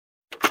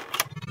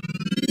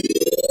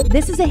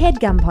This is a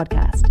HeadGum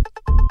podcast.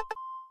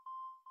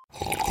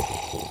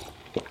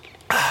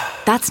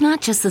 That's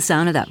not just the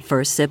sound of that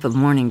first sip of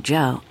Morning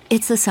Joe.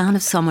 It's the sound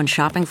of someone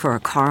shopping for a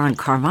car on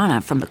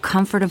Carvana from the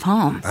comfort of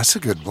home. That's a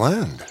good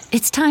blend.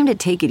 It's time to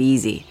take it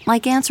easy,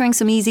 like answering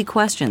some easy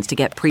questions to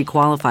get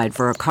pre-qualified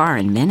for a car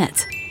in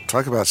minutes.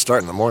 Talk about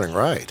starting the morning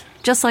right.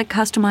 Just like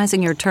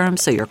customizing your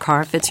terms so your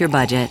car fits your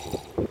budget.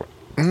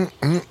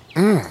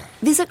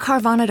 Visit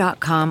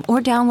Carvana.com or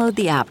download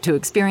the app to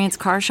experience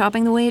car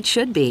shopping the way it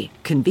should be.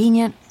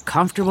 Convenient,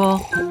 comfortable.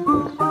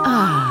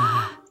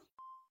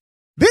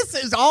 This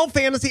is All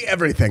Fantasy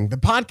Everything, the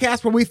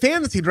podcast where we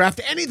fantasy draft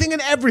anything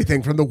and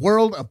everything from the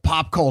world of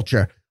pop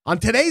culture. On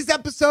today's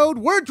episode,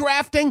 we're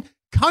drafting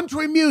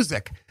country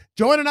music.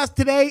 Joining us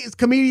today is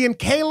comedian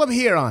Caleb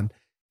Hearon.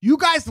 You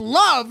guys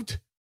loved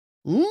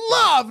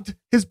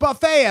his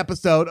buffet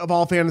episode of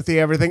All Fantasy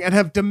Everything and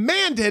have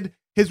demanded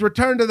his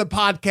return to the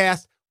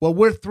podcast. Well,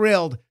 we're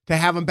thrilled to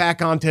have him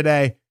back on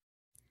today.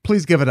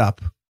 Please give it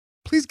up.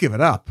 Please give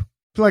it up.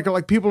 I feel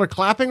like people are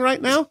clapping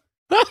right now.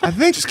 I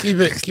think just keep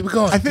it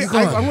going. I think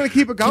I'm going to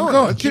keep it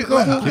going. Keep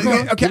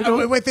going.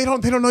 Okay. Wait. They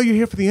don't know you're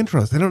here for the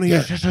intros. They don't know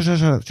you. Shut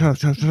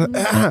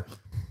up.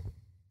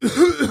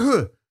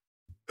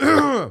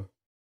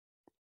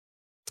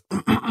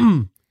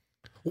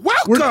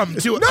 Welcome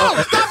to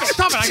no.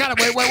 Stop it. I got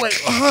it.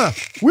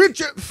 Wait.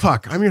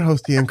 Fuck. I'm your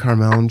host Ian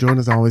Carmel, and joined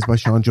as always by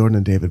Sean Jordan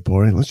and David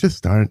Gborie. Let's just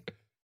start.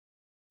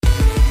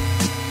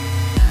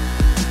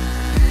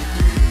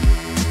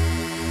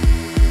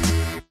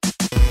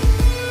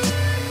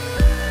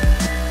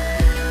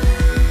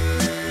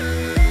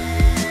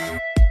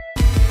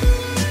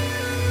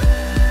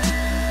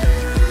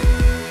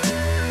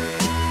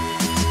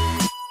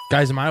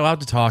 Guys, am I allowed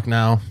to talk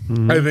now?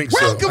 I think so.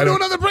 Welcome to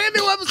another brand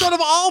new episode of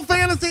All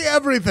Fantasy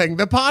Everything,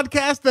 the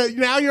podcast that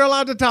now you're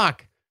allowed to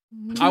talk.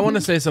 I want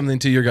to say something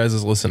to your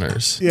guys'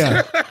 listeners.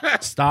 Yeah.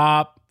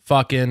 Stop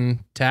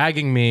fucking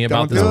tagging me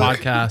about this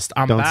podcast.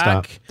 I'm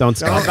back. Don't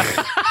stop.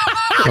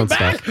 Don't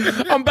stop.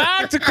 I'm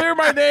back to clear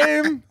my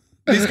name.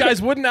 These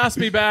guys wouldn't ask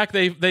me back.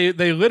 They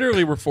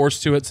literally were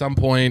forced to at some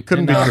point.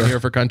 Couldn't be now true. I'm here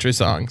for country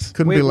songs.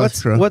 Couldn't be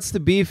less true. What's the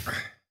beef?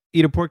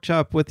 Eat a pork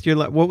chop with your.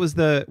 What was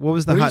the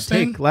hot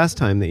take last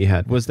time that you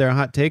had? Was there a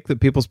hot take that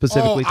people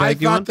specifically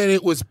tagged you on? I thought that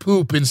it was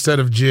poop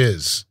instead of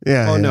jizz.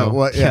 Yeah. Oh no.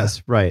 What? Yeah.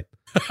 Yes. Right.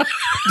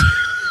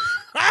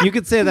 You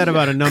could say that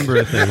about a number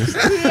of things.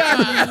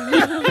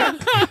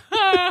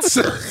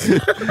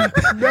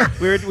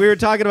 we were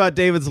talking about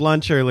David's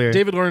lunch earlier.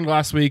 David learned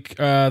last week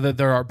that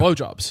there are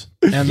blowjobs,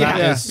 and that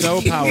is so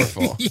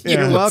powerful.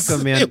 You're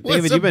welcome, man.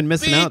 David, you've been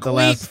missing out the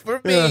last for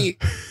me.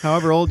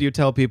 However old you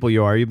tell people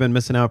you are, you've been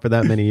missing out for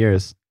that many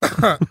years.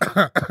 I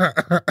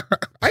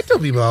tell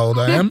people how old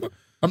I am.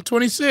 I'm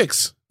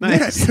 26.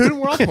 Nice. Yeah, dude,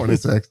 we're all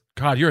 26.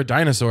 God, you're a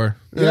dinosaur.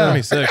 You're Yeah.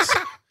 26.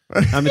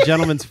 I'm a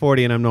gentleman's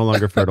 40 and I'm no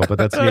longer fertile, but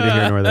that's neither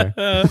here nor there.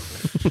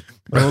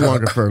 No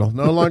longer fertile.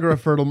 No longer a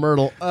fertile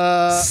myrtle.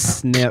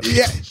 Snip.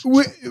 Yeah.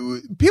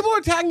 People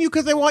are tagging you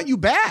because they want you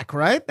back,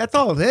 right? That's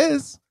all it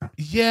is.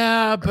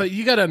 Yeah, but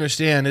you got to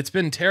understand, it's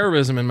been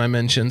terrorism in my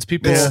mentions.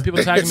 People tagging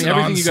It's me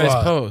everything you guys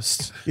onslaught.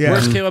 post. Yeah.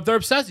 Where's Caleb? They're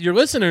obsessed. Your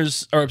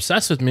listeners are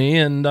obsessed with me,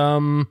 and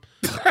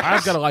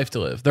I've got a life to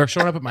live. They're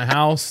showing up at my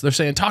house. They're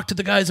saying, "Talk to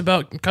the guys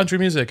about country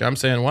music." I'm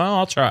saying, "Well,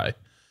 I'll try."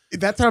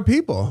 That's our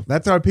people. And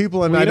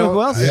Well, you know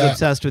who else is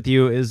obsessed with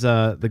you is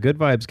the Good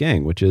Vibes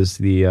Gang, which is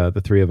the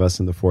three of us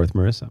and the fourth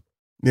Marissa.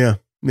 Yeah.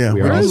 We are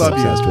We also love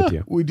obsessed you. with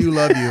you. We do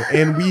love you.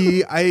 And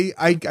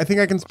I think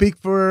I can speak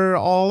for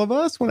all of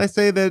us when I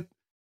say that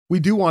we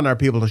do want our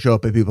people to show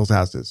up at people's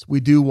houses. We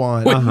do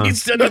want. We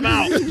send them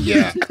out.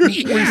 Yeah.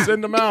 We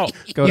send them out.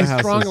 Go to We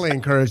houses. strongly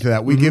encourage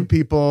that. We give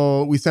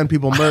people, we send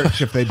people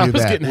merch if they do I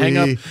was that.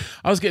 getting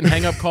I was getting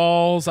hang up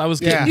calls. I was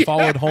getting Yeah.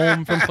 followed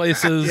home from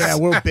places. Yeah,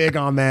 we're big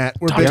on that.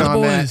 We're Talk big to the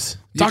on that. boys.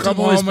 You Talk to the come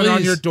boys, home and on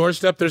please. your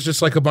doorstep, there's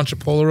just like a bunch of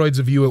Polaroids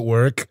of you at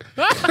work.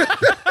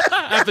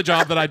 At the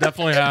job that I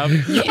definitely have.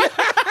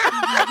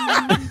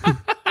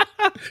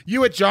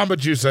 You at Jamba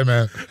Juice, I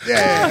meant.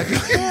 Yeah.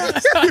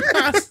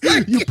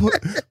 You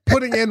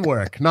putting in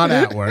work, not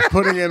at work.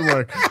 Putting in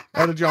work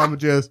at a Jamba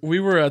Juice. We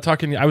were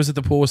talking. I was at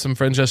the pool with some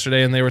friends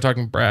yesterday, and they were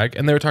talking brag,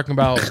 and they were talking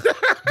about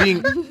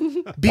being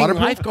Water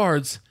pool?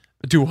 lifeguards.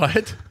 Do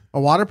what? A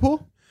water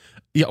pool?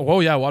 Yeah. Oh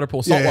yeah, water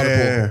pool, saltwater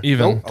pool,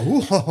 even.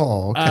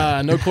 Oh,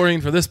 okay. No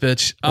chlorine for this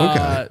bitch.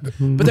 But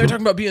they were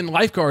talking about being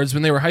lifeguards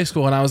when they were high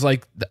school, and I was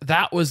like,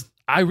 that was.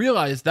 I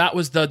realized that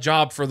was the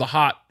job for the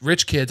hot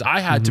rich kids. I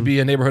had to be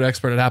a neighborhood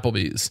expert at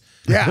Applebee's.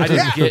 Yeah, I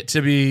didn't get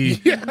to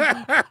be.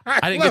 I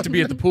didn't get to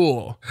be at the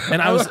pool,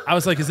 and I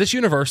was like, "Is this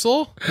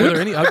universal? Were there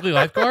any ugly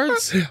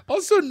lifeguards?"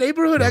 Also,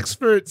 neighborhood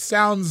expert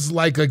sounds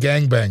like a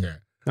gangbanger.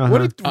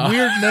 What a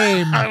weird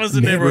name. I was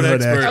a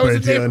neighborhood expert. I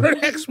was a neighborhood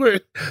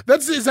expert.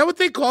 Is that what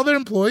they call their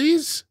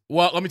employees?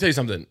 Well, let me tell you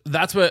something.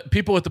 That's what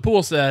people at the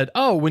pool said.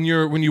 Oh, when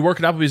you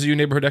work at Applebee's, are you a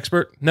neighborhood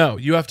expert? No,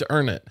 you have to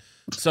earn it.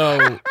 So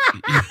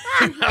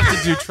you have to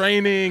do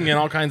training and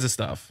all kinds of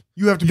stuff.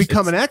 You have to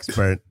become an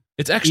expert.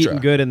 It's extra.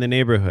 Eating good in the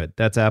neighborhood.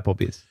 That's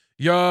Applebee's.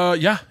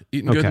 Yeah,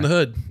 eating good in the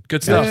hood.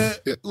 Good stuff.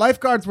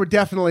 Lifeguards were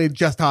definitely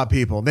just hot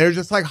people. They're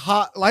just like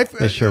hot life.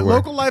 They sure were.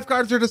 Local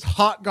lifeguards are just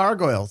hot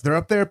gargoyles. They're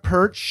up there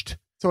perched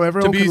so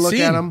everyone can look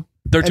at them.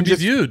 They're to be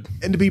viewed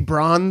and to be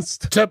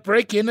bronzed. To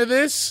break into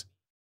this,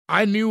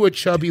 I knew a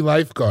chubby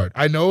lifeguard.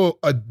 I know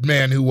a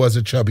man who was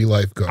a chubby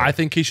lifeguard. I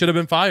think he should have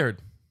been fired.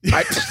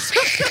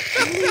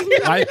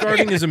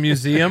 Lifeguarding is a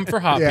museum for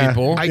hot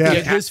people.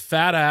 Get his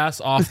fat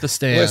ass off the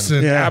stand.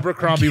 Listen,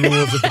 Abercrombie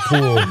rules at the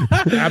pool.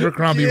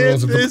 Abercrombie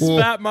rules at the pool.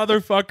 This fat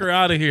motherfucker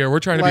out of here. We're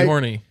trying to be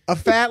horny. A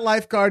fat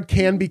lifeguard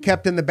can be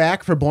kept in the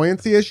back for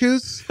buoyancy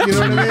issues. You know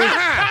what I mean?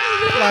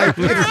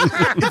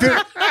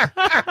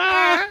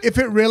 If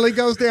it really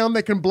goes down,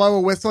 they can blow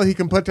a whistle. He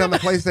can put down the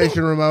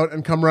PlayStation remote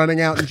and come running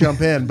out and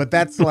jump in. But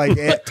that's like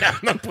it. Put down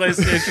the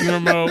PlayStation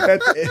remote.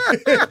 That's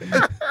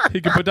it.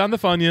 He can put down the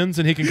Funyuns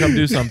and he can come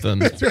do something.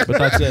 But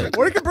that's it.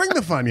 Or he can bring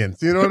the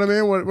Funyuns. You know what I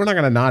mean? We're not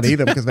going to not eat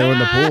them because they were in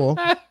the pool.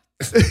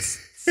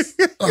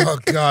 Oh,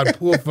 God.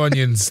 Pool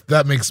Funyuns.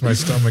 That makes my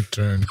stomach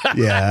turn.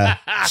 Yeah.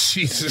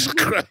 Jesus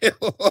Christ.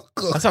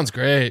 That sounds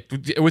great.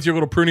 With your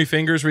little pruny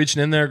fingers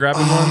reaching in there,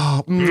 grabbing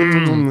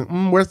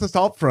one. Where's the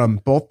salt from?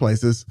 Both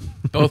places.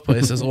 Both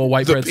places. A little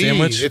white bread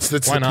sandwich. It's the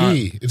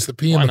pea. It's the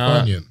pea in the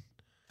Funyun.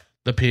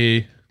 The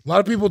pea. A lot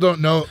of people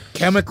don't know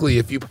chemically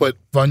if you put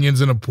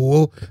Funyuns in a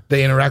pool,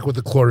 they interact with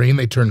the chlorine,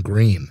 they turn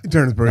green. It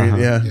turns green,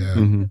 yeah.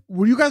 Mm-hmm.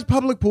 Were you guys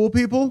public pool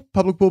people?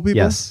 Public pool people?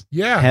 Yes.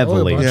 Yeah.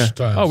 Heavily. A bunch of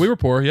times. Oh, we were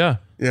poor, yeah.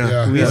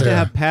 Yeah. We used to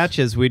have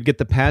patches. We'd get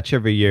the patch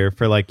every year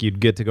for like you'd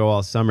get to go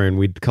all summer, and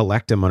we'd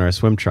collect them on our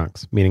swim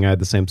trunks. Meaning I had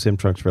the same swim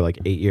trunks for like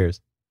 8 years.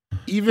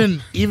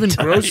 Even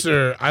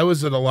grosser, I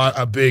was at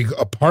a big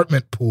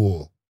apartment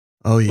pool.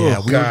 Oh yeah,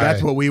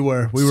 that's what we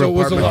were. We were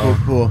apartment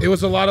pool. It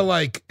was a lot of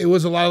like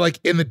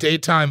in the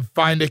daytime,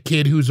 find a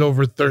kid who's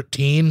over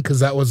 13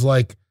 because that was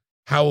like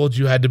how old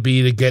you had to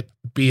be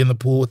in the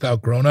pool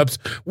without grown-ups,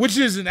 which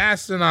is an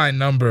asinine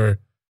number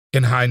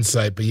in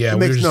hindsight. But yeah, it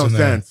makes no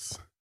sense.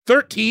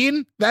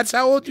 13? That's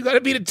how old you got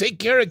to be to take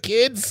care of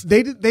kids?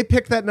 They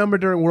picked that number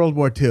during World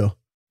War II.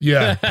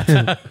 Yeah.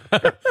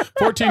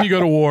 14 you go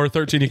to war,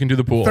 13 you can do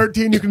the pool.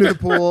 13 you can do the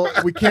pool.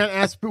 We can't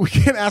ask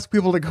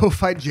people to go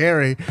fight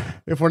Jerry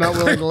if we're not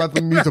willing to let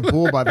them use a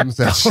pool by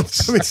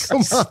themselves. I mean,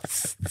 come on.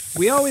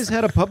 We always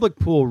had a public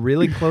pool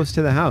really close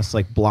to the house,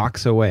 like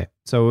blocks away.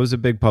 So it was a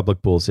big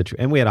public pool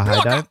situation. And we had a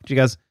high dive. Did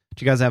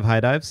you guys have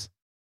high dives?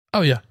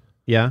 Oh yeah.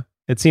 Yeah.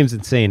 It seems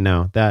insane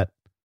now. That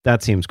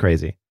seems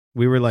crazy.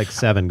 We were like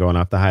 7 going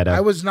off the high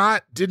dive.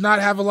 Did not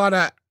have a lot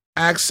of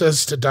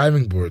access to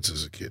diving boards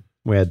as a kid.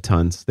 We had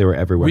tons. They were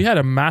everywhere. We had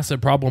a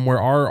massive problem where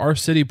our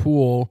city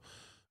pool,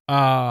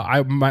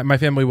 my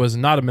family was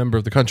not a member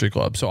of the country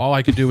club, so all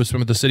I could do was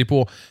swim at the city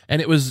pool, and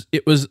it was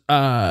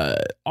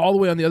all the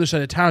way on the other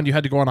side of town. You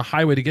had to go on a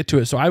highway to get to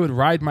it, so I would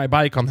ride my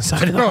bike on the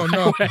side of the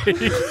highway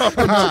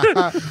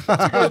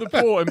to go to the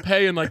pool and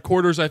pay in like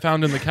quarters I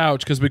found in the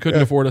couch because we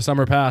couldn't afford a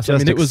summer pass.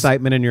 Just it was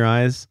excitement in your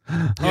eyes.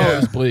 Oh,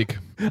 it was bleak.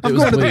 I'm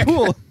going to the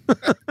pool.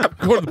 I'm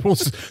going to the pool.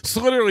 So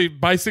literally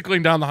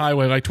bicycling down the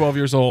highway like 12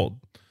 years old.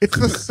 It's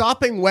the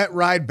sopping wet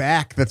ride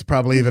back that's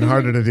probably even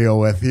harder to deal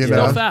with. You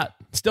know?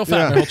 Still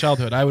fat my whole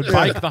childhood. I would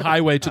bike the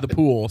highway to the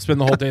pool,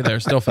 spend the whole day there,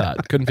 still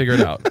fat. Couldn't figure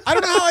it out. I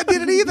don't know how I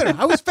did it either.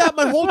 I was fat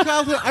my whole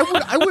childhood.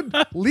 I would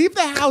leave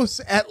the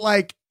house at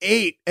like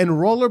 8 and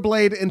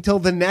rollerblade until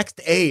the next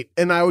 8,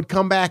 and I would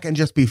come back and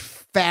just be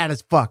fat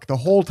as fuck the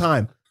whole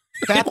time.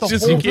 Fat the whole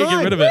time. You can't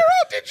get rid of it. Where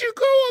all did you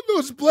go on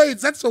those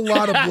blades? That's a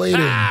lot of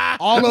blading.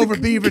 All over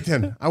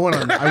Beaverton. I went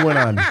on. I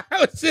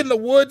was in the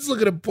woods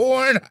looking at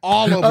porn.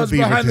 All over I was Beaverton.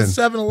 behind the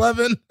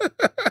 7-Eleven.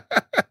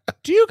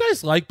 Do you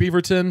guys like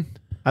Beaverton?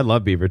 I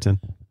love Beaverton.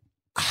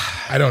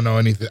 I don't know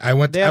anything. I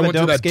went to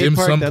that skate dim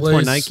park. sum That's place.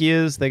 where Nike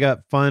is. They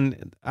got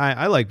fun.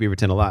 I like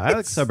Beaverton a lot. I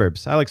like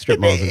suburbs. I like strip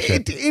malls and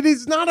shit. It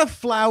is not a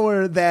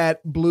flower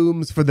that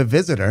blooms for the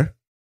visitor.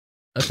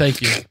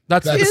 Thank you.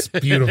 That's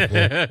beautiful.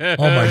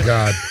 Oh my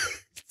God.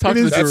 Talk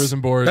to the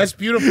tourism board. That's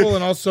beautiful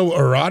and also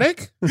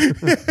erotic.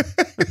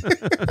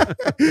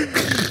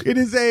 It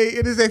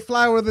is a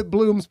flower that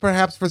blooms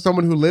perhaps for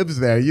someone who lives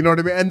there. You know what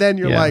I mean? And then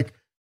you're like,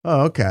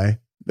 oh, okay.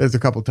 There's a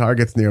couple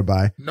Targets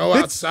nearby. No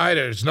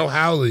outsiders, no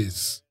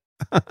Howleys.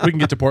 We can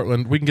get to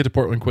Portland. We can get to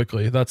Portland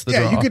quickly. That's the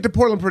draw. You get to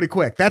Portland pretty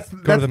quick. Go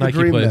to the Nike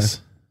dream place.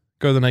 there.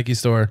 Go to the Nike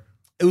store.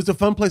 It was a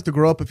fun place to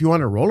grow up if you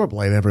want to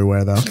rollerblade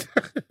everywhere, though.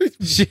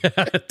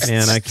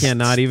 And I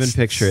cannot even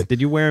picture it.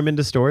 Did you wear them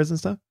into stores and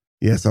stuff?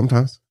 Yeah,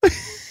 sometimes.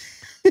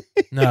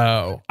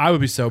 No, I would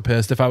be so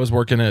pissed if I was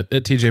working at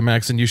TJ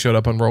Maxx and you showed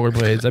up on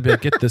rollerblades. I'd be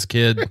like, get this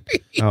kid.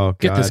 Oh,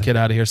 get this kid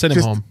out of here. Send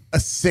him home. A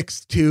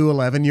 6'2",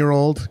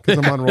 11-year-old because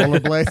I'm on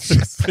rollerblades.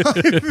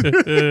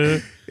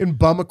 Just in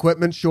bum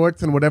equipment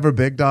shorts and whatever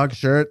big dog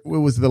shirt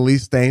was the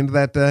least stained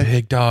that day.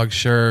 Big dog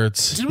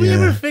shirts. Did we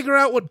ever figure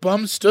out what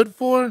bum stood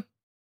for?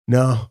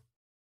 No.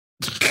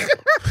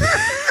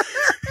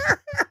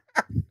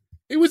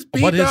 It was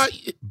B.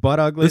 Butt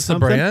ugly. This the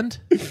brand?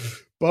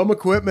 Bum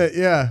equipment,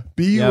 yeah.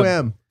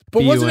 BUM.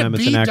 But wasn't it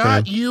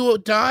B.U.M.,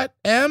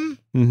 B.U.M?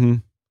 Mm-hmm.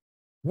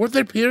 Weren't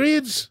there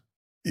periods?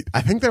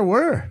 I think there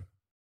were.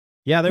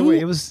 Yeah, there were.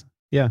 It was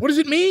Yeah. What does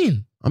it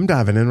mean? I'm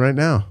diving in right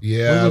now.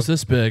 Yeah. When was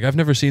this big? I've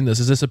never seen this.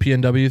 Is this a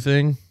PNW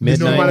thing? Mid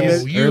You know what it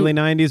 90s, is? early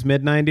 90s,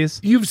 mid 90s.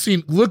 You've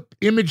seen,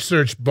 image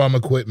search bum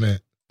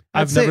equipment.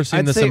 I've never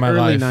seen this in my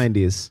early life.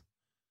 90s.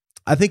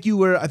 I think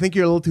you're a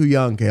little too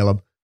young,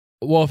 Caleb.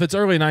 Well, if it's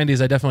early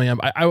 90s, I definitely am.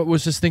 I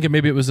was just thinking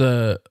maybe it was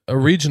a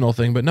regional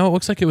thing, but no, it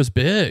looks like it was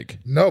big.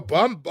 No,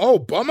 bum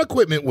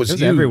equipment was It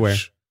was huge. everywhere.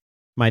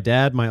 My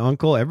dad, my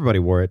uncle, everybody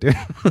wore it, dude.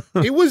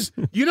 It was,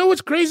 you know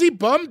what's crazy?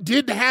 Bum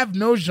did have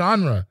no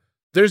genre.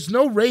 There's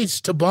no race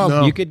to bum.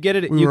 No. You could get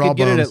it. We You were all could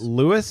get it bums. at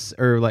Lewis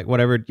or like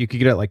whatever. You could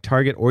get it at like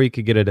Target, or you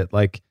could get it at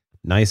like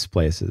nice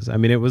places. I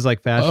mean, it was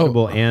like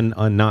fashionable and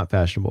not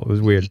fashionable. It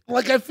was weird.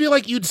 Like, I feel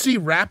like you'd see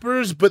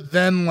rappers, but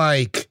then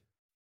like,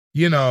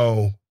 you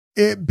know,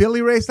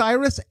 Billy Ray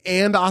Cyrus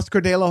and Oscar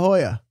De La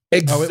Hoya.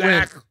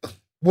 exactly.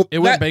 It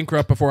went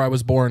bankrupt before I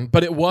was born,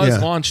 but it was Yeah.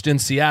 launched in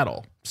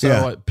Seattle. So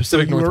Yeah.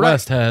 Pacific So you were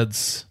Northwest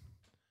heads.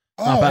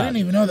 Not Oh, bad. I didn't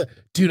even know that.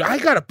 Dude, I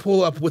got to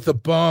pull up with a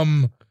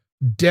bum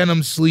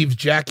denim sleeve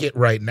jacket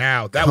right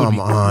now. That would Come be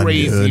on,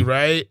 crazy, dude.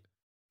 right?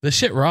 This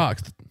shit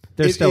rocked.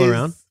 They're It still is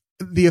around.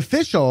 The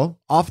official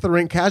off the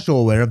rink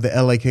casual wear of the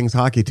LA Kings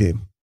hockey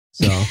team.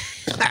 So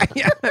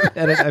Yeah,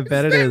 I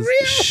bet it is.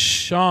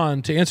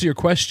 Sean, to answer your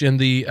question,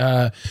 the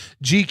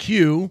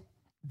GQ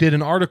did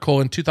an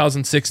article in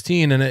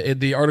 2016, and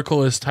the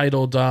article is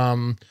titled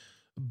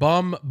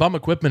 "Bum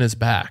Equipment is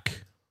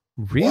Back."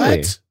 Really?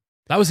 What?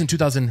 That was in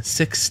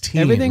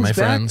 2016. Everything's my back,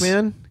 friends.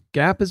 man.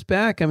 Gap is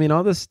back. I mean,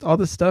 all this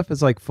stuff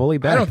is like fully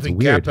back. I don't It's think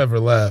weird. Gap ever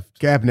left.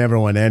 Gap never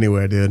went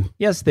anywhere, dude.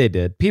 Yes, they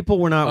did. People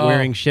were not Oh.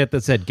 wearing shit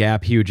that said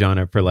Gap huge on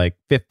it for like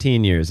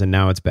 15 years, and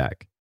now it's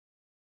back.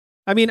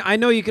 I mean, I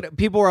know you could.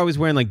 People were always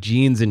wearing like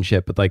jeans and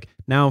shit, but like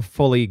now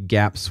fully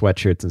Gap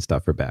sweatshirts and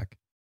stuff are back.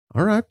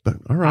 All right.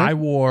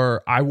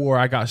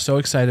 I got so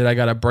excited. I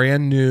got a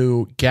brand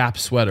new Gap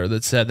sweater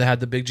that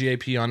had the big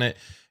GAP on it,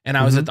 and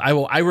I was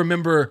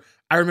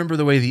I remember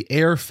the way the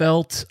air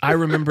felt. I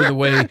remember the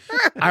way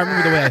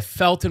I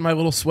felt in my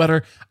little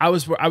sweater. I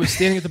was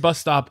standing at the bus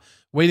stop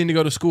waiting to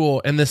go to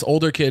school, and this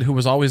older kid who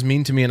was always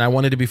mean to me, and I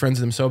wanted to be friends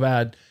with him so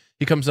bad.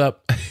 He comes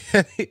up.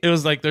 It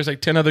was like there's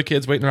like 10 other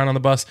kids waiting around on the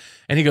bus,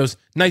 and he goes,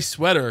 "Nice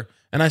sweater."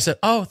 And I said,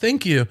 "Oh,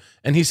 thank you."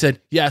 And he said,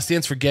 "Yeah, it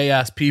stands for gay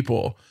ass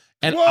people."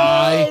 And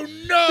Whoa,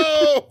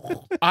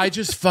 no. I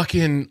just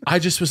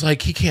was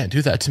like, he can't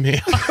do that to me.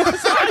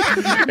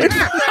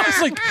 I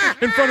was like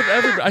in front of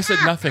everybody. I said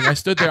nothing. I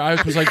stood there.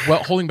 I was like,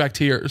 holding back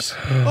tears.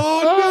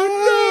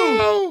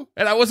 Oh, no.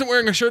 And I wasn't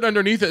wearing a shirt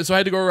underneath it, so I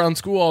had to go around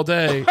school all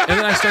day. And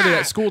then I started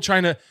at school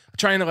trying to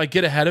like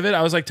get ahead of it.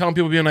 I was like telling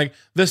people, being like,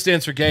 "This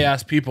stands for gay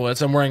ass people."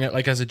 I'm wearing it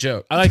like as a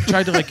joke. I like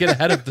tried to like get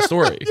ahead of the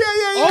story.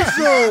 Yeah.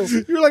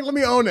 Also, you're like, let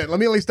me own it. Let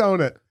me at least own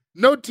it.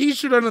 No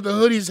t-shirt under the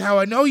hoodie is how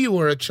I know you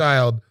were a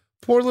child.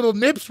 Poor little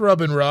nips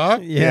rubbing raw.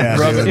 Yeah.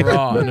 Rubbing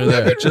raw under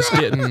there, just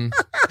getting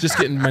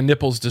my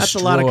nipples destroyed. That's a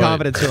lot of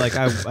confidence. You're like,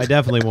 I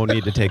definitely won't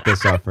need to take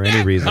this off for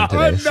any reason today.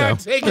 I'm So not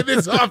taking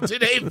this off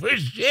today for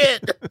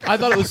shit. I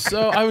thought it was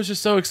I was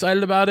just so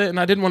excited about it, and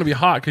I didn't want to be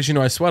hot because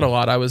I sweat a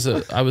lot. I was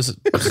so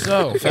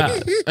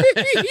fat.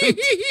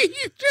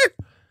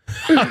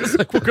 I was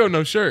like, we'll go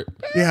no shirt.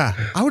 Yeah.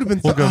 I would have been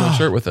We'll go no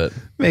shirt with it.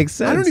 makes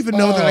sense. I don't even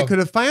know that I could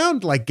have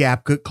found like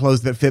Gap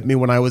clothes that fit me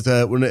when I was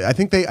I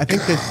think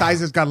the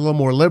sizes got a little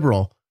more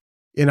liberal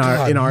in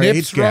our nips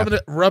age gap.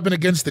 rubbing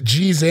against the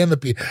G's and the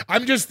P.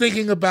 I'm just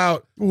thinking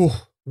about Ooh.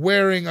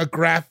 wearing a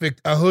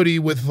hoodie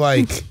with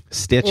like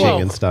stitching Well,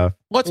 and stuff.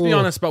 Let's be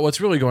honest about what's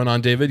really going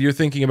on, David. You're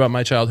thinking about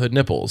my childhood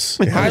nipples.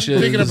 I'm which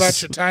thinking is,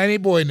 about your tiny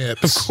boy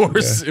nips. of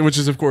course, which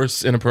is of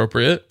course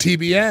inappropriate.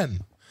 TBN.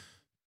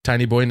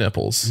 Tiny boy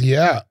nipples.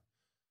 Yeah.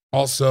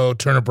 Also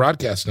Turner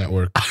Broadcast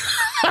Network.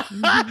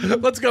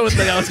 Let's go with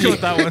that. Let's go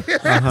with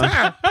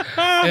that one.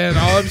 And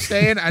all I'm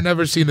saying, I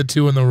never seen the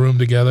two in the room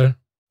together.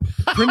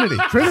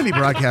 Trinity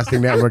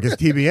Broadcasting Network is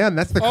TBN.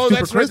 That's the super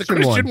that's right, the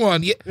Christian Christian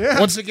one. Yeah. Yeah.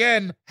 Once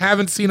again,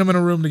 haven't seen them in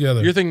a room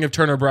together. You're thinking of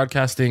Turner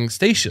Broadcasting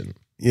Station.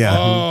 Yeah.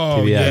 Oh,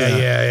 TBS.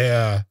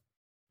 yeah.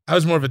 I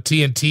was more of a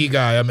TNT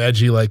guy. I'm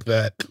edgy like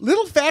that.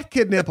 Little fat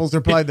kid nipples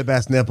are probably the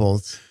best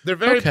nipples. They're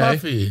very Okay.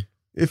 puffy.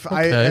 If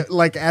Okay. I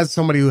like, as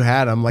somebody who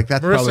had them, like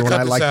that's Marissa, probably when cut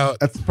I this like. out.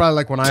 That's probably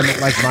like when I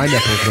like my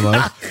nipples the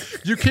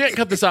most. You can't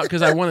cut this out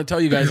because I want to tell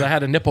you guys I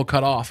had a nipple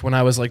cut off when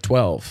I was like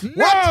 12.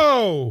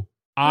 No!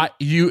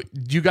 You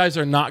guys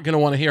are not going to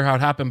want to hear how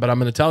it happened, but I'm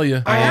going to tell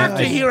you. I have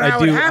to hear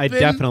how it I happened.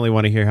 definitely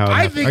want to hear how it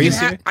I happened. think, Are you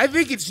serious? I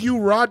think it's you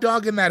raw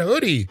dog in that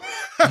hoodie.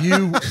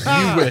 You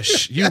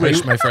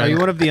wish, my friend. Are you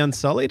one of the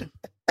Unsullied?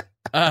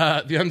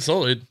 The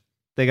Unsullied.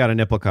 They got a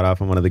nipple cut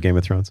off on one of the Game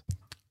of Thrones.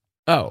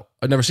 Oh,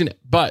 I've never seen it.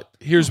 But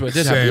here's what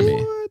did happen to Same.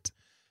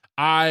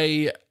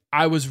 me.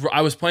 I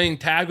was playing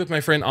tag with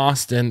my friend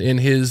Austin in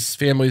his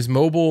family's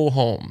mobile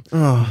home,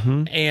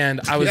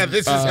 and I was. Yeah,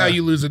 this is how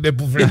you lose a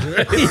nipple for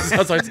I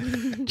was like,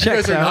 you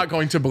Checks guys are out. not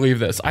going to believe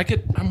this. I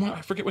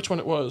forget which one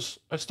it was.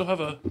 I still have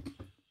a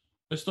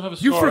scar.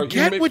 You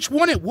forget may- which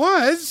one it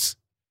was?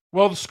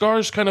 Well, the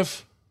scar's kind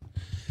of.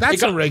 That's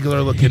It got- a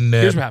regular looking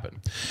nip. Here's what happened.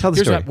 Tell the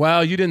Here's story. what,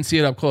 well, you didn't see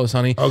it up close,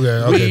 honey.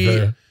 Okay,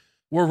 fair.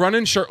 We're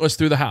running shirtless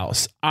through the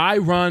house. I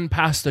run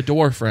past the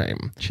door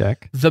frame.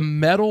 Check. The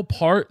metal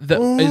part that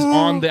is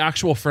on the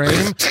actual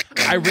frame,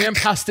 I ran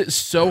past it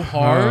so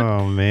hard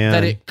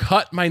that it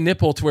cut my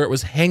nipple to where it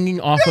was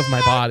hanging off of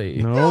my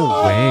body.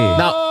 No way.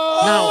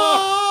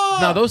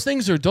 Now those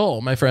things are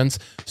dull, my friends.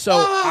 So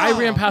I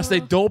ran past a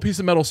dull piece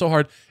of metal so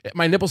hard,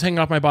 my nipple's hanging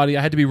off my body.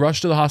 I had to be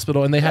rushed to the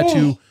hospital, and they had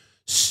to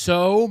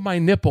sew my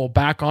nipple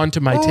back onto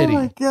my titty.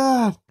 Oh my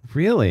God.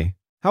 Really?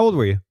 How old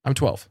were you? I'm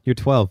 12. You're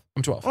 12.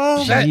 I'm 12. Oh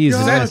Does that,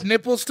 Jesus. does that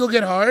nipple still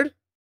get hard?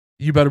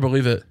 You better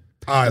believe it.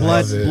 Oh, I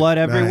love it. Blood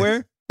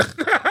everywhere?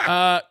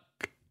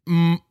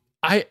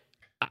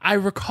 I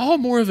recall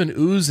more of an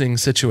oozing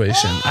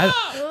situation.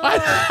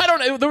 I don't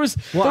know. There was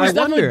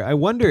definitely I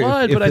wonder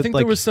blood, if but I think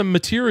there was some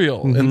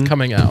material in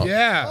coming out.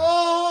 Yeah.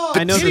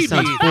 I know this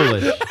sounds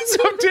foolish.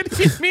 Some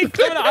titty meat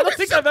coming out. I don't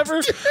think I've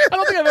ever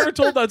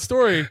told that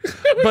story.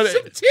 But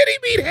Some titty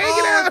meat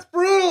hanging out. That's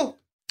brutal.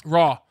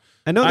 Raw.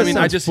 I know. This sounds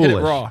I just foolish. hit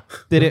it raw.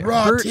 Did it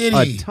Raw hurt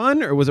titty. a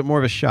ton, or was it more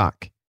of a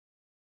shock?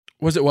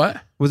 Was it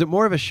what? Was it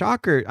more of a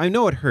shock, or I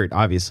know it hurt,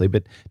 obviously,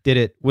 but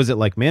was it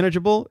like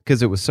manageable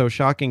because it was so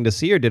shocking to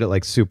see, or did it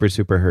like super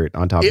hurt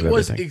on top of It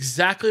was everything?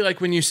 exactly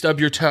like when you stub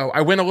your toe.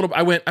 I went,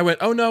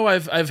 oh no,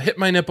 I've hit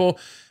my nipple.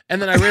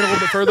 And then I ran a little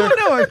bit further. Oh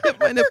no, I hit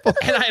my nipple.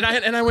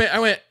 And I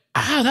went,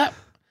 that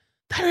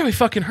really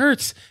fucking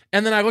hurts.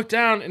 And then I looked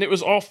down and it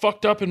was all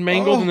fucked up and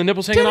mangled and the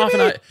nipple's hanging off,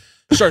 and I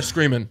started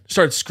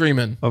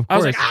screaming. Of I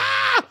was course. like,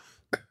 ah!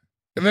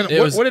 And then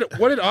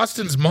what did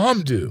Austin's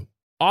mom do?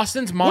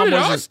 Austin's mom What did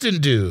wasn't.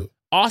 Austin do?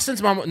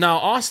 Austin's mom. Now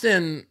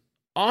Austin's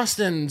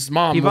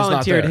mom. He was not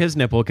volunteered there. his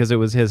nipple because it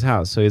was his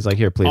house, so he's like,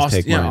 "Here, please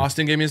take mine."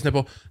 Austin gave me his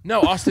nipple.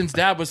 No, Austin's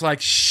dad was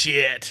like,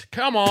 "Shit,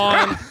 come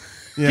on,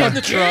 get in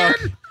the truck."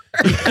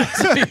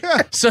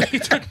 so he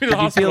took me to the Did you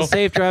hospital. feel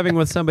safe driving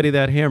with somebody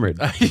that hammered?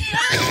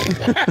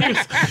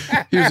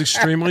 He was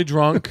extremely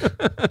drunk.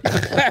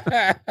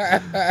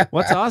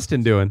 What's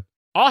Austin doing?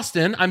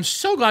 Austin, I'm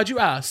so glad you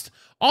asked.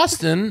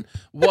 Austin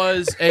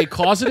was a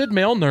closeted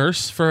male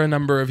nurse for a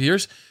number of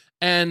years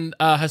and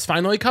has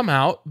finally come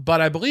out,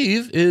 but I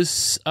believe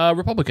is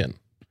Republican.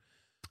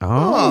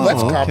 Oh,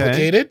 That's okay.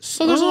 complicated.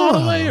 So there's a lot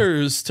of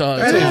layers to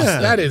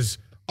That is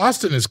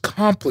Austin is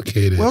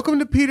complicated. Welcome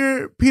to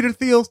Peter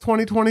Thiel's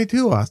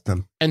 2022,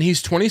 Austin. And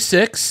he's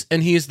 26,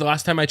 and he's, the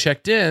last time I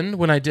checked in,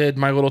 when I did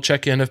my little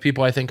check-in of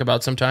people I think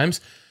about sometimes,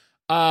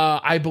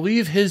 I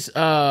believe his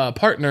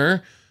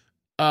partner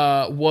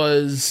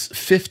was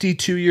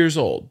 52 years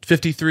old.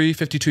 53,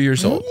 52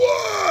 years old.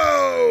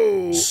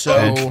 Whoa.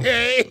 So,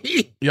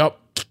 okay. Yep.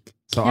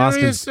 So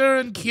Curiouser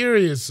and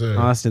curiouser.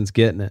 Austin's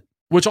getting it.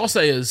 Which I'll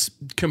say is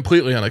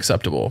completely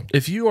unacceptable.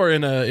 If you're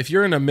in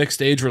a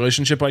mixed age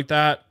relationship like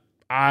that,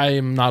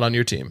 I'm not on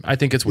your team. I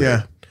think it's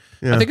weird.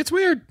 Yeah. I think it's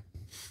weird.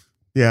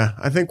 Yeah,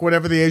 I think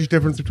whatever the age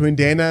difference between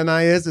Dana and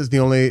I is the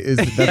only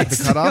that's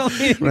the cutoff.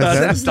 Right That's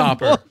there. the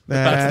stopper.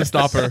 That's the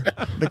stopper.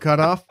 The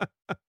cutoff.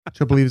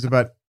 Which I believe is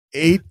about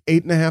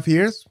 8.5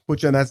 years,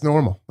 which and that's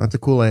normal. That's a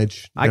cool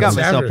age. I got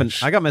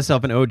That's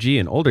myself an OG,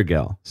 an older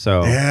gal.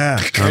 So Yeah.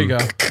 There you go.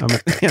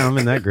 I'm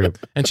in that group.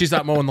 And she's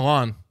not mowing the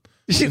lawn.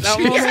 She's out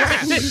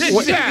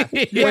Yeah.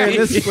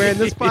 wearing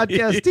this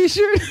podcast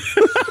t-shirt.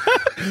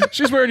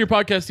 She's wearing your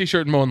podcast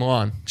t-shirt and mowing the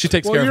lawn. She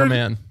takes care of her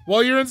man.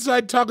 While you're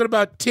inside talking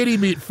about titty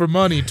meat for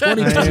money,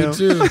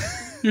 2022.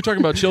 You're talking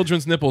about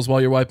children's nipples while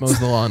your wife mows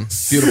the lawn.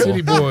 Beautiful.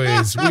 City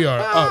boys, we are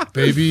up,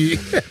 baby.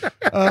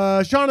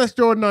 Sean S.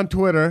 Jordan on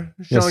Twitter.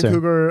 Yes, Sean sir.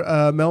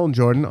 Cougar Melon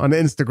Jordan on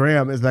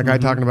Instagram is that guy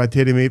talking about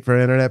titty meat for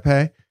internet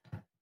pay.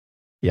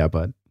 Yeah,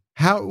 bud.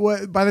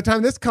 By the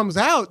time this comes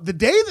out, the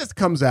day this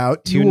comes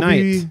out, you will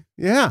be,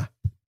 Tonight.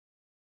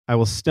 I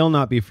will still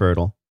not be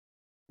fertile,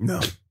 no.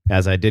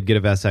 as I did get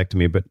a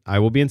vasectomy, but I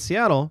will be in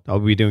Seattle. I'll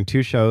be doing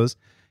 2 shows.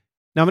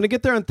 Now I'm going to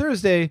get there on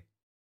Thursday.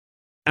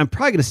 I'm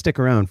probably going to stick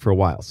around for a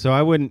while. So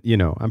I wouldn't,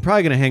 I'm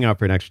probably going to hang out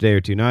for an extra day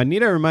or two. Now I need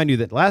to remind you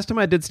that last time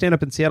I did stand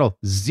up in Seattle,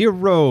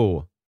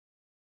 0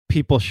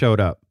 people showed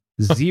up.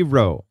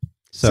 0.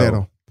 So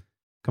Seattle.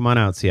 come on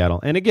out, Seattle.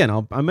 And again,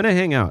 I'm going to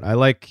hang out. I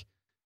like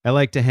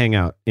to hang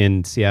out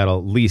in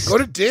Seattle Go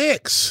to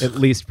Dick's. at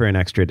least for an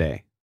extra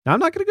day. Now I'm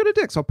not going to go to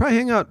Dick's. I'll probably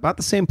hang out about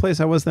the same place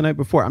I was the night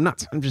before.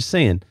 I'm just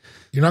saying.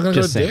 You're not going to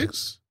go Just to saying.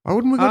 Dick's? Why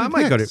wouldn't we go to I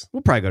might Dick's?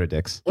 we'll probably go to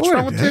Dick's. What's Go to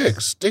wrong with Dick's.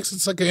 Dick's? Dick's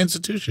is like an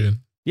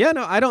institution. Yeah,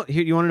 no, I don't.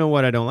 You want to know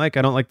what I don't like?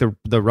 I don't like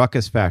the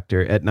ruckus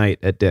factor at night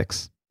at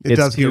Dick's. It It's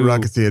does get too-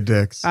 ruckusy at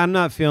Dick's. I'm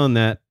not feeling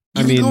that. You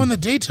I can mean, go in the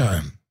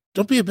daytime.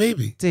 Don't be a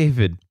baby.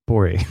 David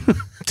Gborie.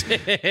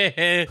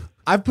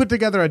 I've put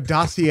together a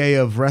dossier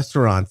of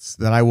restaurants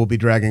that I will be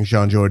dragging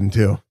Sean Jordan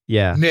to.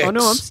 Yeah. Nick's. Oh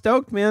no, I'm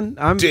stoked, man.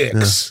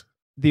 Dick's.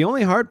 The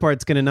only hard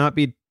part's going to not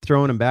be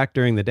throwing him back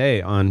during the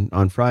day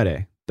on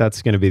Friday.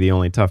 That's going to be the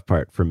only tough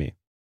part for me.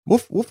 We'll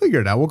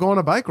figure it out. We'll go on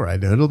a bike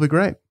ride, dude. It'll be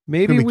great.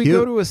 Maybe Gonna be we cute.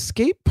 go to a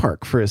skate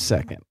park for a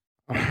second.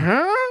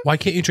 Why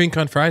can't you drink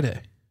on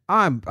Friday?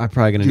 I'm probably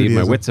going to need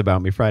my Judaism. wits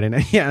about me Friday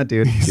night. Yeah,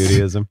 dude.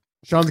 Judaism.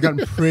 Sean's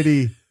gotten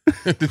pretty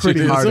hard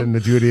Judaism? into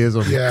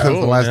Judaism Yeah. since the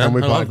Cool, last man. time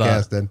we I love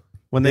that. podcasted.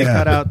 When they Yeah.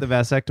 cut out the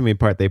vasectomy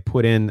part, they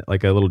put in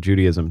like a little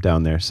Judaism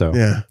down there. So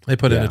Yeah. They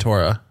put in Yeah. a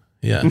Torah.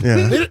 Yeah.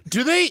 Yeah.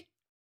 Do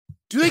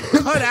they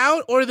cut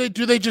out or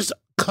do they just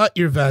cut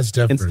your vas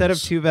deferens? Instead of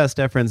 2 vas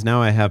deferens,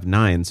 now I have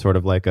 9, sort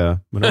of like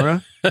a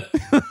menorah. I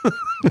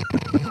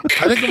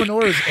think a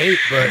menorah is 8,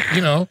 but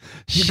you got an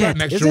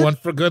Shit, extra is it? one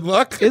for good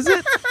luck. Is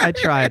it? I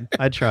tried.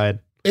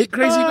 8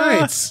 crazy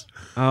nights.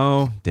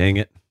 Oh, dang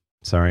it.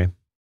 Sorry.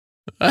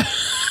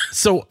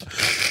 So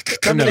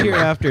Coming here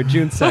after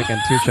June 2nd,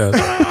 2 shows.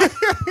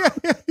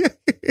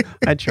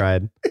 I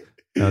tried.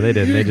 No, they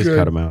didn't. They just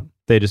cut them out.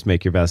 They just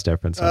make your vas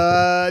deferens.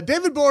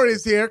 David Gborie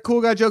is here.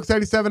 Cool Guy Jokes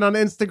 37 on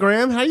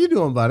Instagram. How you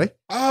doing, buddy?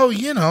 Oh,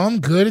 I'm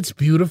good. It's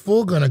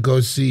beautiful. Gonna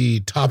go see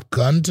Top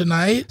Gun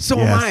tonight. So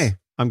Yes. am I.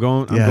 I'm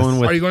going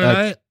with. Are you going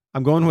tonight?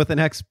 I'm going with an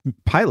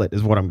ex-pilot.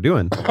 Is what I'm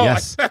doing. Oh,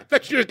 Yes. I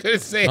thought you were gonna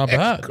say Not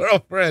bad.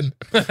 ex-girlfriend.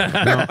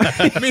 No.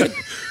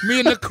 me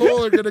and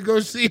Nicole are gonna go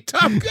see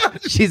Top Gun.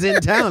 She's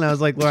in town. I was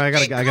like, Laura,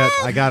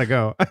 I gotta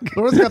go.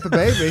 Laura's got the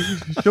baby.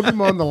 She'll be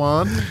mowing the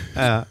lawn.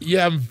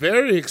 Yeah, I'm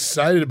very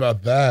excited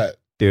about that.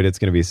 Dude, it's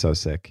gonna be so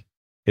sick.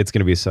 It's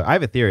gonna be so. I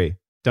have a theory.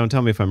 Don't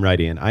tell me if I'm right,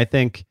 Ian. I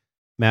think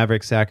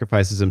Maverick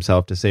sacrifices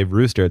himself to save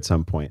Rooster at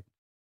some point.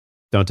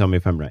 Don't tell me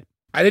if I'm right.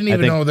 I didn't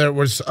even think- know there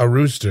was a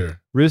rooster.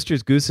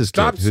 Rooster's Goose's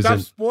Stop kid.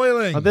 Who's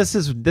spoiling. Oh, this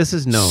is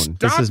known. Stop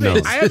this is it.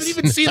 known. I haven't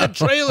even seen the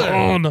trailer.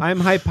 I'm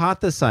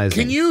hypothesizing.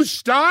 Can you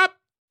stop?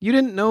 You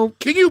didn't know.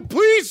 Can you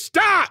please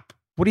stop?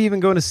 What are you even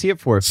going to see it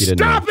for if you didn't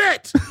Stop know?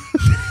 it!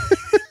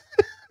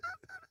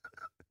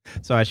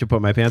 So I should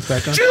put my pants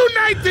back on? June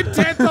 9th and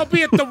 10th, I'll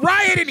be at the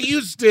Riot in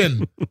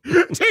Houston.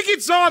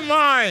 Tickets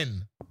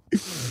online.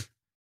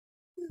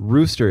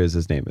 Rooster is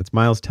his name. It's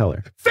Miles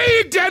Teller.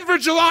 Faded Denver,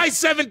 July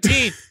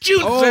 17th.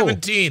 June Oh.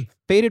 17th.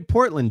 Faded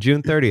Portland,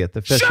 June 30th.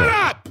 Official. Shut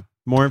up!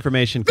 More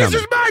information This coming.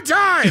 is my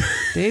time!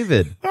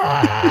 David.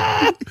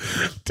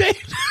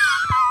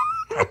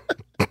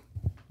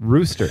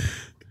 Rooster.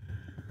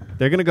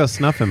 They're going to go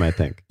snuff him, I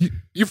think.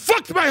 You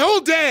fucked my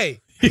whole day!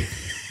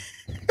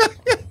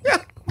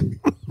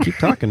 Keep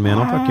talking, man.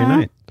 I'll fuck your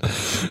night.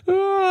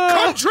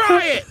 Come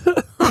try it!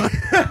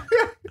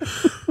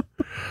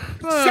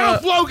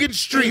 South Logan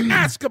Street,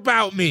 ask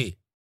about me.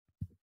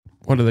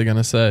 what are they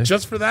gonna say?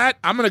 Just for that,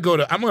 I'm gonna go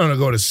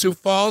to Sioux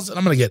Falls and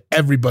I'm gonna get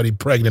everybody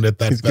pregnant at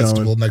that He's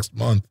festival going. next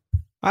month.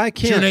 I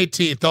June can't.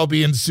 18th, I'll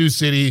be in Sioux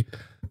City.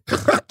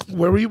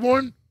 Where were you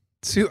born?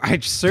 I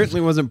certainly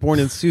wasn't born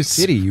in Sioux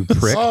City, you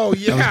prick. Oh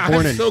yeah,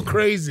 born I'm in- so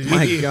crazy.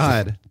 My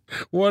God.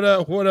 What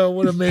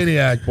a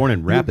maniac. Born in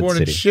You were Rapid born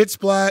City. in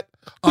Shitsplat.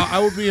 I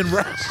will be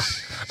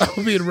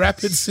in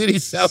Rapid City,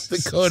 South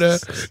Dakota,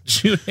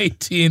 June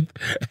 18th,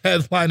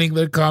 headlining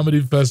their comedy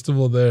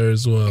festival there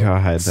as well.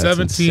 God, that's 17th,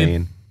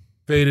 insane.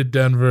 Faded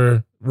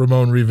Denver,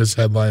 Ramon Rivas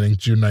headlining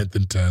June 9th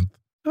and 10th.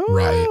 Oh,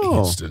 Riot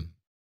Houston.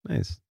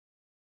 Nice.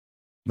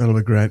 That'll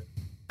be great.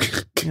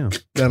 Yeah.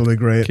 That'll be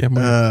great. Can't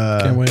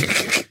wait. Can't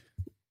wait.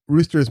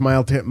 Rooster is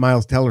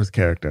Miles Teller's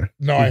character.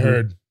 No, I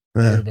heard. I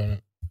heard Yeah, about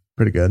it.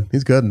 pretty good.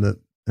 He's good in it.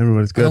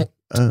 Everybody's good.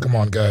 Come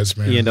on, guys,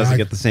 man. Ian doesn't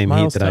get the same heat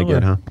Miles that I Teller.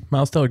 get, huh?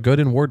 Miles Teller, good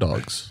in War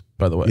Dogs,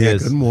 by the way. Yeah,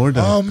 is. good War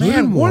Dogs. Oh Good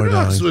man, War War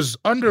Dogs Dogs. was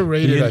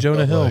underrated. He I and Jonah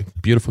felt Hill,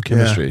 like. beautiful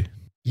chemistry.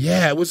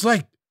 Yeah, it was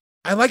like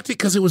I liked it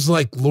because it was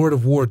like Lord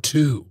of War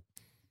 2.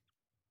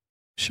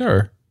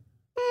 Sure.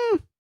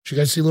 Did you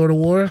guys see Lord of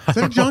War? Is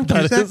that a John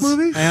That Cusack is-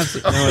 movie? I have to,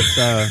 no,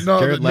 it's No,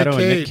 Jared but Nick Leto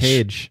and Nick Cage.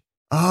 Cage.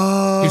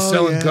 Oh, He's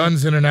selling yeah.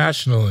 guns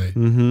internationally.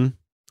 Mm-hmm.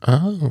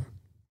 Oh,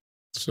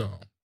 So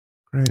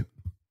Great.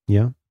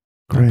 Yeah.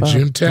 Great. not bad,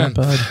 June not 10th,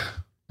 bad.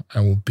 I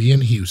will be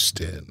in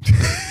Houston.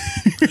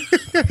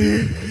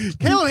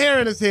 Caleb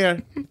Hearon is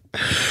here.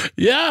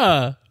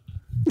 Yeah.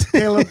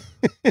 Caleb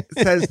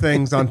says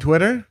things on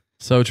Twitter.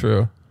 So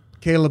true.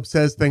 Caleb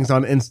says things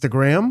on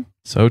Instagram.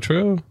 So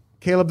true.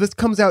 Caleb, this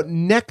comes out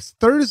next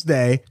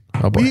Thursday.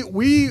 Oh boy.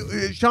 We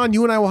Sean,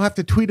 you and I will have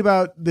to tweet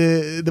about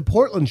the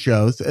Portland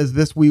shows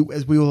as we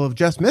will have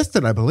just missed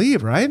it, I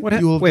believe, right? What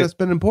You will have wait. just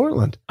been in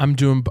Portland. I'm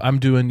doing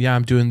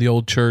the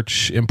old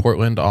church in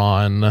Portland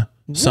on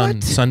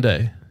What?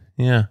 Sunday.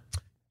 Yeah.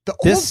 The old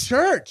This-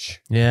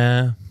 church.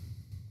 Yeah.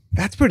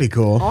 That's pretty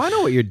cool. Oh, I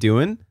know what you're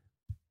doing.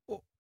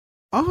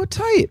 Oh,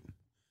 tight.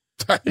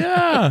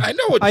 Yeah. I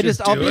know what I'll you're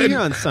be doing. here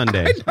on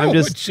Sunday. I know I'm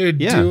just what you're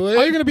yeah. doing.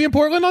 Oh, you're gonna be in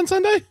Portland on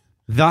Sunday?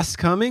 thus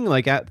coming,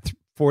 like at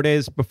 4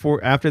 days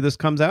after this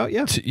comes out.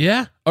 Yeah.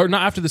 Yeah. Or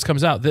not after this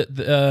comes out.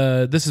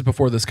 This is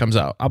before this comes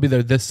out. I'll be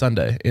there this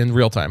Sunday in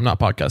real time, not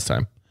podcast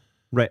time.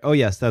 Right. Oh,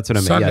 yes. That's what I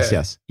meant. Sunday.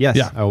 Yes.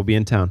 Yeah. I will be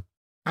in town.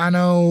 I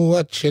know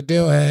what you're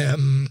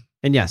doing.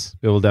 And yes,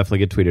 it will definitely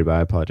get tweeted about.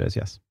 I apologize.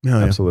 Yes. Hell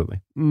yeah.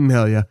 Absolutely.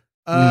 Hell yeah.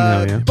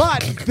 Hell yeah.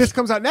 But this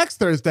comes out next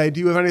Thursday.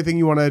 Do you have anything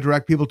you want to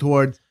direct people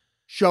towards,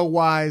 show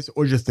wise,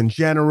 or just in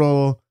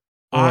general,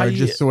 or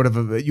just sort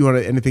of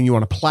anything you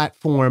want to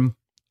platform?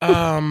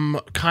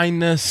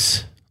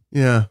 Kindness.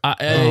 Yeah.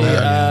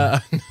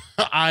 I'm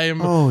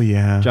Oh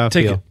yeah. Job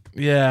taking. feel.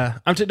 Yeah.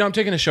 I'm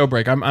taking a show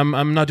break.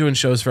 I'm not doing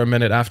shows for a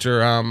minute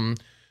after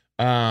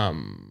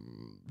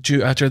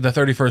after the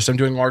 31st, I'm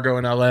doing Largo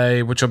in LA,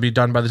 which will be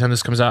done by the time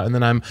this comes out. And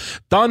then I'm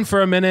done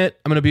for a minute.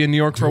 I'm going to be in New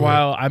York for a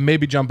while. I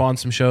maybe jump on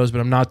some shows, but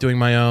I'm not doing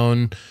my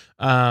own.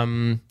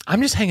 I'm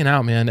just hanging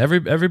out, man.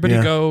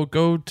 Everybody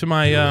go to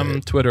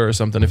my Twitter or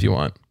something if you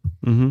want.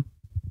 Mm-hmm.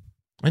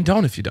 And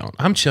don't if you don't.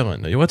 I'm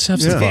chilling. Let's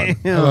have some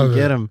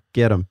fun.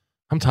 Get him.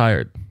 I'm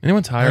tired. Anyone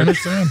I tired?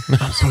 understand.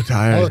 I'm so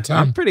tired. All the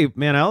time. I'm pretty,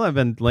 man. I've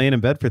been laying in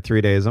bed for 3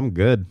 days. I'm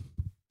good.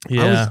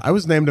 Yeah. I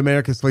was named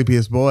America's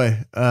Sleepiest Boy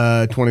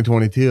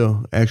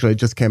 2022. Actually, it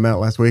just came out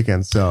last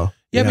weekend. So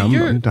Yeah, but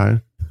I'm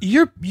tired.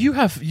 you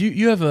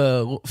have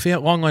a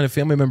long line of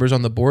family members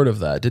on the board of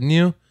that, didn't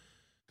you?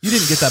 You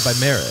didn't get that by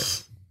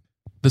merit.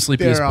 The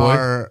Sleepiest There Boy.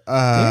 are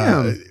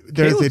Damn,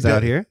 Caleb's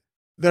out here.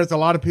 There's a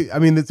lot of people. I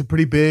mean, it's a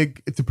pretty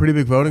big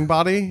voting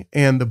body,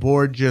 and the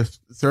board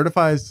just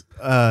certifies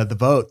the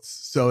votes.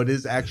 So it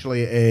is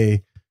actually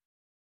a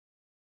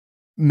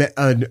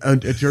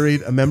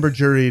member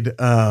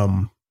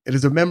juried. It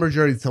is a member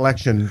juried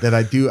selection that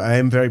I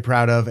am very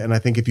proud of, and I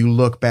think if you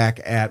look back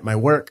at my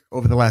work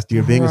over the last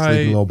year being a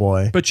sleeping little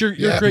boy, But your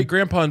great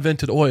grandpa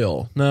invented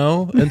oil,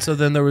 no? And so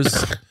then there was,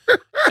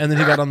 and then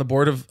he got on the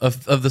board of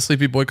the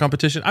Sleepy Boy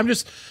competition. I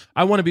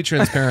want to be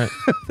transparent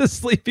The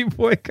Sleepy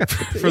Boy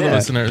for the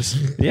listeners.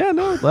 Yeah,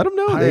 no, let them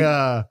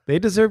know. They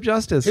deserve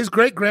justice. His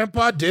great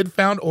grandpa did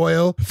found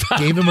oil,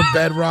 gave him a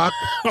bedrock,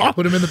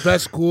 put him in the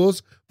best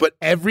schools, but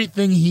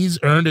everything he's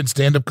earned in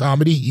stand-up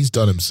comedy, he's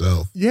done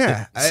himself.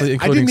 yeah, I Including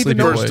didn't even Sleepy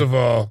know. Boy. First of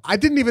all, I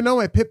didn't even know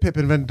my Pip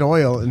invented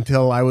oil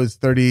until I was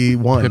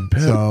 31. Pip.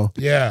 So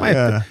yeah.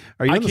 yeah.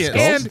 Are you I in the can't-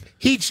 skulls? And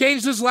he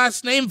changed his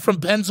last name from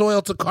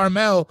Pennzoil to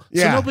Carmel, so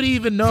Yeah. nobody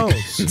even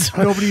knows.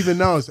 Nobody even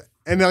knows,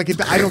 and I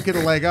don't get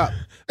a leg up.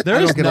 I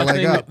don't get a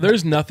leg up.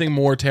 There's nothing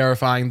more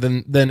terrifying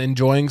than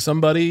enjoying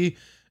somebody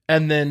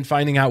and then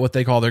finding out what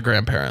they call their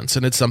grandparents,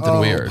 and it's something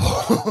weird.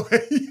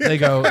 They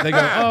go,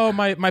 oh,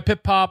 my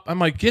Pip Pop. I'm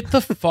like, get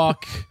the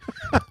fuck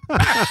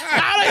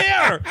out of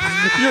here.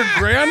 Your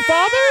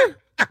grandfather?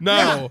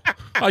 No,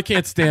 I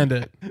can't stand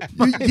it.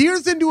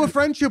 Years into a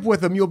friendship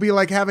with them, you'll be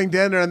like having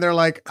dinner, and they're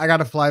like, "I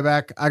gotta fly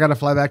back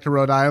to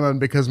Rhode Island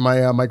because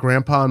my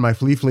grandpa and my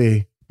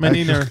flea." My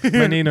neener.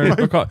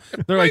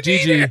 They're like,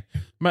 Gigi,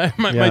 my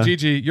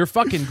Gigi, your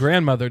fucking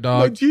grandmother, dog.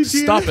 My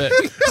Gigi. Stop it.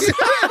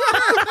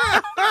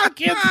 I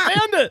can't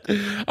stand it.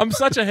 I'm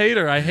such a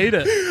hater. I hate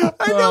it.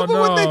 I know,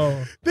 but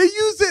when they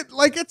use it,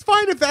 like, it's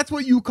fine if that's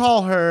what you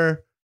call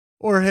her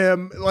or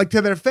him, like,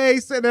 to their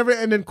face and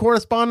in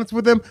correspondence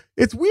with them.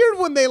 It's weird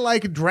when they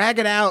like drag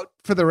it out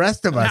for the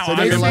rest of us. No,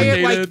 And I they're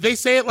mean, like, They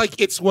say it like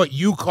it's what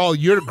you call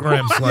your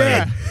gram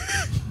slang.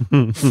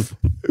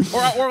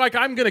 Or like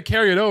I'm gonna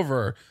carry it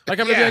over. Like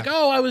I'm gonna be like,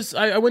 oh, I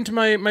went to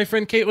my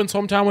friend Caitlin's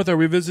hometown with her.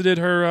 We visited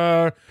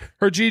her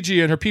Gigi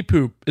and her pee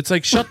poop. It's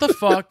like, shut the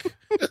fuck.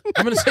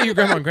 I'm gonna say your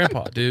grandma and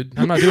grandpa, dude.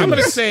 I'm not doing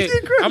this.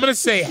 I'm gonna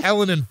say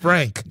Helen and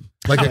Frank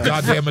like a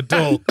goddamn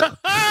adult. I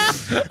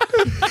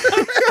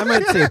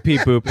might say pee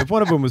poop. If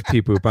one of them was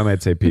pee poop, I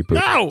might say pee poop.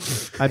 No,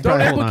 I'd don't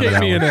probably hold on to implicate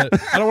that me in one. it.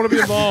 I don't want to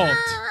be involved.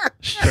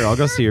 Sure, I'll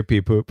go see your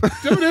pee poop.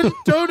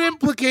 Don't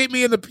implicate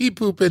me in the pee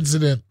poop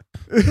incident.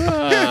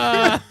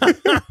 I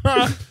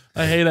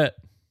hate it.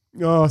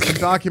 oh, some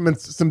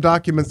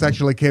documents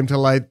actually came to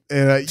light.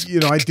 I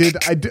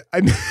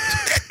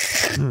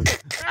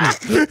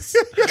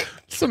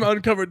Some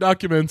uncovered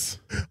documents.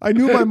 I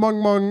knew my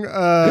Mung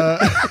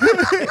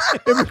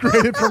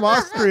immigrated from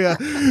Austria,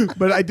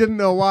 but I didn't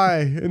know why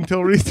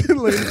until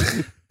recently.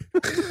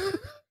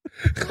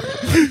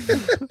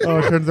 It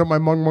turns out my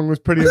Mung was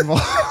pretty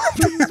involved.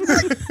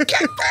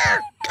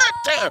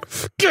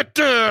 Get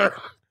there!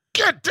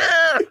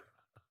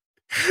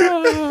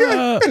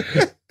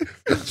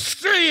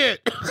 Say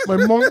it! My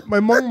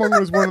Mung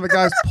was one of the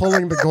guys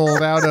pulling the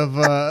gold out of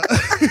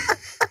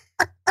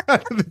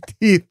the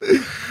teeth.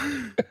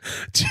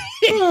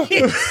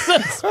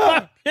 Jesus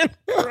fucking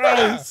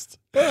Christ.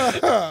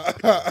 What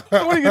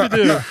are you gonna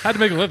do? Had to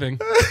make a living.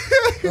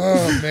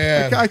 Oh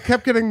man! I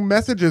kept getting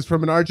messages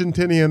from an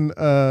Argentinian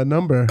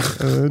number.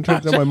 It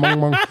turns out my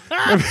Mung.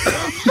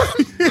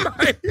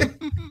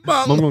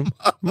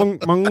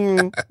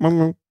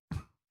 Mung.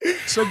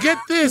 So get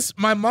this,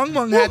 my Mung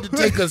had to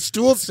take a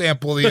stool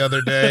sample the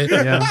other day.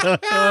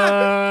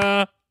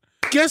 Yeah.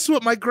 Guess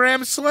what my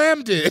gram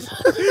slam did?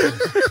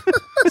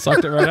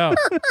 Sucked it right out.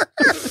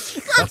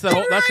 That's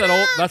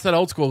that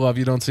old school love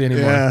you don't see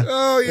anymore. Yeah.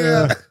 Oh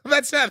yeah.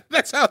 That's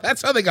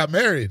how they got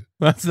married.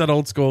 That's that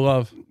old school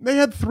love. They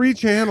had 3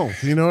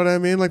 channels. You know what I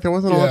mean? Like there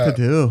wasn't a lot to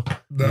do.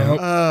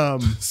 No.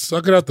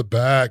 Suck it out the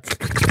back.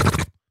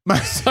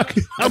 Suck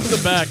it out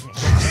the back.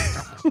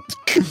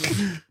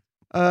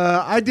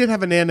 I did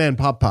have a Nana and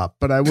Pop Pop,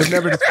 but I would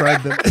never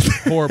describe them.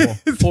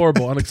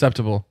 Horrible,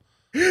 unacceptable.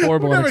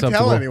 Horrible, Never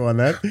unacceptable. tell anyone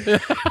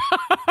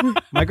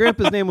that. My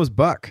grandpa's name was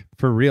Buck,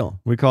 for real.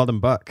 We called him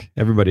Buck.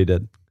 Everybody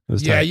did. It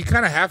was Yeah, tight. you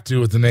kind of have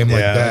to with a name like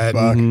that.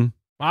 Buck. Mhm.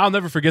 I'll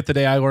never forget the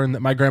day I learned that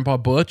my grandpa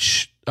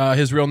Butch,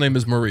 his real name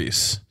is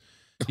Maurice.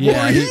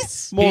 Yeah,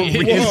 Maurice?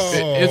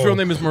 his real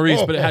name is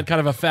Maurice, but it had kind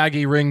of a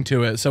faggy ring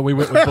to it, so we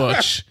went with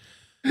Butch.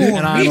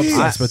 and I'm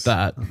obsessed with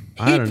that.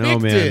 I don't know,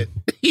 man.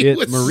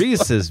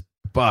 Maurice is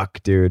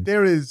buck, dude.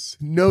 There is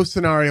no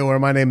scenario where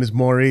my name is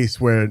Maurice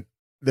where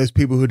there's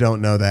people who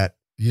don't know that.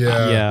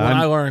 Yeah. When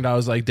I learned, I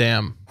was like,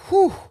 damn.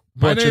 Whew.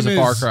 Butch is a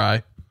far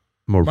cry.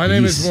 Maurice, My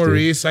name is dude.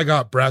 Maurice. I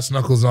got brass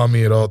knuckles on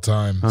me at all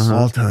times.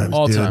 All times.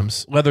 All dude.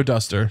 times. Leather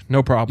duster.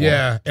 No problem.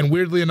 Yeah, and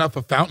weirdly enough,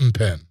 a fountain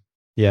pen.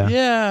 Yeah.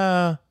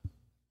 Yeah.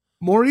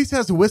 Maurice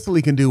has a whistle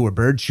he can do where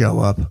birds show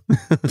up.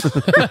 That's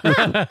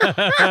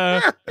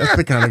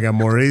the kind of guy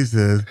Maurice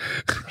is.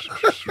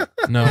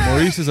 No,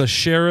 Maurice is a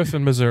sheriff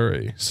in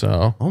Missouri.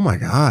 So, Oh my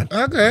God.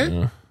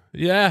 Okay.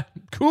 yeah,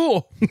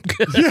 cool.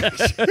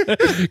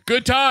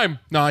 Good time.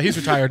 No, he's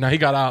retired now. He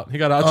got out.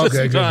 Just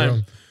Okay, in good.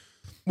 time.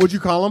 What'd you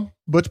call him?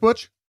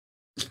 Butch?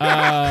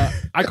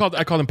 I called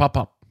him Pop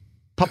Pop.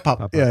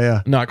 Pop.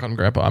 Yeah. No, I called him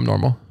Grandpa. I'm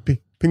normal.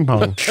 Ping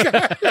pong.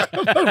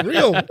 a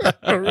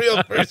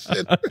real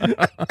person.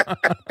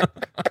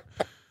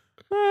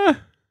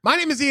 My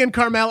name is Ian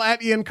Carmel,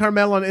 at Ian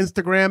Carmel on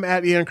Instagram,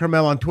 at Ian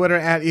Carmel on Twitter,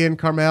 at Ian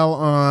Carmel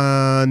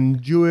on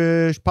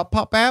Jewish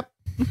Pop app,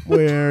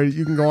 where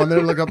you can go on there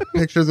and look up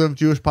pictures of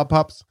Jewish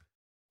Pops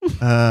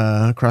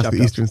across the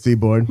Eastern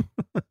Seaboard.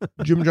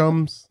 Jim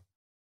Jones,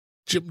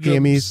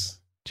 Jammies,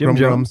 Jim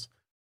Jones.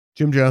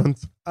 Jim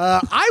Jones.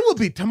 I will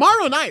be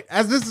tomorrow night,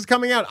 as this is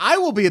coming out, I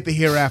will be at the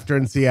Hereafter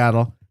in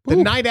Seattle, the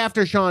night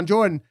after Sean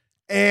Jordan,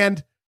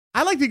 and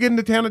I like to get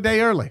into town a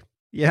day early.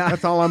 Yeah.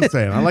 That's all I'm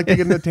saying. I like to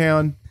get into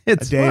town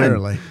It's a day fun.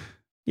 early.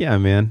 Yeah,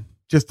 man.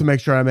 Just to make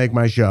sure I make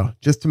my show.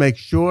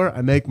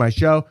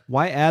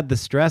 Why add the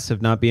stress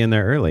of not being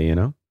there early, you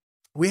know?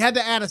 We had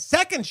to add a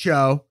second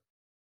show.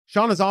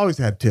 Sean has always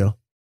had two.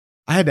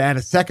 I had to add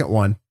a second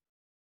one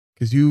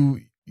because you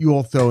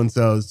old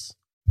so-and-sos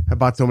have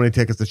bought so many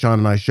tickets to Sean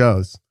and I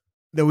shows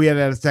that we had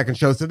to add a second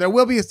show. So there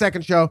will be a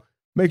second show.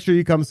 Make sure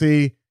you come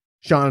see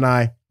Sean and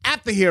I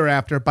at the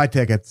Hereafter. Buy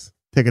tickets.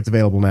 Tickets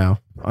available now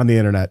on the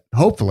internet.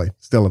 Hopefully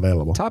still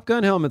available. Top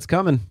Gun helmet's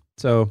coming.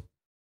 So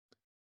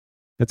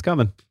it's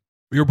coming.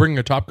 You're bringing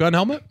a Top Gun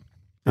helmet?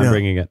 I'm Yeah.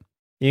 bringing it.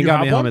 Ian You got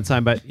have me a one? helmet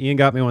signed by Ian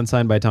got me one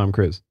signed by Tom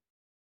Cruise.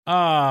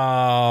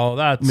 Oh,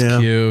 that's Yeah.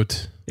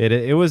 cute.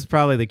 It was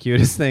probably the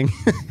cutest thing.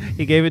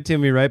 He gave it to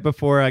me right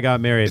before I got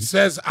married. It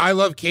says, I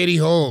love Katie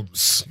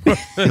Holmes.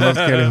 He loves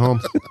Katie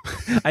Holmes.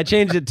 I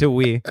changed it to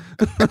we.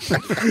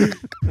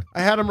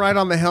 I had him write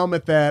on the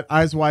helmet that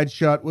Eyes Wide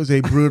Shut was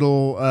a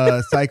brutal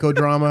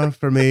psychodrama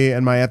for me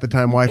and my at the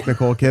time wife,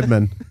 Nicole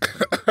Kidman.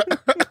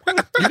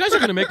 You guys are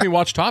going to make me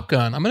watch Top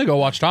Gun. I'm going to go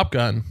watch Top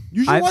Gun.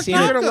 You should I've watch seen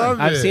Top it.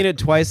 Gun. I've seen it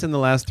twice in the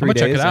last 3 I'm gonna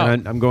check days, it out.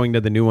 and I'm going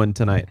to the new one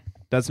tonight.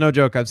 That's no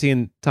joke. I've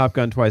seen Top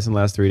Gun twice in the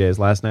last 3 days.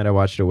 Last night I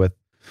watched it with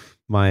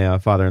my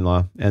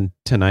father-in-law, and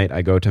tonight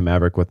I go to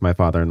Maverick with my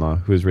father-in-law,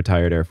 who's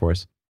retired Air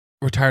Force.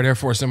 Retired Air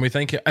Force, and we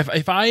thank him.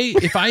 If I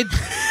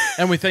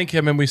and we thank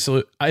him and we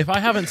salute. If I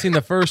haven't seen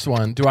the first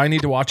one, do I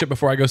need to watch it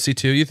before I go see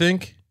two? You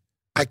think?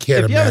 I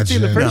can't If you haven't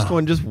imagine. seen the first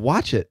one, just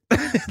watch it.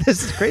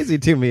 This is crazy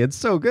to me. It's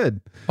so good.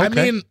 I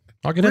Okay. mean,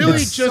 I'll get into really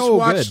it. just so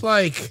watch good.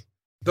 like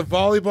the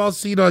volleyball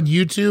scene on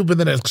YouTube and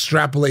then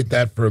extrapolate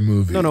that for a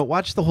movie. No,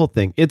 watch the whole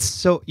thing. It's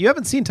so you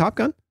haven't seen Top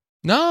Gun?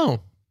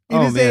 No,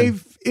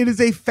 It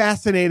is a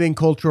fascinating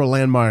cultural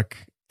landmark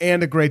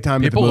and a great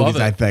time People at the love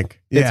movies, it. I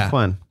think. It's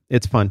fun.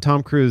 It's fun.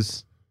 Tom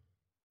Cruise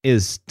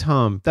is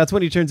Tom. That's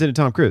when he turns into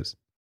Tom Cruise.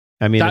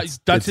 I mean,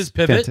 That's his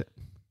pivot?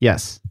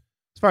 Yes.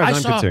 As far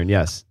as I'm concerned,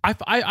 yes.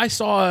 I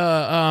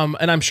saw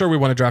and I'm sure we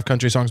want to draft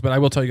country songs, but I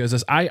will tell you guys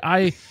this.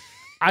 I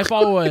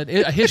follow a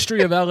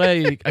history of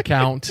LA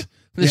account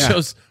that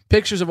shows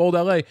pictures of old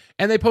LA,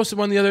 and they posted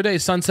one the other day,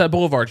 Sunset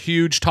Boulevard,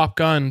 huge Top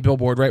Gun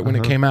billboard right when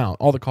it came out.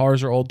 All the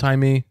cars are old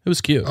timey. It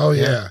was cute. Oh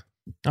yeah,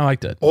 I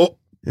liked it. old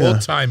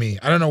timey.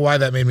 I don't know why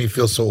that made me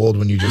feel so old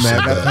when you just said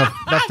Man, that.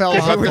 that felt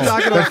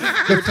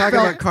We're talking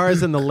about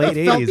cars in the late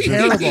felt 80s.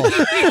 terrible.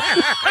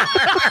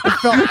 It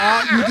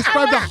felt you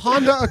described a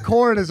Honda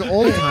Accord as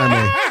old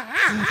timey.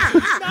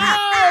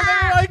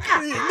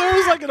 There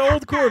was like an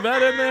old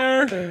Corvette in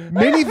there.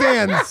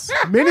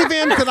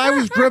 Minivans that I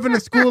was driven to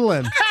school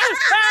in.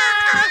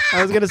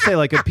 I was going to say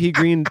like a pea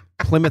green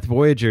Plymouth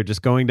Voyager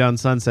just going down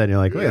Sunset. And you're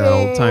like, look at that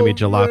old timey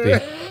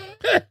jalopy.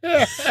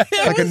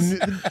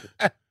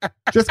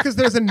 Just because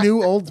there's a new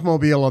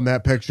Oldsmobile on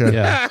that picture.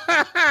 Yeah.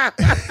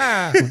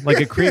 Like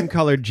a cream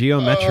colored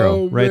Geo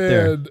Metro right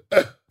there.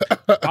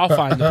 I'll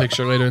find the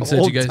picture later and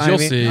send you guys. You'll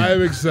Old-timey. see.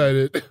 I'm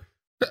excited.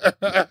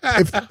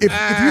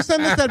 If you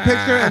send us that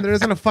picture and there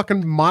isn't a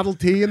fucking Model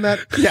T in that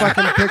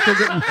fucking picture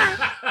getting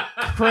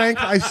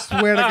cranked, I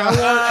swear to God.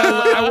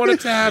 I wanted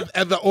to have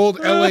the old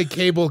LA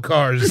cable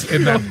cars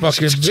in that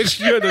fucking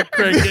picture. You're the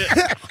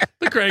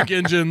crank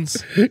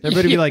engines.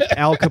 Everybody be like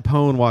Al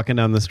Capone walking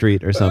down the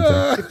street or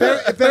something.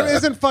 If there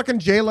isn't fucking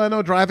Jay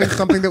Leno driving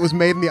something that was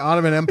made in the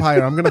Ottoman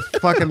Empire, I'm gonna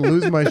fucking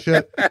lose my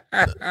shit.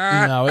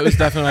 No, it was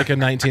definitely like a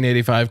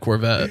 1985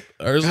 Corvette.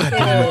 Or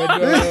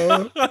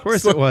something. Of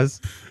course it was.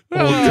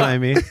 Old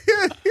timey.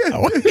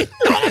 No,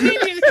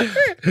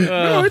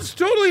 it's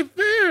totally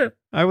fair.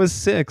 I was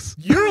 6.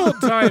 You're old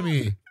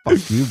timey.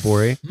 Fuck you,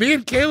 Gborie. Me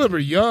and Caleb are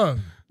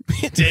young.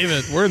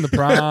 David, we're in the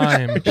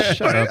prime.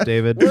 Shut up,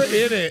 David. We're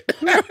in it.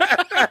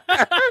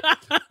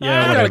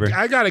 Yeah, whatever.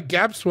 I got a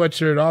Gap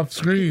sweatshirt off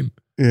screen.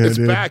 Yeah, It's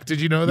dude. back. Did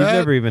you know You've that?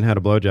 never even had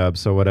a blowjob,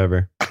 so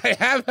whatever. I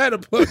have had a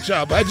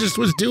blowjob. I just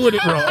was doing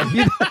it wrong.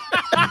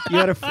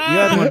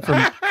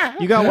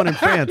 You got one in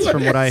France,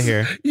 from what I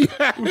hear.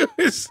 Yeah,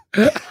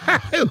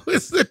 it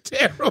was a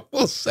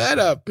terrible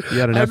setup. You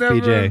got an I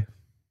FPJ.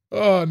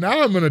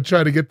 Now I'm going to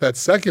try to get that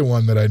second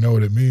one that I know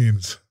what it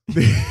means.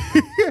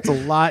 It's a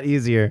lot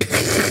easier.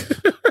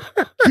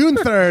 June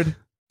 3rd,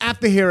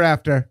 at the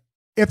Hereafter.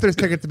 If there's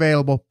tickets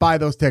available, buy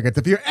those tickets.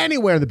 If you're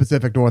anywhere in the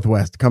Pacific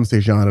Northwest, come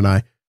see Sean and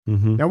I.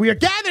 Mm-hmm. Now, we are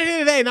gathered here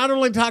today not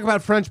only to talk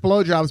about French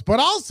blowjobs, but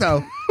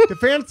also to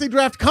fantasy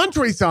draft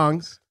country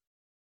songs.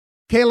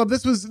 Caleb,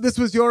 this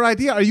was your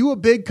idea. Are you a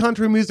big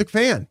country music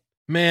fan?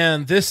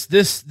 Man, this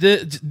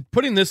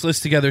putting this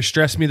list together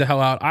stressed me the hell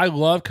out. I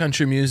love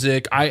country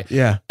music.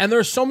 Yeah. And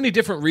there's so many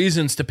different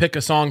reasons to pick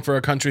a song for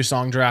a country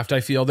song draft. I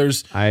feel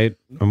there's I'm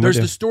with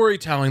the you.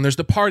 storytelling, there's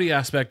the party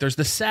aspect, there's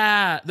the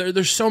sad.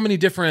 There's so many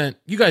different.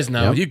 You guys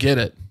know, Yep. you get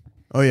it.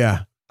 Oh,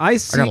 yeah. I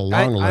see. got a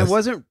long I list.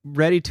 wasn't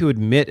ready to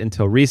admit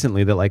until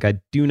recently that like I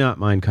do not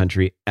mind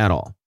country at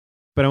all.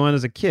 But when I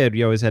was a kid,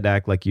 you always had to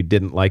act like you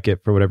didn't like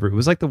it for whatever. It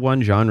was like the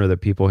one genre that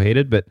people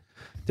hated, but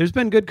there's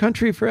been good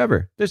country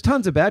forever. There's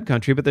tons of bad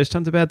country, but there's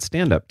tons of bad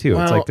stand-up too. It's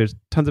Well, like there's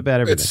tons of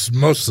bad everything. It's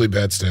mostly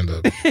bad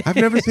stand-up. I've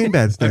never seen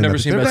bad stand-up. never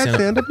Is seen there bad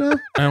stand-up now?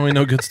 I only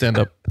know good stand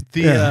up.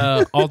 The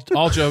Yeah.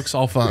 all jokes,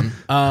 all fun.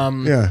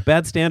 Yeah.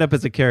 Bad stand-up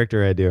is a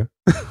character I do.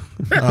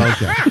 Oh,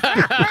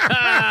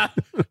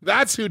 okay.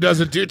 That's who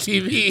doesn't do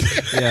TV.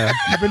 Yeah,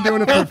 I've been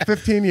doing it for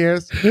 15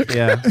 years.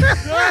 yeah,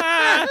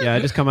 yeah. I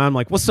just come out, I'm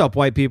like, "What's up,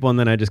 white people?" And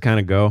then I just kind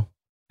of go.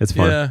 It's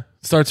fun. Yeah,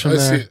 starts from I've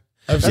there. seen-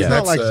 I've That's seen-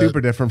 not like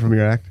super different from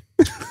your act.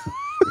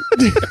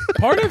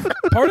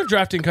 part of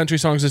drafting country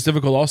songs is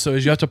difficult also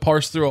is you have to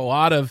parse through a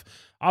lot of,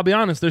 I'll be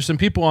honest, there's some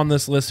people on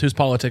this list whose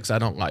politics I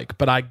don't like,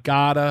 but I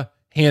gotta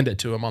hand it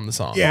to them on the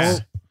song. Yeah.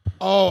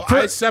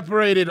 I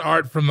separated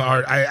art from the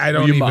art. I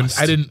don't You even. must.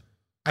 I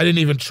didn't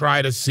even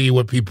try to see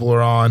what people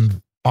are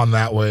on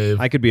that wave.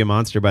 I could be a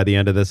monster by the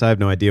end of this. I have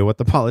no idea what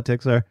the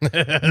politics are.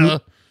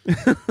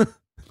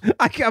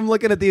 I'm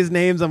looking at these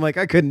names. I'm like,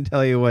 I couldn't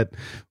tell you what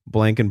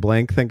blank and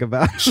blank think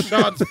about.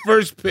 Sean's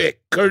first pick,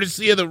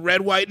 courtesy of the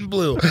red, white, and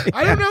blue.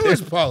 I don't know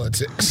his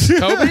politics.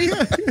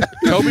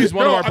 Kobe's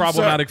one of No, our I'm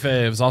problematic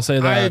faves. I'll say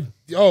that.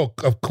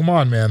 Come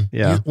on, man.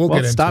 Yeah. We'll get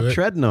into stop it.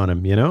 treading on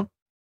him, you know?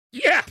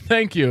 Yeah.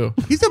 Thank you.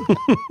 He's a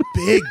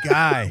big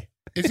guy.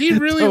 Is he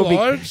really Toby,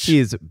 large? He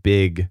is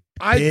big.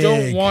 I don't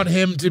big. want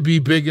him to be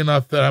big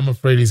enough that I'm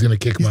afraid he's going to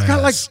kick He's my got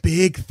ass. like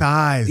big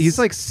thighs. He's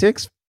like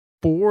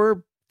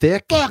 6'4",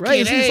 thick. Fucking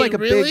right? He's like a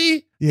really?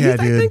 big. yeah,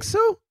 I dude. think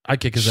so. I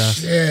kick his ass.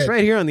 It's Shit.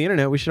 right here on the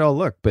internet. We should all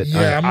look, but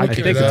Yeah, I'm I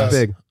looking think at it's us.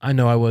 big. I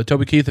know I would.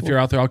 Toby Keith, if you're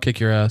out there, I'll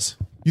kick your ass.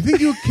 You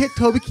think you would kick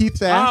Toby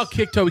Keith's ass? I'll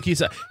kick Toby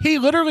Keith's ass. He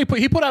literally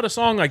put out a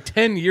song like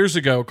 10 years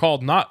ago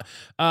called "Not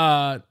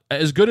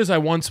As Good as I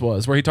Once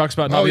Was," where he talks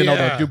about not being able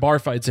to do bar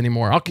fights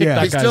anymore. I'll kick Yeah.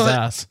 that guy's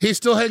ass. He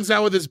still hangs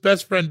out with his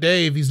best friend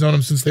Dave. He's known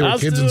him since they were I'll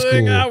kids in still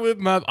hang school. out with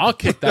I'll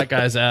kick that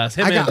guy's ass.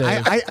 Him and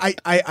Dave.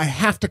 I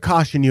have to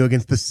caution you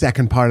against the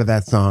second part of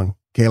that song,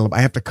 Caleb.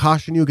 I have to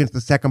caution you against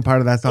the second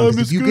part of that song. 'Cause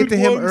if you get to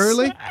him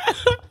early,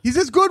 he's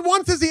as good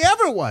once as he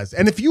ever was.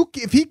 And if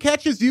he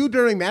catches you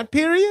during that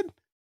period,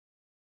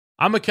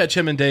 I'm gonna catch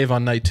him and Dave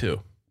on night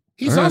 2.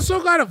 He's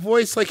also got a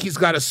voice like he's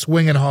got a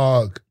swinging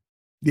hog.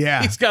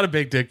 yeah, He's got a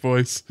big dick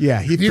voice. yeah,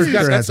 he for sure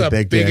That's has a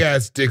big dick.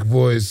 ass dick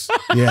voice.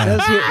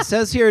 Yeah,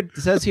 says here,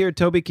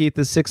 Toby Keith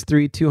is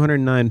 6'3",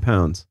 209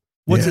 pounds.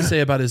 What's Yeah. it say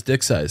about his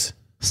dick size?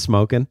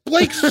 Smoking.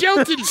 Blake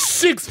Shelton's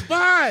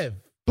 6'5".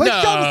 Blake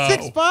No.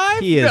 Shelton's 6'5".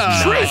 He is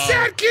not. Trace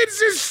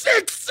Adkins is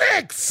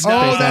 6'6". Oh,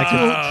 Trace that's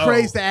Adkins. who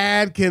Trace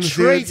Adkins.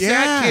 Trace dude.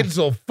 Yeah. Atkins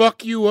will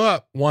fuck you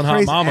up. One hot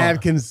Trace mama.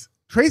 Adkins.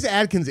 Trace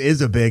Adkins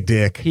is a big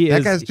dick. He that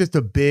is. guy's just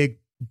a big,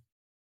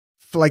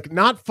 like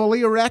not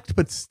fully erect,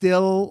 but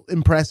still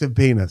impressive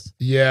penis.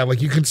 Yeah,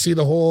 like you can see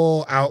the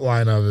whole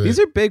outline of it. These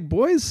are big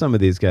boys, some of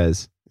these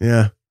guys.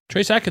 Yeah.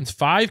 Trace Atkins,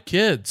 5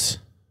 kids.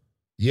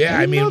 Yeah,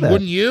 I I didn't know mean, that.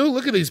 wouldn't you?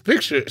 Look at these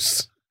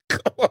pictures.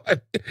 Come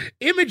on.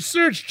 Image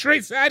search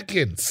Trace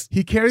Adkins.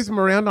 He carries him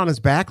around on his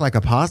back like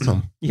a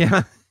possum.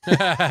 Yeah. They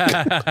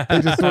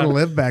just sort of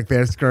live back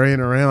there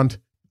scurrying around.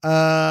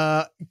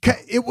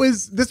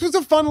 This was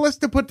a fun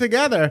list to put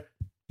together.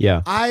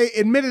 Yeah. I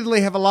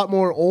admittedly have a lot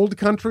more old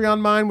country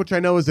on mine, which I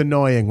know is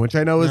annoying, which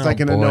I know is Oh, like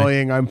an boy.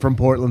 annoying I'm from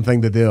Portland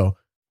thing to do.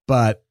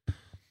 But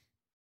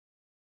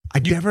I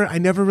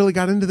never really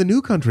got into the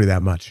new country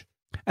that much.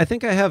 I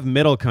think I have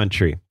middle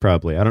country,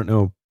 probably. I don't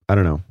know.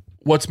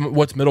 What's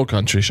middle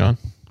country, Sean?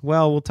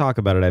 Well, we'll talk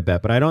about it, I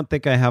bet. But I don't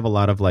think I have a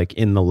lot of like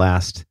in the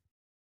last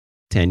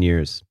 10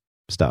 years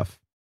stuff.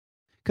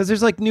 Because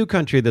there's like new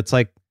country that's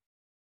like,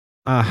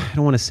 I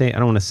don't want to say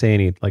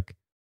any like,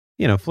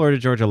 Florida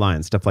Georgia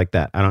Line, stuff like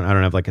that. I don't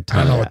have like a I ton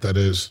don't know of what that. that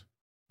is.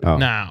 Oh.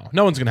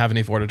 No one's gonna have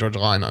any Florida Georgia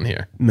Line on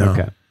here. No.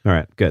 Okay. All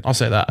right. Good. I'll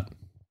say that.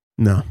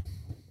 No.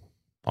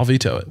 I'll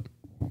veto it.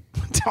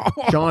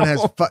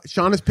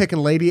 Sean is picking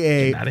Lady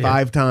A outta here.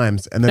 5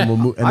 times, and then we'll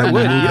move. And then I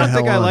we'll would. move You the don't hell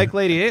think I on. like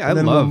Lady A? I And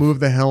then love. we'll move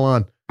the hell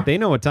on. They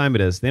know what time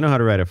it is. They know how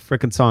to write a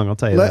freaking song. I'll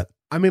tell you that.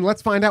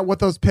 Let's find out what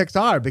those picks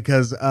are,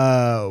 because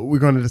we're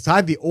going to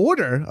decide the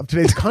order of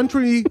today's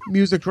country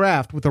music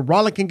draft with a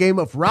rollicking game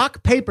of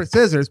rock, paper,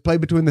 scissors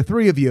played between the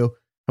 3 of you,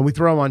 and we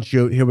throw on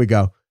shoot. Here we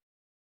go.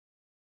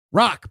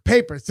 Rock,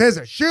 paper,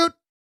 scissors, shoot.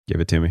 Give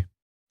it to me.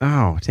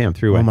 Oh, damn.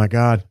 3-way. Oh my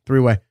God.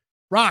 3-way.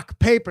 Rock,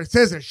 paper,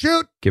 scissors,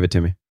 shoot. Give it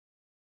to me.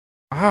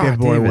 Ah, David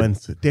Gborie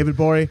wins. David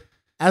Gborie,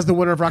 as the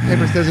winner of Rock,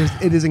 Paper, Scissors,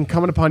 it is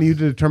incumbent upon you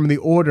to determine the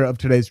order of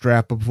today's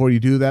draft. But before you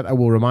do that, I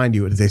will remind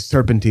you, it is a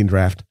serpentine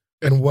draft.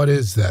 And what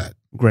is that?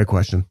 Great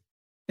question.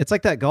 It's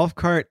like that golf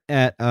cart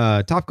at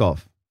Top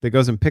Golf that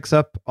goes and picks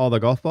up all the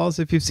golf balls.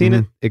 If you've seen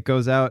it, it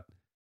goes out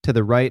to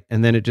the right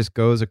and then it just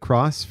goes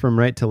across from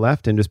right to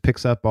left and just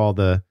picks up all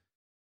the,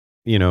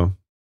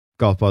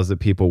 golf balls that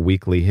people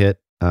weekly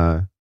hit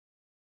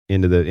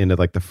into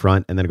like the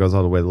front, and then it goes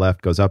all the way to the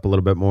left, goes up a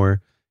little bit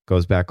more,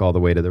 goes back all the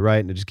way to the right,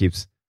 and it just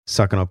keeps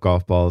sucking up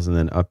golf balls, and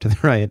then up to the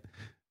right,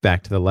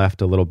 back to the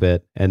left a little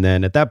bit, and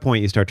then at that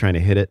point you start trying to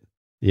hit it,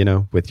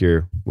 with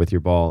your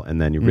ball,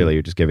 and then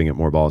you're just giving it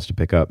more balls to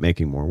pick up,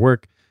 making more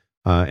work,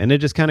 and it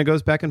just kind of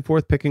goes back and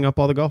forth, picking up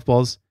all the golf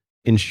balls,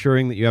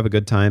 ensuring that you have a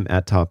good time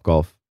at Top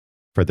Golf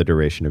for the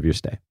duration of your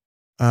stay.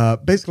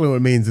 Basically what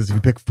it means is if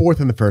you pick 4th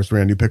in the first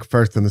round, you pick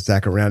 1st in the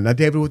second round. Now,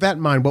 David, with that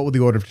in mind, what will the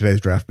order of today's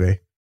draft be?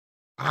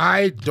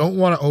 I don't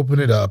want to open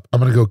it up.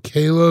 I'm going to go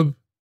Caleb,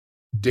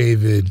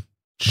 David,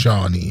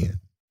 Shawnee.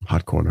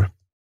 Hot corner.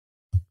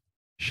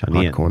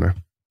 Shanian. Hot corner.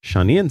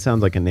 Shanian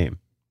sounds like a name.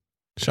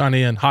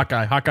 Shawnee and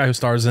Hawkeye who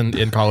stars in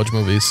college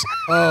movies.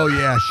 Oh,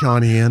 yeah,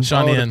 Sean Ian.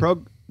 Shawnee and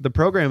The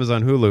program is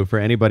on Hulu for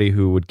anybody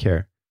who would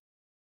care.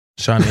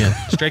 Shawnee and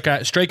straight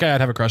guy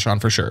I'd have a crush on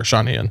for sure.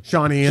 Shawnee and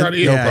Sean Ian. Sean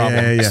Ian. no Yeah,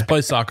 problem. yeah.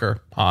 Plays soccer.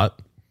 Hot.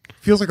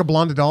 Feels like a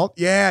blonde adult.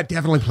 Yeah,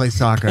 definitely plays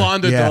soccer.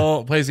 Blonde Yeah.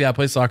 adult plays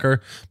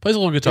soccer. Plays a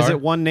little guitar. Is it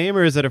one name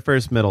or is it a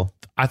first middle?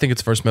 I think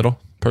it's first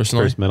middle,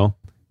 personally. First middle.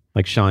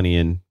 Like Shawnee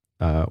and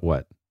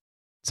what?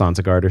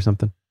 Sansagard or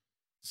something?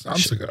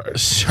 Sansagard.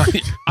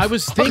 Shawnee. I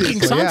was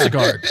thinking Obviously, yeah.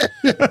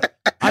 Sansagard.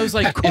 I was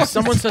like, if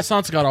someone says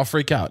Sansagard, I'll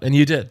freak out. And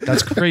you did.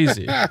 That's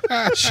crazy.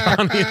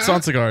 Shawnee and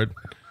Sansagard.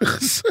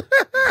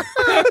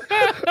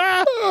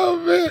 Oh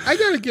man, I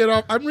gotta get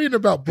off. I'm reading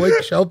about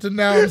Blake Shelton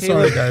now. I'm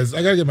sorry, guys.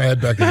 I gotta get my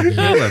head back in the game.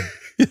 Caleb,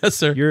 Yes,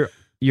 sir.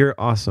 you're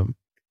awesome.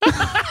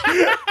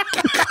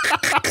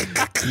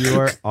 You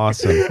are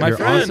awesome. You're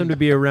friend. awesome to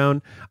be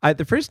around.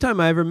 The first time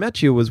I ever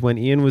met you was when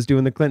Ian was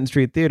doing the Clinton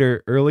Street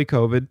Theater, early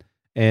COVID,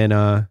 and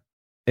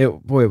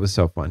it was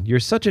so fun. You're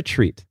such a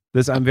treat.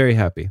 I'm very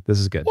happy. This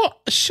is good. Well,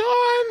 Sean.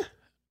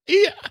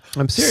 Yeah.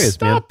 I'm serious,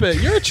 Stop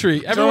it. You're a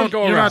treat. Everyone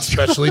go You're around. not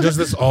special. He does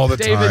this all the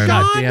David, time.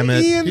 God damn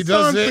it. Ian He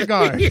does it.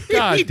 Sansagard.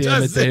 God He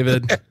damn it, does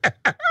David.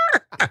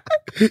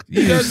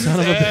 He does son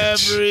of a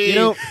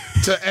bitch.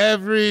 to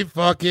every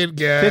fucking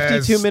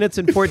guest. 52 minutes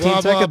and 14 Blah,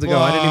 blah, seconds ago,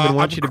 I didn't even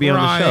want I'm you to be on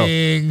the show.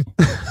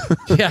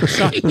 crying. Yeah,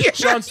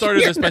 Sean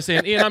started this by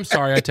saying, Ian, I'm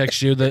sorry I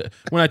text you. That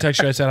when I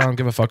text you, I said I don't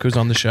give a fuck who's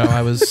on the show.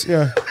 I was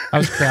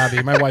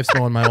crabby. My wife's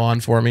mowing my lawn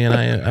for me, and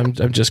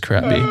I'm just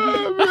crabby.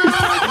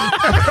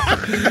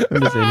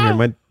 I'm just in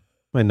here.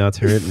 My nuts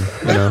hurting.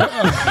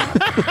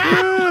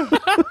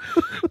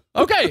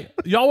 Okay,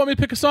 y'all want me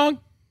to pick a song?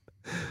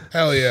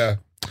 Hell yeah.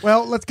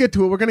 Well, let's get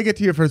to it. We're going to get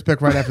to your first pick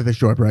right after this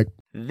short break.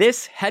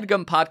 This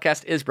HeadGum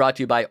podcast is brought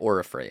to you by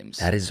Aura Frames.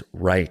 That is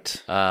right.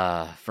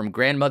 From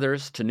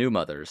grandmothers to new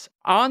mothers,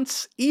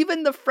 aunts,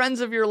 even the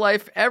friends of your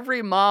life,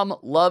 every mom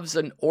loves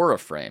an Aura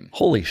frame.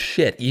 Holy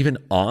shit, even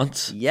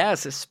aunts?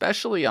 Yes,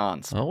 especially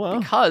aunts. Oh, wow.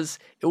 Because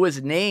it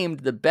was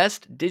named the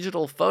best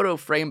digital photo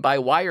frame by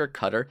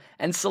Wirecutter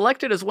and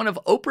selected as one of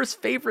Oprah's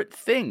favorite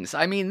things.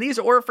 I mean, these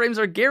Aura frames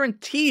are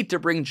guaranteed to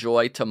bring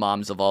joy to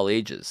moms of all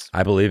ages.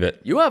 I believe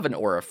it. You have an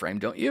Aura frame,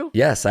 don't you?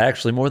 Yes, I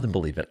actually more than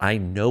believe it. I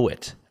know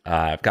it.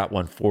 I've got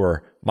one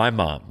for my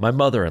mom, my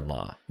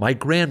mother-in-law, my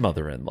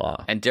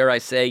grandmother-in-law. And dare I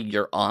say,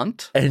 your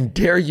aunt? And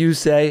dare you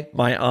say,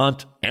 my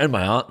aunt and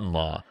my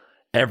aunt-in-law.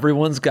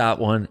 Everyone's got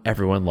one.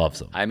 Everyone loves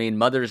them. I mean,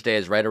 Mother's Day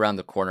is right around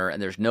the corner,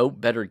 and there's no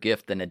better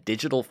gift than a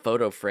digital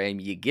photo frame.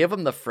 You give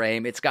them the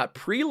frame, it's got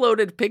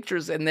preloaded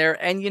pictures in there,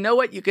 and you know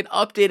what? You can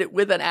update it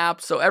with an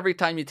app, so every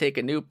time you take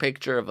a new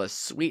picture of a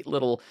sweet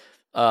little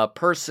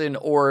person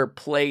or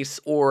place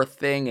or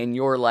thing in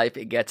your life,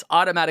 it gets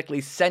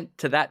automatically sent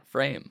to that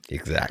frame.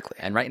 Exactly.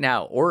 And right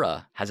now,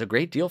 Aura has a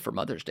great deal for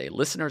Mother's Day.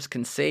 Listeners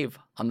can save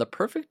on the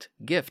perfect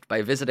gift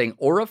by visiting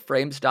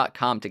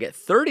auraframes.com to get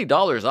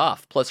 $30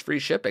 off plus free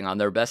shipping on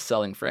their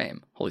best-selling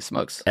frame. Holy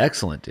smokes.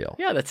 Excellent deal.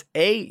 Yeah, that's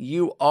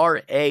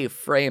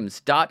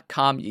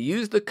auraframes.com. You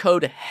use the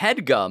code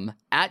HEADGUM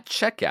at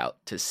checkout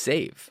to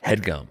save.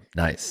 Headgum.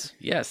 Nice.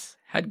 Yes,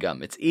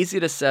 HeadGum. It's easy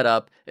to set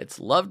up. It's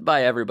loved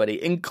by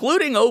everybody,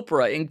 including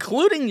Oprah,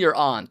 including your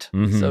aunt.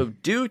 So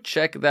do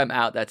check them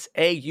out. That's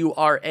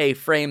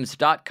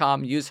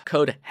auraframes.com. Use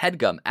code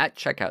HEADGUM at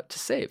checkout to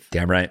save.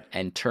 Damn right.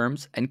 And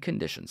terms and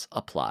conditions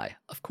apply,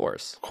 of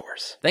course. Of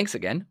course. Thanks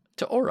again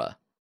to Aura.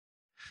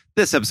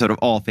 This episode of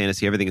All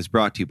Fantasy Everything is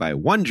brought to you by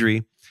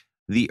Wondery.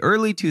 The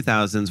early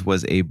 2000s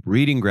was a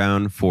breeding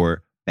ground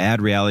for bad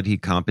reality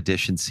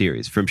competition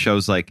series, from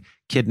shows like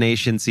Kid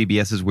Nation,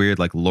 CBS's weird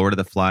like Lord of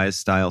the Flies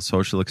style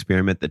social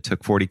experiment that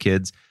took 40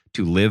 kids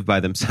to live by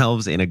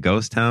themselves in a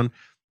ghost town.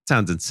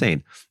 Sounds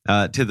insane.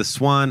 To The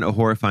Swan, a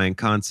horrifying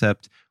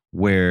concept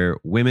where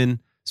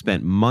women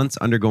spent months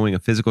undergoing a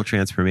physical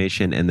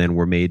transformation and then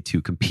were made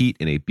to compete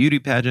in a beauty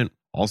pageant.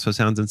 Also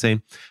sounds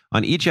insane.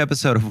 On each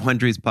episode of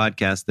Wondery's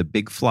podcast, The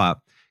Big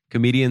Flop,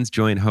 comedians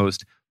join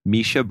host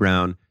Misha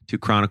Brown to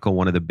chronicle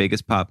one of the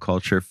biggest pop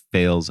culture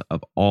fails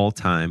of all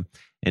time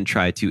and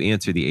try to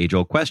answer the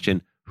age-old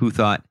question, who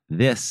thought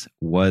this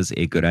was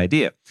a good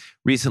idea?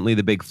 Recently,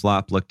 The Big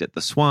Flop looked at The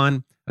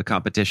Swan, a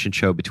competition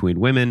show between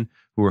women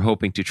who were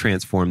hoping to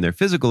transform their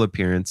physical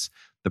appearance.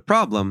 The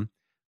problem,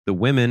 the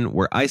women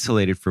were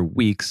isolated for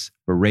weeks,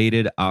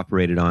 berated,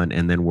 operated on,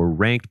 and then were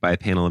ranked by a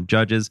panel of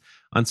judges.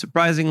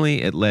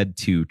 Unsurprisingly, it led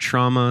to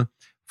trauma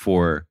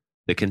for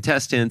the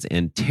contestants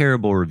and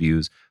terrible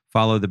reviews.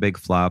 Follow The Big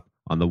Flop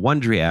on the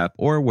Wondery app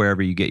or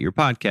wherever you get your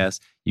podcasts.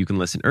 You can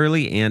listen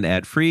early and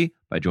ad-free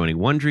by joining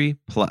Wondery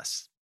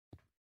Plus.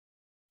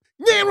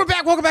 And we're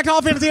back. Welcome back to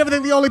All Fantasy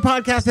Everything, the only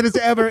podcast that has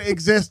ever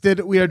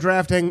existed. We are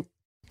drafting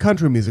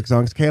country music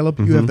songs. Caleb,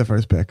 you have the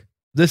first pick.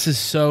 This is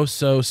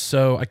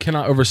so, I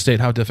cannot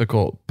overstate how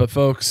difficult. But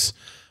folks,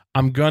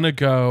 I'm going to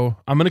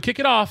kick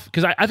it off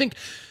because I think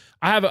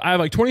I have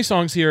like 20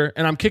 songs here,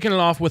 and I'm kicking it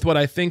off with what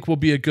I think will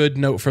be a good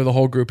note for the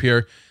whole group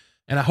here.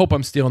 And I hope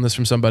I'm stealing this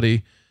from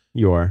somebody.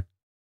 You are.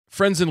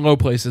 Friends in Low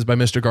Places by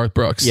Mr. Garth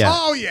Brooks. Yeah.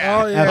 Oh,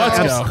 yeah.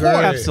 Let's go.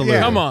 Absolutely.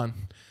 Come on.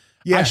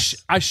 Yes.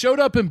 I showed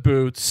up in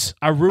boots.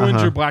 I ruined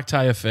your black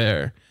tie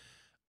affair.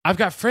 I've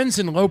got Friends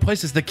in Low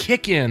Places. The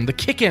kick in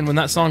when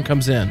that song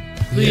comes in.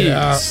 Please.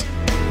 Yeah.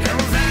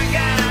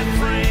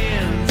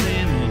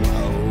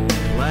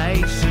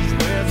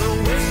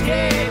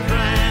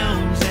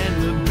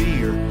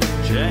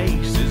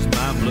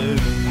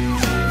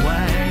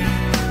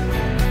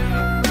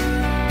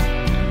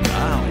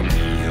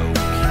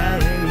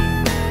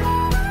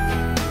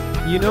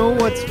 You know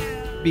what's,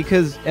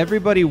 because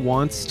everybody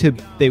wants to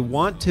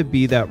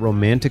be that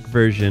romantic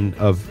version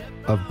of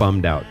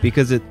Bummed Out,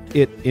 because it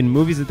in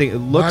movies and things it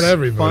looks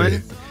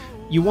fun.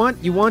 You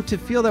want to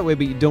feel that way,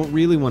 but you don't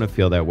really want to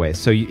feel that way.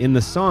 So in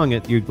the song,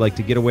 you'd like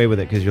to get away with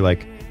it because you're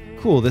like,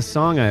 cool, this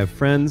song, I have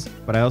friends,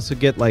 but I also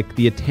get like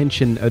the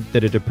attention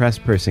that a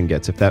depressed person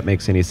gets, if that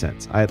makes any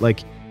sense.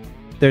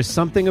 There's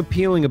something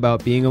appealing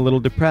about being a little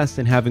depressed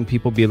and having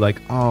people be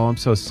like, oh, I'm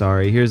so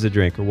sorry, here's a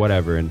drink or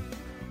whatever. And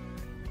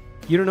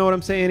you don't know what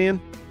I'm saying, Ian?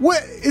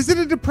 What is it?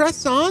 A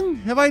depressed song?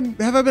 Have I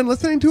been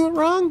listening to it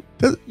wrong?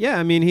 Yeah,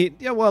 I mean,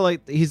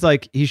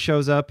 he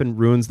shows up and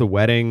ruins the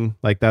wedding.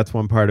 Like, that's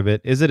one part of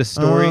it. Is it a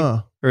story,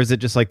 or is it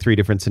just like three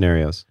different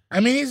scenarios? I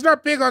mean, he's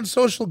not big on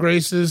social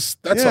graces.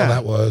 That's all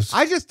that was.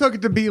 I just took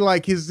it to be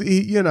like he's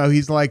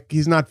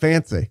not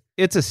fancy.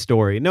 It's a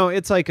story. No,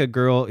 it's like a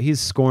girl. He's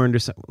scorned or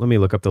something. Let me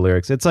look up the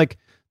lyrics. It's like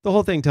the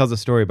whole thing tells a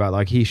story about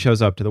like he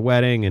shows up to the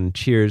wedding and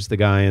cheers the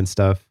guy and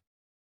stuff.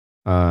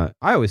 I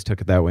always took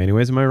it that way.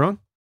 Anyways, am I wrong?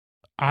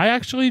 I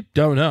actually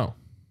don't know.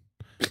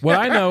 What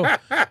I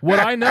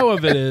know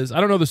of it is, I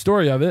don't know the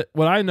story of it.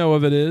 What I know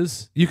of it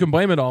is, you can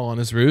blame it all on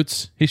his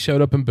roots. He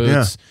showed up in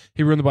boots. Yeah.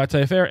 He ruined the black tie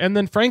affair. And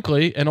then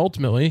frankly, and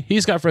ultimately,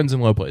 he's got friends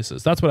in low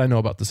places. That's what I know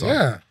about the song.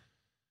 Yeah.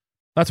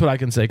 That's what I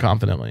can say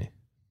confidently.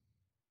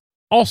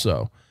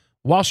 Also,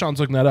 while Sean's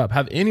looking that up,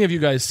 have any of you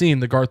guys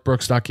seen the Garth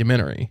Brooks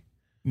documentary?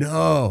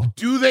 No.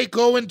 Do they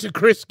go into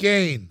Chris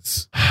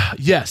Gaines?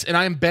 Yes, and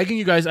I am begging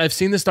you guys. I've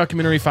seen this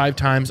documentary 5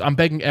 times. I'm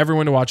begging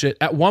everyone to watch it.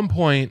 At one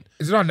point,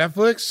 is it on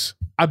Netflix?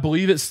 I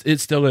believe it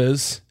still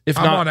is. If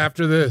I'm not, on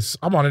after this.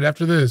 I'm on it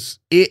after this.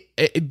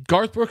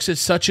 Garth Brooks is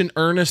such an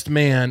earnest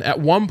man.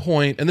 At one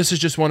point, and this is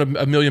just one of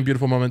a million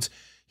beautiful moments,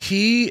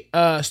 he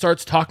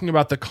starts talking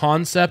about the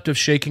concept of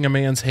shaking a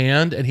man's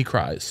hand, and he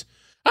cries.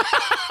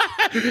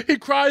 He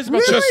cries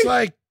about just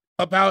like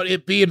about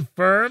it being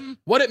firm.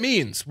 What it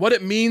means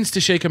to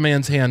shake a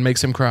man's hand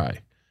makes him cry.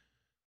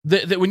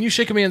 That when you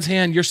shake a man's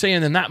hand, you're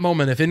saying in that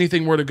moment, if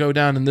anything were to go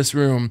down in this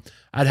room,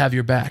 I'd have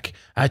your back.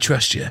 I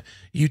trust you.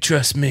 You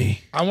trust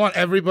me. I want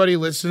everybody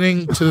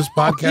listening to this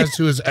podcast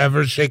who has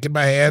ever shaken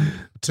my hand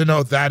to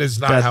know that is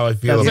not how I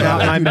feel about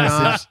not it. my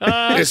message.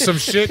 If some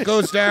shit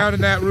goes down in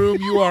that room,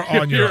 you are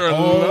on your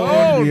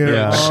own.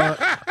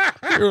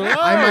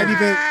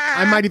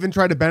 I might even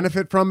try to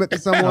benefit from it in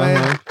some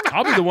way.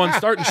 I'll be the one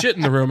starting shit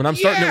in the room, and I'm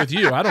starting it with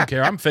you. I don't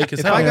care. I'm fake as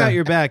If hell. I got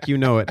your back, you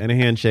know it, and a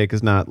handshake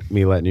is not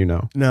me letting you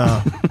know.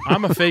 No.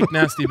 I'm a fake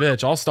nasty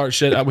bitch. I'll start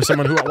shit with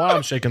someone while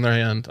I'm shaking their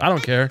hand. I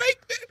don't care.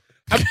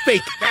 I'm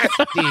fake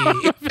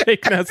nasty.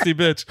 Fake nasty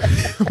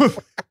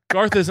bitch.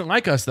 Garth isn't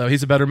like us, though.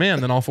 He's a better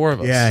man than all 4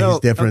 of us. Yeah, he's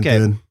different,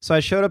 dude. So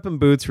I showed up in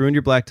boots, ruined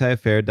your black tie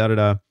affair,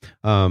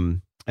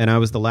 and I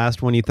was the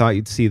last one you thought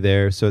you'd see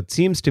there. So it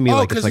seems to me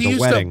like it's like a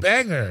wedding. A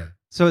banger.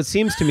 So it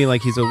seems to me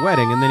like he's a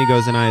wedding, and then he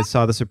goes, and I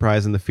saw the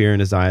surprise and the fear in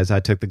his eyes.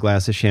 I took the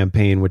glass of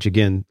champagne, which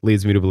again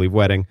leads me to believe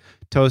wedding.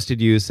 Toasted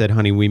you, said,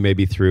 honey, we may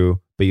be through,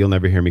 but you'll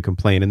never hear me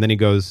complain. And then he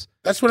goes,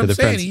 that's what I'm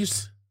saying.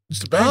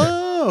 It's a banger.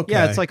 Oh, okay.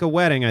 Yeah, it's like a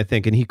wedding, I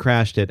think, and he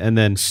crashed it, and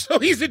then So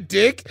he's a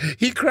dick.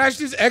 He crashed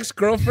his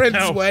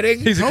ex-girlfriend's wedding.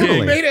 He's a Totally.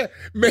 king.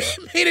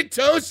 Made a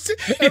toast.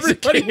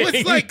 Everybody was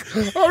king. like,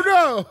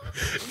 "Oh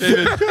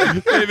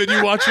David,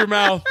 you watch your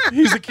mouth.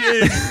 He's a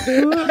king.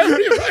 no!"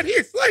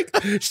 Everybody's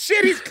like,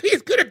 "Shit,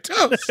 he's good at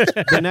toast."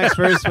 the next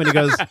verse when he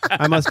goes,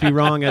 "I must be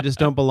wrong. I just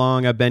don't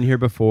belong. I've been here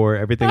before.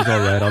 Everything's all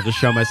right. I'll just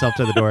show myself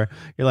to the door."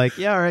 You're like,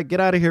 "Yeah, all right, get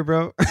out of here,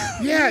 bro."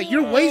 Yeah,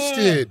 you're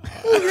wasted.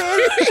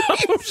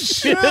 Oh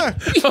shit!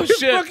 Oh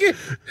shit!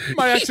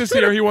 My ex is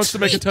here. He wants to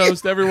make a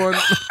toast. Everyone.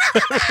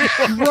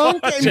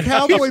 Drunk in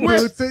cowboy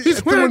boots at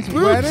he's wearing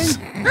someone's boots.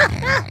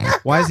 wedding.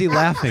 Why is he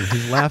laughing?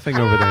 He's laughing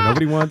over there.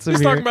 Nobody wants him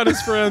He's here. talking about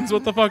his friends.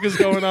 What the fuck is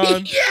going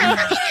on?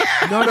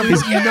 None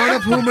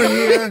of whom are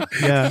here.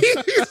 yeah.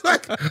 He's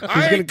like,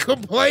 I ain't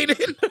complaining.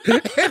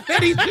 And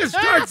then he just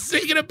starts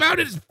singing about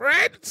his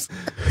friends.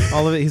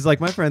 All of it. He's like,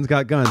 my friend's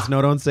got guns.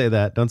 No, don't say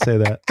that. Don't say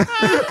that.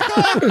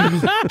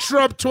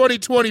 Trump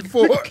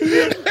 2024.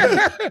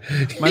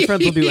 My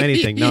friends will do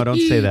anything. No, don't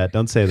say that.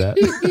 Don't say that.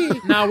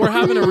 Now we're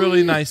having a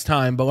really nice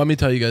time, but let me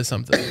tell you guys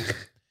something.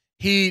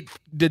 He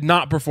did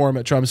not perform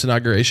at Trump's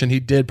inauguration. He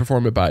did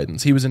perform at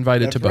Biden's. He was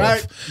invited to both.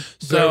 right. There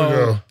we So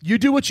go. you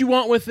do what you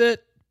want with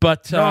it,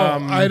 but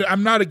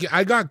I'm not.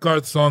 I got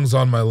Garth songs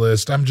on my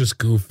list. I'm just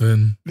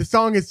goofing. The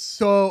song is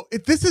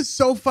this is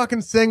so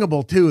fucking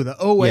singable too. The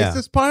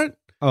Oasis part.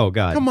 Oh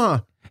God. Come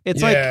on.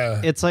 It's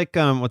Yeah. like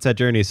what's that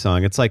Journey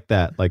song? It's like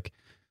that. Like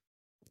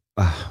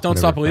Don't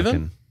Stop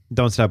Believing?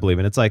 Don't Stop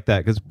Believing. It's like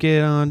that because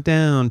get on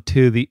down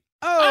to the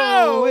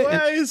and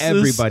Oasis.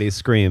 everybody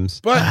screams.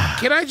 But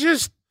can I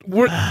just?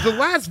 The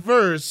last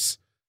verse,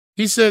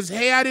 he says,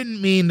 "Hey, I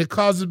didn't mean to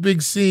cause a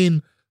big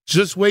scene.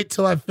 Just wait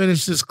till I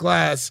finish this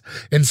glass.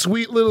 And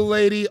sweet little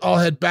lady, I'll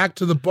head back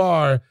to the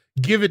bar.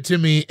 Give it to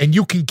me, and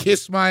you can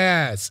kiss my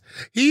ass."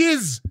 He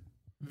is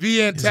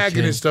the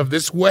antagonist of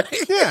this wedding.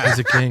 Yeah. He's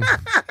a king.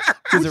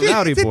 He's a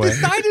rowdy It's boy. a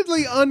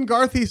decidedly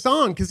un-Garthy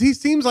song because he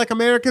seems like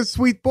America's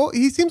sweet boy.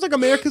 He seems like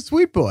America's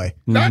sweet boy.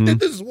 Not at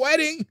this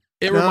wedding.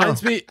 It No.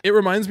 reminds me. It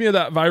reminds me of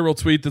that viral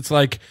tweet that's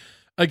like,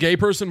 a gay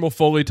person will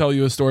fully tell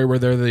you a story where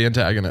they're the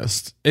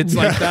antagonist. It's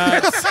like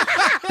that's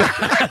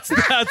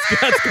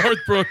Garth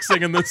Brooks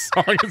singing this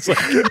song. It's like,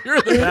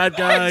 you're the bad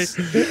guy.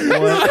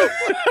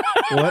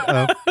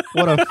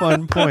 What a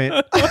fun point.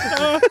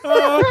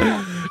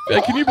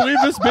 Can you believe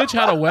this bitch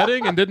had a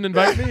wedding and didn't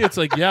invite me? It's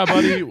like, yeah,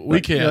 buddy,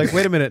 we can't. You're like,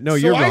 wait a minute. No, So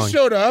you're I wrong.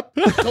 showed up,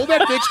 told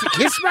that bitch to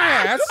kiss my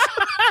ass,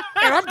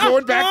 and I'm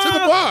going back to the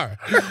bar.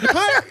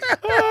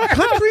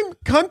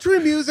 Country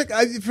music.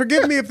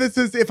 Forgive me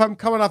if I'm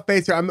coming off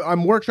base here. I'm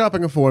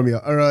workshopping a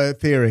formula or a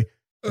theory.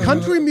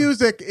 Country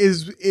music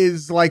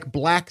is like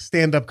black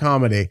stand-up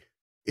comedy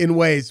in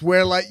ways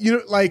where like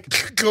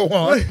Go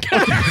on.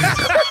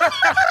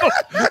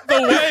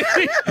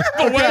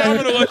 the way I'm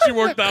gonna let you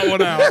work that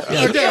one out.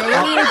 Okay,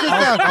 let me work this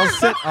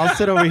out. I'll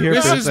sit over here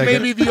This for a is second.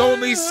 maybe the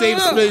only safe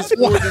space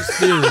for this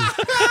theory.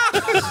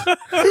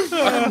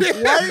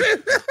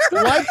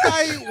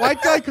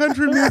 white guy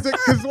country music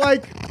because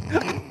like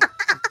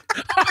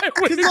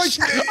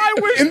I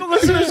wish the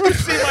listeners could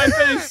see my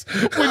face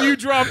when you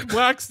dropped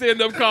black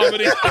stand-up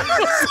comedy.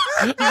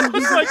 I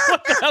was like,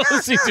 what the hell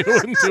is he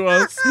doing to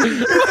us?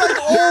 it's like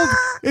old.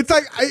 It's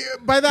like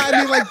by that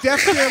I mean like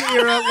Def Jam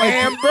era, like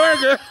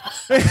Hamburger.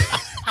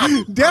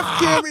 Def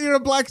Jam era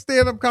black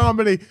stand-up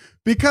comedy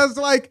because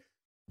like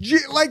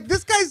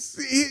this guy's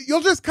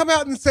you'll just come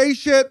out and say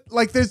shit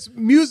like there's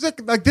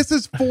music like this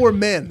is for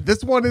men.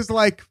 This one is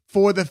like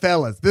for the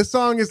fellas. This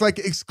song is like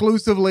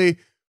exclusively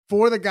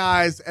for the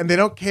guys and they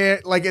don't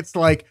care. Like it's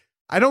like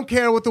I don't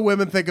care what the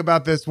women think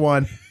about this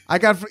one. I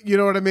got you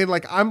know what I mean?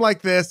 Like I'm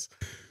like this.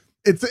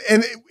 It's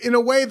and in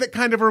a way that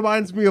kind of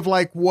reminds me of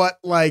like what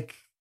like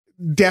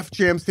Def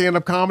Jam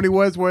stand-up comedy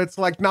was, where it's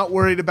like not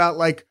worried about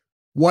like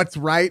what's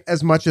right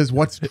as much as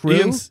what's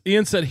true.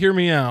 Ian said, hear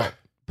me out.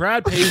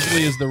 Brad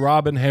Paisley is the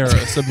Robin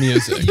Harris of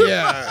music.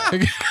 Yeah.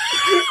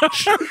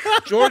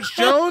 George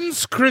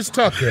Jones, Chris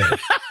Tucker.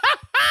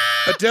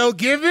 Adele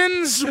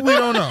Givens, we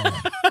don't know.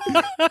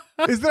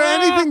 Is there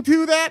anything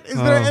to that? Is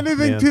there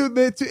anything man. to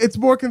that? It's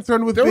more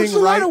concerned with There being was a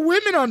right. lot of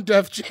women on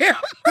Def Jam.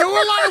 There were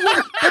a lot of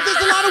women, but there's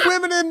a lot of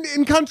women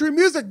in country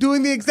music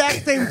doing the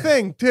exact same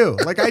thing too.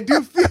 Like I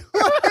do feel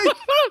like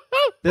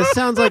This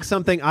sounds like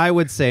something I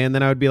would say, and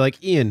then I would be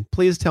like, Ian,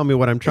 please tell me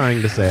what I'm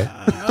trying to say.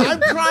 I'm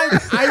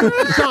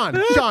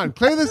trying. Sean,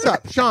 clear this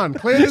up. Sean,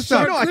 clear this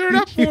up. Clear it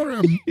up for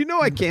him. You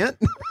know I can't.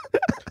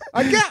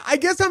 I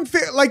guess I'm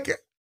like.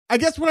 I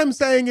guess what I'm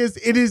saying is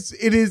it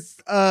is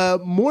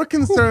more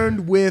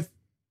concerned with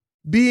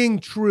being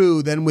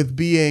true than with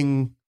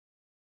being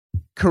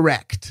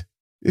correct.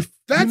 If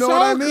That's you know all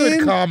what I mean.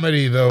 good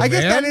comedy, though, I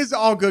guess man. that is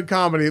all good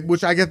comedy,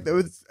 which I get.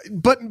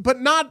 But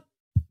not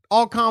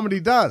all comedy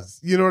does.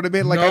 You know what I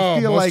mean? Like no,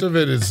 I feel most like of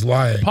it is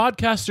lying.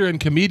 Podcaster and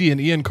comedian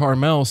Ian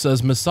Carmel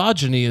says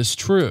misogyny is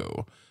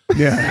true.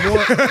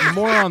 yeah.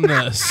 More on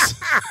this.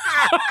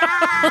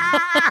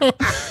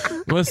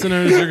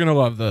 Listeners, you're going to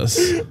love this.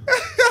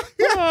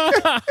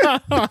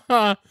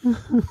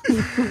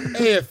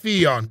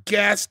 AFE on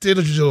Gas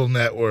Digital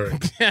Network.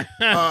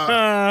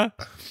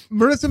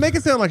 Marissa, make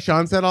it sound like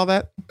Sean said all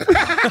that.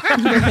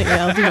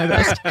 Yeah, I'll do my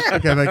best.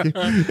 Okay, thank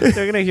you.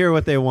 They're gonna hear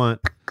what they want.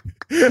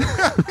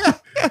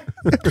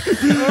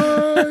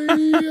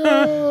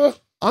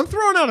 I'm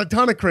throwing out a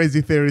ton of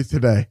crazy theories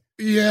today.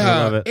 I Yeah.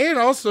 love it. And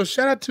also,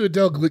 shout out to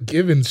Adele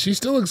Givens. She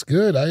still looks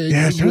good.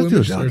 Yeah, shout out to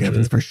Adele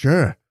Givens for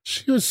sure.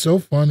 She was so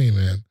funny,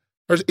 man.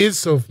 Or is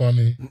so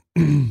funny.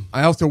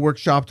 I also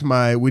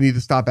workshopped we need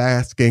to stop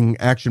asking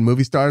action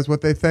movie stars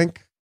what they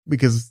think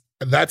because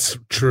That's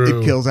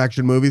true. it kills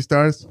action movie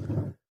stars.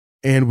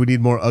 And we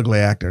need more ugly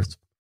actors.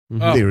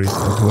 Oh. Theories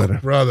on Twitter.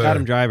 Brother.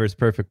 Adam Driver's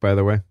perfect, by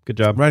the way. Good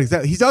job. Right,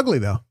 exactly. He's ugly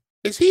though.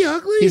 Is he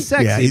ugly? He's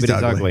sexy, Yeah, he's but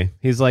he's ugly. ugly.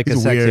 He's like He's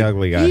a sexy, weird.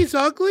 ugly guy. He's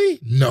ugly?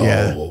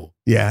 No.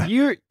 Yeah.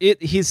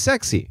 He's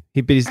sexy.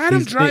 But he's Adam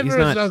he's Driver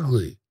not. is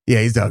ugly.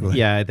 Yeah, he's ugly.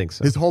 Yeah, I think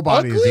so. His whole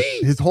body Ugly?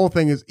 his whole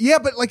thing is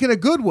but like in a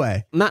good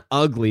way. Not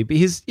ugly, but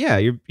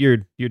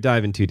you're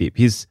diving too deep.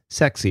 He's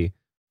sexy,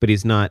 but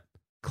he's not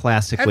Have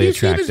classically you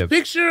seen attractive. this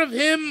picture of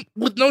him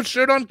with no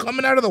shirt on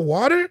coming out of the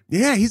water?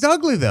 Yeah, he's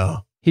ugly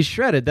though. He's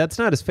shredded. That's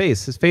not his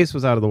face. His face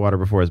was out of the water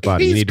before his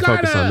body. You He's need to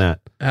focus got on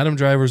that. Adam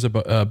Driver's a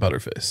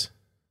butterface.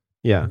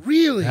 Yeah,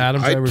 Really? Adam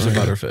Driver's a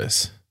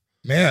butterface.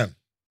 Man.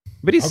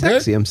 but he's Okay.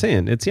 sexy. I'm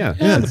saying it's Yeah,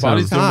 the it's,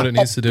 body's doing what it A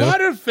needs to do.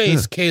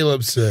 butterface,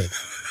 Caleb said.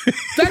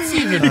 That's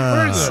even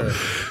further.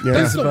 Yeah.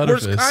 That's the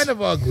worst Butterface. kind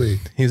of ugly.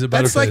 He's a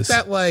That's like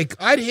butterface. that,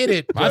 I'd hit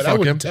it, but I fuck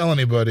wouldn't him. tell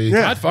anybody.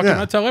 Yeah. I'd fuck him.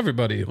 I'd tell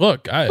everybody.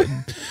 Look,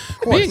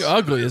 being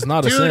ugly is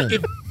not a sin.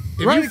 Dude,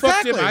 if Right, you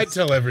fucked him, exactly. I'd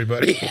tell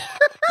everybody.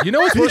 You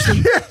know what's worse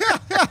than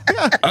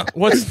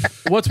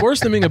what's worse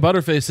than being a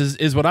butterface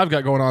is what I've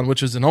got going on,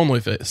 which is an only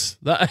face.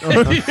 That, you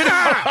know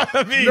what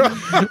I mean?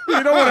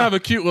 You don't want to have a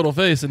cute little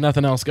face and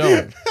nothing else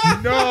going.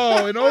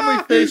 No, an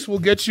only face will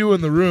get you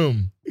in the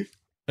room.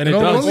 And it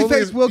No, does. Only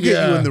face will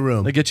get you in the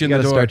room. They get you you in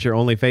got the to door. start your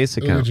OnlyFace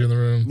It'll get account. you in the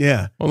room.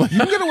 Yeah. You can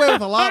get away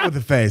with a lot with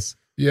the face.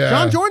 Yeah.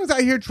 John Jordan's out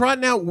here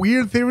trotting out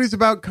weird theories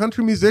about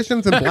country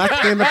musicians and black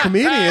stand-up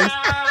comedians.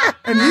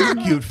 And he's a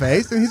cute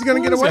face, and he's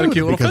going to get He's got away a with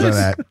cute it little because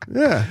of face.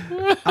 that.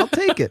 Yeah. I'll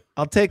take it.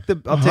 I'll take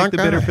the Okay.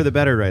 bitter for the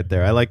better right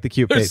there. I like the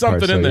cute There's face part,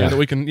 something so in there yeah. that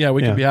we can Yeah.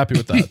 be happy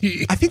with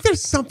that. I think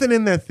there's something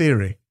in that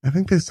theory. I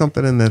think there's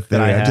something in that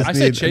theory. I had. I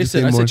say chase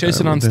it. I say chase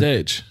it on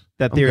stage.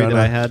 That theory I'm that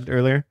gonna- I had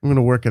earlier. I'm going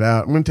to work it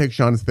out. I'm going to take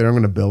Sean's theory. I'm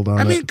going to build on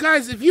I it. mean,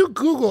 guys, if you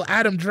Google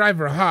Adam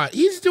Driver hot,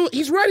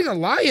 he's riding a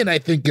lion, I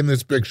think, in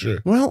this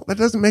picture. Well, that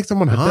doesn't make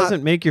someone It hot.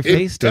 doesn't make your It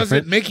face doesn't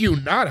different. make you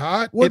not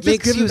hot. Well, it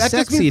makes you that just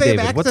sexy, means they have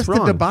David. What's access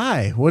wrong? to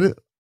Dubai.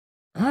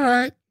 All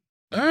right.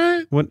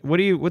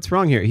 What's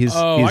wrong here? He's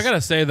I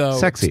gotta say though,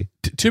 sexy.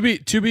 To be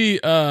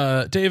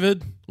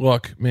David.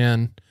 Look,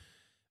 man,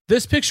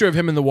 this picture of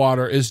him in the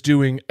water is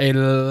doing a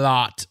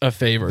lot of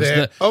favors.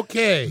 There- The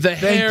okay. thank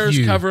hair's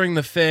you. covering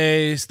the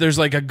face. There's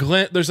like a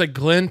glint. There's like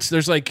glint.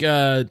 There's like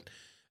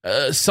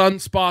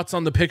sunspots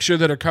on the picture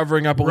that are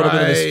covering up a little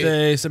bit of his Right.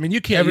 face. I mean,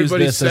 you can't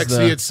Everybody's use this sexy as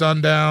the, at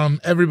sundown.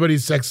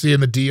 Everybody's sexy in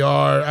the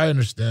DR. I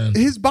understand.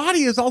 His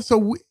body is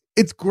also,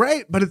 it's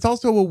great, but it's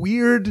also a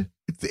weird,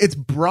 it's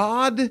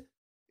broad.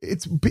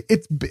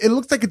 It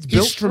looks like it's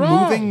built for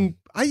strong. moving.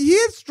 He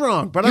is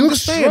strong, but He I'm looks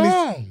just saying,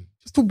 strong.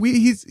 just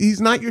a he's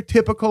not your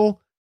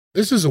typical.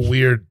 This is a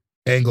weird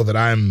angle that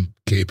I'm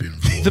caping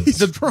for.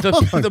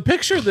 the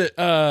picture that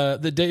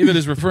that David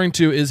is referring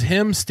to is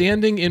him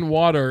standing in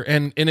water,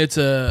 and it's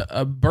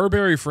a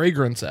Burberry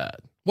fragrance ad.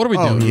 What are we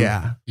Oh doing?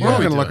 yeah, Yeah. we're What are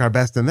we going to look doing? our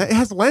best in that. It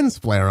has lens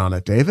flare on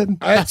it, David.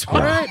 That's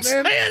all right,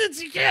 man.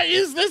 You can't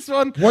use this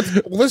one.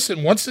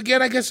 Listen, once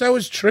again, I guess I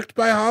was tricked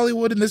by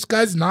Hollywood, and this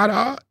guy's not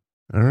hot.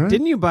 All right.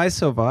 Didn't you buy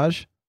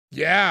Sauvage?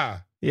 Yeah.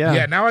 Yeah.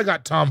 Yeah, now I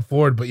got Tom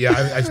Ford, but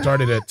yeah, I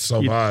started at You,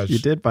 Sauvage. you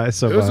did buy It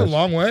Sauvage. was a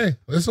long way. It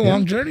was a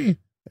long journey.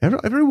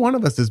 Every one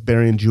of us is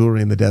burying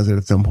jewelry in the desert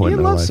at some point You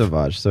in our love life.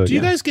 Sauvage, so Do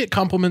you yeah. guys get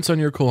compliments on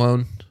your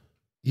cologne?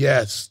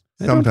 Yes.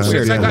 I don't Sometimes.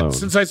 wear Yeah.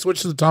 Since I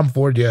switched to the Tom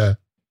Ford, yeah.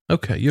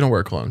 Okay, you don't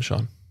wear cologne,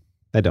 Sean.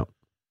 I don't.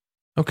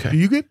 Okay. Do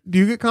you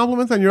get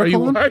compliments on your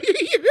cologne?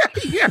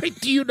 Yeah,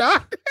 do you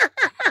not?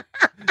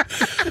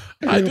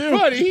 I do.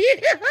 Buddy.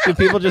 Do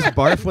people just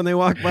barf when they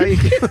walk by you?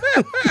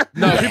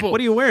 No, people.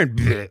 What are you wearing?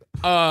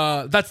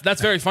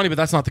 That's very funny, but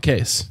that's not the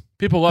case.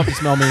 People love to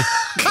smell me.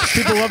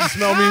 People love to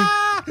smell me.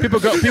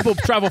 People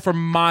travel for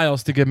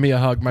miles to give me a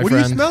hug, my What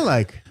friend. do you smell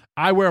like?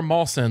 I wear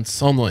mall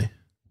scents only.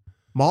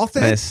 Mall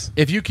scents? Nice.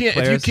 If you can't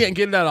Claire's. get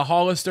it at a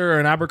Hollister or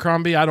an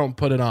Abercrombie, I don't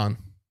put it on.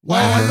 Wow,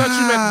 I thought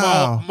you meant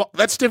Wow. mall.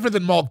 That's different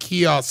than mall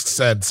kiosk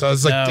scent. So I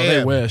was like, No, damn.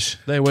 they wish.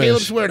 They wish.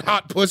 Caleb's wearing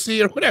hot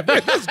pussy or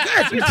whatever. Those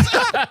guys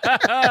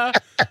are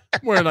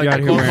wearing like You a out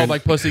here cologne wearing- called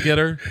like Pussy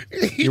Getter.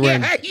 You're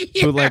wearing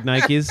bootleg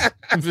Nikes?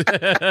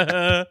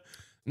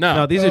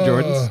 No, these are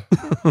Jordans.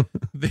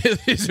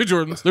 These are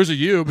Jordans. There's a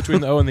U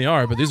between the O and the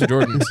R, but these are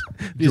Jordans.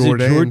 These are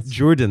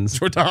Jordans.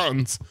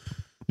 Jordans.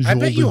 I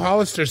bet you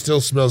Hollister still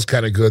smells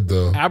kind of good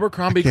though.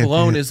 Abercrombie I can't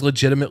cologne do it. is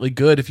legitimately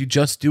good if you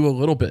just do a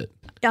little bit.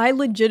 I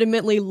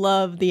legitimately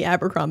love the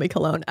Abercrombie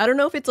cologne. I don't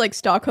know if it's like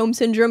Stockholm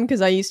syndrome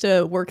because I used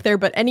to work there,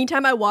 but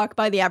anytime I walk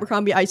by the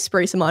Abercrombie, I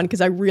spray some on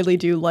because I really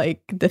do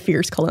like the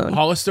Fierce cologne.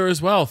 Hollister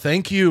as well.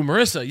 Thank you,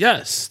 Marissa.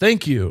 Yes,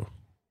 thank you.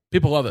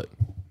 People love it.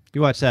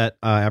 You watch that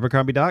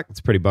Abercrombie doc?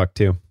 It's pretty buck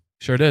too.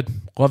 Sure did.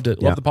 Loved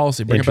it. Love the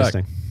policy. Bring it back.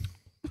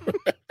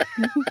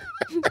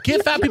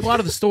 Get fat people out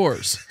of the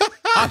stores.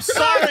 I'm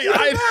sorry.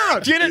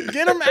 Get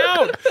them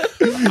out.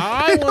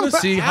 I want to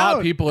see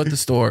hot people at the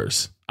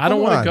stores. I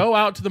don't want to go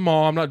out to the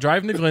mall. I'm not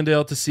driving to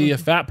Glendale to see a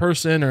fat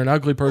person or an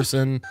ugly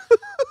person.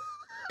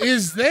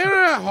 Is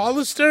there a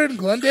Hollister in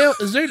Glendale?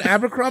 Is there an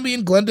Abercrombie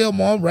in Glendale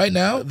Mall right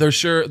now? There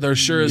sure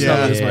is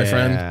not is, my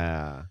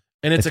friend.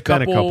 And it's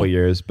been a couple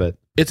years, but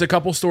it's a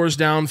couple stores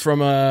down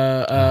from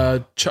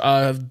a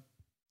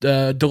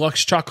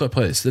deluxe chocolate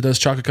place that does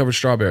chocolate covered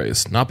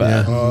strawberries. Not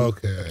bad. Yeah.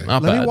 Okay.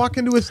 Not bad. Let me walk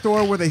into a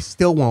store where they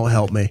still won't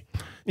help me.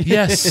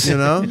 Yes. You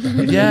know?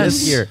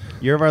 Yes. This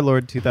year of our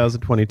Lord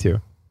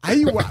 2022.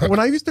 When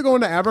I used to go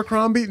into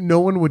Abercrombie,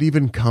 no one would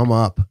even come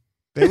up.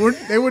 They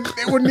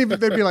wouldn't even.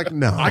 They'd be like,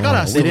 "No." I got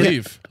asked to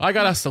leave. I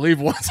got asked to leave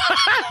once.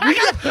 I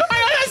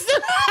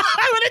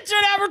went into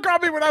an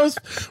Abercrombie when I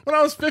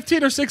was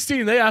 15 or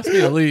 16. They asked me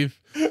to leave,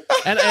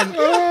 and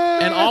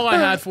all I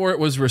had for it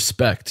was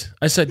respect.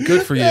 I said,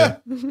 "Good for you." Yeah.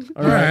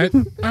 All right.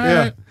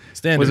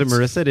 Standards. Was it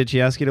Marissa? Did she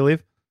ask you to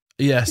leave?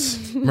 Yes,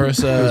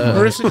 Marissa.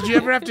 Marissa, did you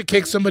ever have to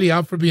kick somebody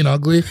out for being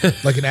ugly,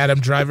 like an Adam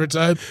Driver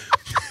type?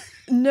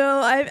 No,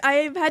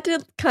 I've had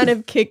to kind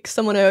of kick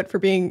someone out for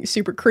being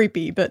super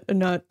creepy, but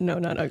not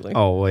ugly.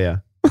 Oh well, yeah,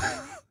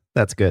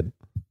 that's good.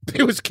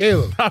 It was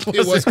Caleb. We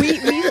used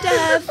to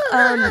have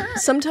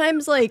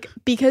sometimes like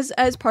because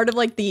as part of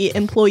like the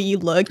employee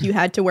look, you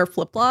had to wear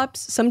flip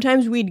flops.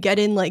 Sometimes we'd get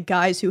in like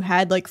guys who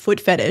had like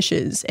foot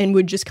fetishes and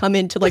would just come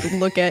in to like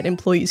look at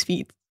employees'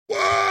 feet.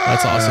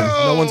 That's awesome.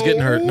 No one's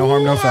getting hurt. No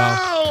harm, no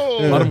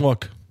foul. Let them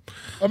look.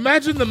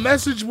 Imagine the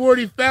message board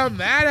he found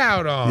that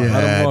out on.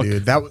 Yeah,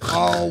 dude. That was,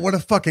 what a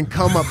fucking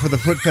come up for the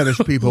foot fetish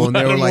people. And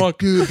they were like,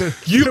 dude,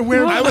 they're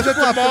wearing I was at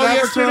the mall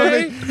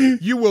yesterday.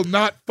 You will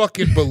not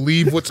fucking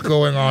believe what's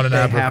going on in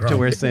Abercrombie. They have to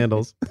wear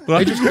sandals.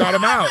 They just got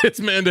him out. It's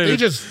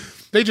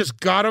mandated. They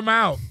just got him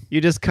out. You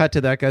just cut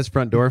to that guy's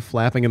front door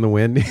flapping in the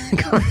wind.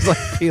 Cars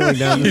like peeling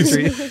down the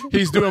street.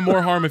 He's doing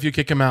more harm if you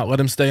kick him out. Let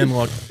him stay and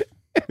look.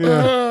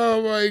 Yeah.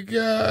 Oh my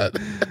God.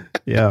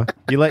 Yeah.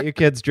 You let your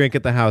kids drink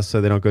at the house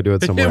so they don't go do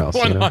it somewhere else.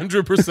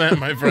 100%,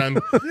 my friend.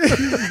 Keep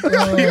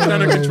it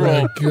under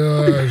control.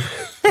 God.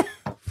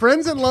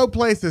 Friends in Low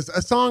Places,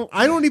 a song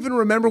I don't even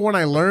remember when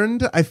I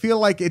learned. I feel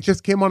like it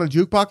just came on a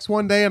jukebox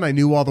one day and I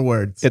knew all the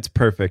words. It's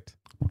perfect.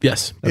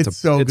 Yes. It's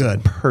so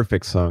good. A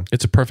perfect song.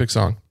 It's a perfect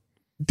song.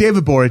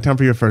 David Gborie, time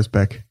for your first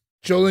pick.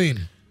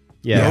 Jolene.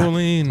 Yeah.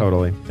 Jolene.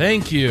 Totally.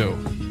 Thank you.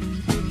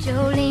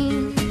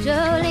 Jolene,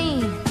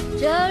 Jolene,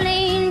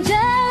 Jolene,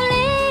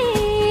 Jolene,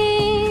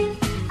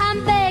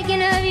 I'm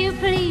begging of you,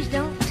 please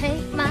don't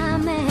take my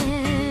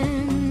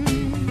man.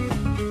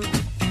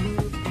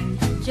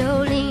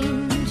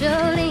 Jolene,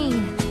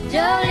 Jolene,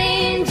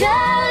 Jolene,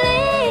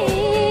 Jolene,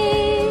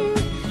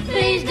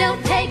 please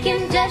don't take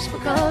him just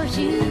because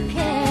you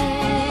can.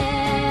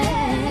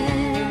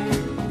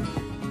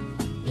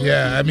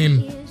 Yeah, I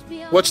mean,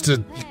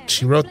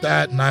 she wrote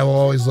that, and I Will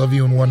Always Love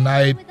You in One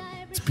Night.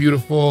 It's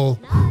beautiful.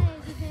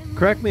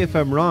 Correct me if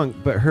I'm wrong,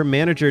 but her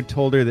manager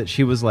told her that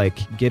she was like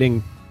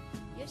gaining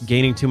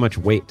too much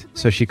weight,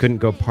 so she couldn't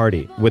go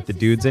party with the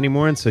dudes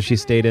anymore, and so she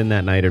stayed in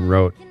that night and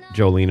wrote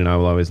Jolene and I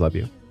Will Always Love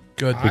You.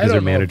 Good. I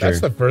don't know if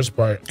that's the first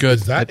part.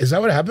 Good. Is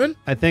that what happened?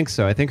 I think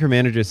so. I think her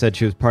manager said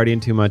she was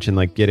partying too much and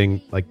like getting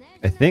like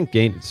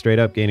straight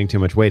up gaining too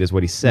much weight is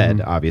what he said.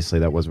 Mm-hmm. Obviously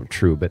that wasn't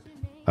true, but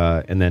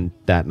and then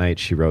that night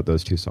she wrote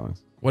those two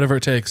songs. Whatever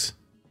it takes.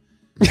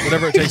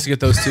 Whatever it takes to get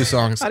those two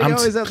songs. How do you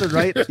always have the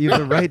right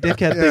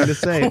dickhead thing to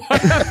say?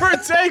 Whatever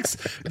it takes.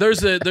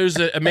 There's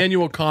a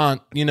Immanuel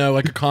Kant,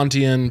 like a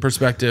Kantian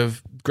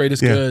perspective. Great is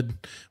good.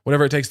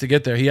 Whatever it takes to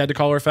get there. He had to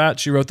call her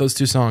fat. She wrote those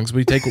two songs.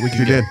 We take what we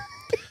can get.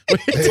 We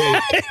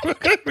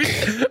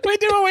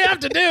do what we have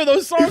to do.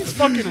 Those songs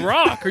fucking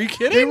rock. Are you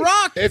kidding? They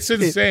rock. It's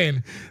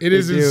insane. It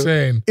is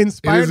insane.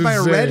 Inspired by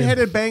a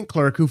redheaded bank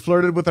clerk who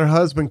flirted with her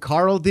husband,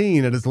 Carl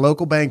Dean, at his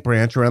local bank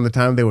branch around the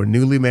time they were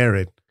newly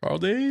married. Carl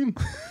Dean?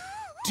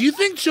 Do you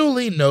think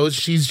Jolene knows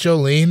she's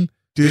Jolene?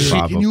 Dude,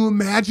 can you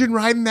imagine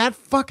riding that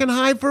fucking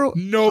high for...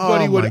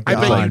 Nobody would. I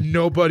bet you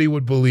nobody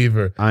would believe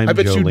her. I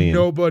bet Jolene. you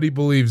nobody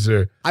believes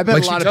her. I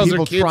bet a lot of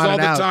people she tells her kids all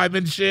the out. time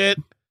and shit.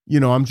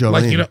 I'm Jolene.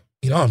 Like,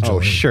 I'm Jolene.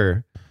 Oh,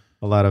 sure.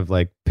 A lot of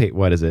like,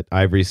 what is it?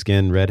 Ivory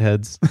skin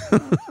redheads.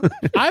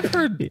 I've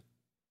heard...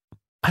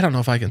 I don't know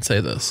if I can say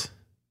this.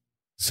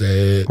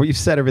 Say it. Well, you've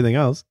said everything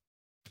else.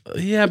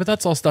 Yeah, but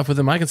that's all stuff with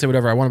them. I can say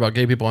whatever I want about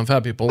gay people and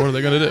fat people. What are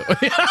they going to do?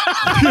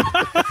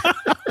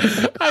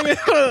 I mean,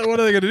 what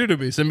are they going to do to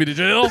me? Send me to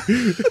jail?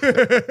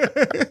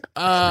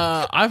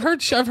 I've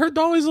heard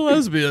Dolly's a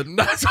lesbian.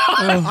 That's all.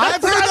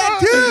 I've heard that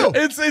too.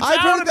 I've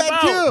heard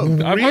that too.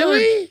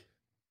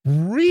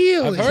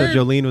 Really? So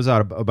Jolene was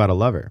out about a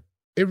lover.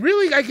 It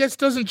really, I guess,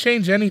 doesn't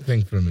change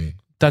anything for me.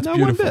 That's Not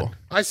one beautiful. bit.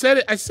 I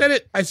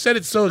said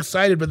it so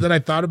excited, but then I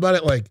thought about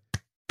it like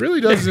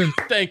really doesn't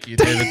Thank you,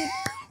 David.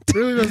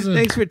 really doesn't.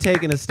 Thanks for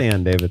taking a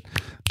stand, David.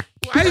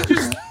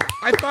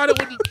 I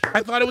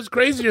thought it was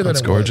crazier than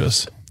That's it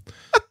gorgeous.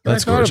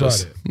 That's I thought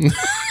gorgeous.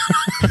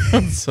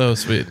 about So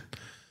sweet.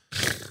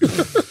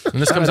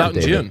 And this comes out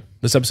in David. June.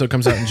 This episode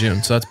comes out in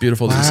June, so that's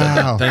beautiful that you said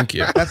Wow. that. Thank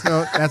you.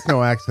 That's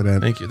no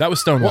accident. Thank you. That was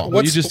Stonewall. What you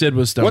What's- just did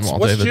was Stonewall,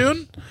 What's David.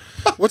 June?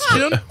 What's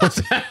June?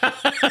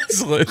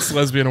 It's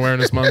Lesbian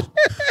Awareness Month.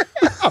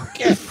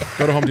 Okay.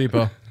 Go to Home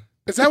Depot.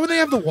 Is that when they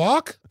have the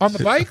walk on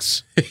the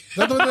bikes? Is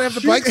that when they have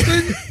the bikes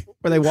thing?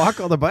 Where they walk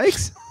all the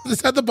bikes? Is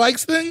that the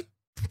bikes thing?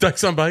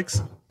 Dykes on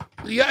bikes.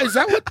 Yeah, is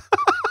that what?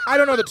 I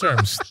don't know the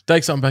terms.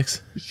 Dykes on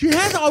bikes. She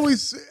has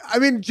always, I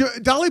mean,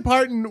 Dolly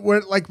Parton,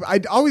 were like, I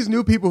always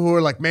knew people who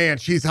were like, man,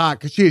 she's hot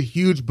because she had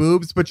huge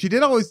boobs, but she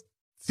did always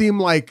seem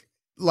like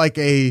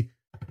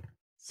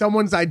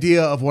someone's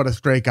idea of what a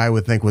straight guy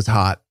would think was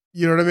hot.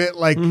 You know what I mean?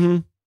 Like,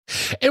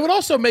 It would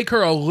also make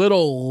her a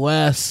little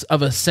less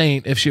of a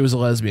saint if she was a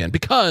lesbian,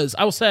 because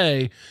I will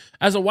say,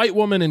 as a white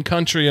woman in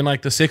country in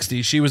like the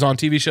 60s, she was on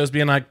TV shows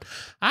being like,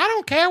 I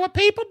don't care what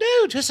people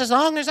do, just as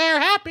long as they're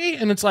happy.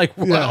 And it's like,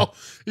 well,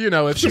 you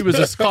know, if she was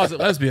a closet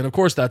lesbian, of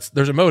course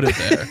there's a motive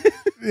there.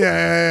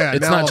 yeah.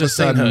 It's Now not all of just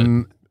a sudden,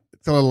 sainthood.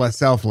 it's a little less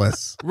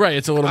selfless. Right.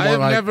 It's a little I more have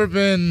like, never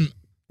been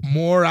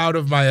more out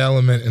of my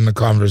element in the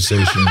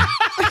conversation.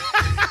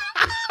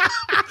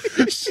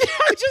 I'm just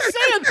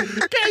saying,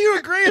 can't you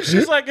agree? If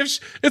she's like, it's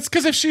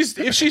because if she's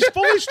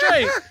fully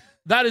straight,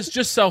 that is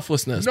just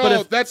selflessness. No, But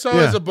if, that's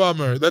always a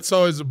bummer. That's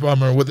always a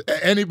bummer with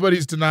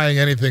anybody's denying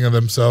anything of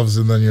themselves,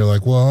 and then you're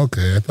like, well,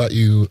 okay, I thought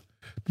you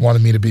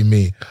wanted me to be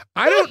me.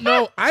 I don't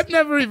know. I've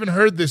never even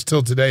heard this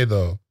till today,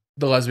 though.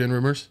 the lesbian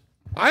rumors.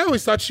 I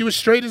always thought she was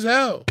straight as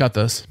hell. Cut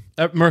this.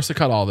 Marissa,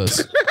 cut all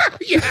this.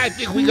 Yeah, I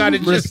think we got to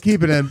Let's just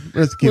keep it in.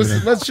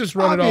 let's just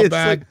run it all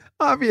back.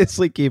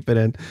 Obviously, keep it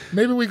in.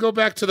 Maybe we go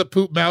back to the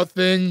poop mouth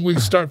thing. We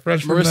start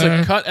fresh from Marissa,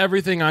 there. cut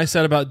everything I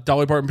said about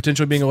Dolly Parton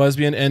potentially being a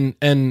lesbian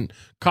and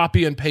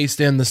copy and paste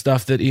in the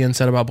stuff that Ian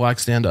said about black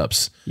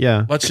stand-ups.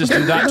 Yeah. Let's just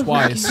do that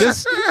twice.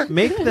 Just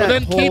make that But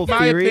then whole keep my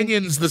theory.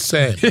 opinions the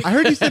same. I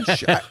heard he said.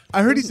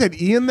 I heard he said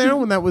Ian there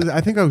when that was. I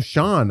think it was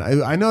Sean.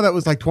 I know that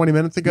was like 20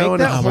 minutes ago. Make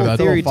that it's whole a little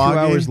theory 2 foggy.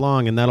 hours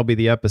long, and that'll be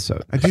the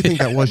episode. I do think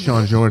that was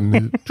Sean Jordan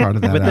who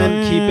trotted that But out.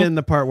 then keep in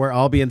the part where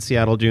I'll be in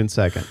Seattle June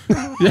 2nd.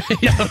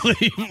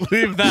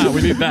 leave that.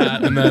 We need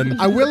that. And then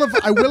I will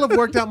have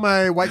worked out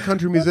my white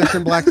country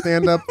musician black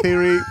stand up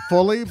theory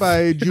fully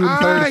by June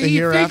 3rd at the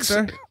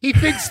hereafter. He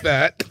thinks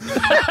that.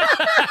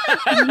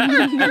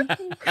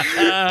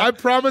 I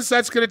promise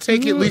that's going to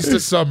take at least a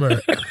summer.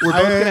 We're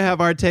both going to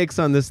have our takes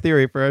on this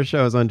theory for our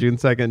shows on June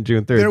 2nd and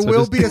June 3rd. There so will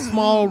just- be a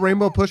small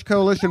Rainbow Push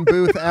Coalition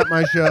booth at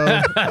my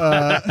show.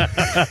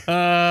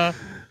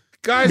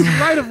 Guys, in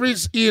light of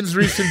Ian's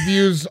recent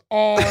views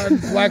on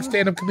black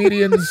stand-up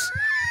comedians,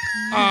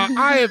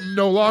 I am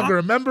no longer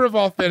a member of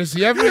All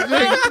Fantasy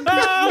Everything.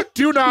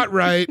 Do not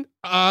write.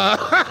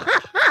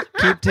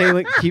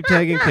 keep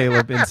tagging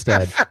Caleb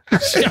instead.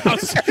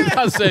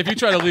 I'll say, if you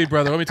try to lead,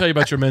 brother, let me tell you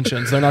about your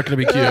mentions. They're not going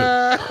to be cute.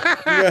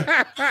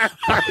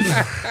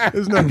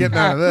 There's no getting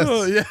out of this.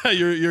 Oh, yeah,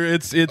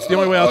 it's the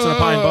only way out's in a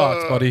pine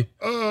box, buddy.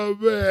 Oh,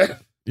 man.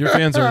 Your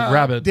fans are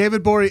rabid.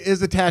 David Gborie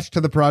is attached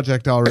to the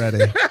project already.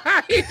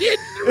 I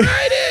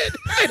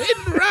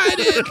didn't write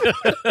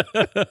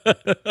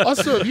it.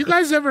 Also, have you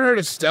guys ever heard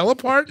of Stella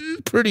Parton?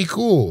 Pretty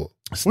cool.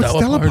 What's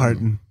Stella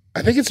Parton?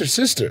 I think it's her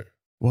sister.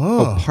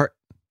 Whoa.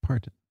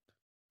 Parton.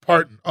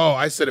 Parton. Oh,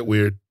 I said it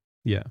weird.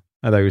 Yeah.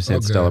 I thought you were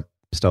saying Okay.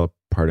 Stella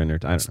Parton, or I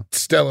don't know.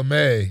 Stella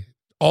May,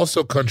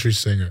 also country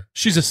singer.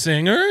 She's a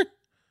singer?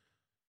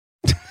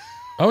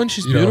 Oh, and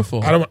she's You know,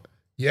 beautiful. I don't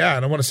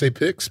want to say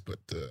pics, but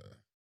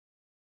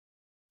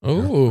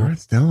All Oh, right,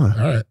 Stella.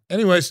 all right.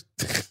 Anyways,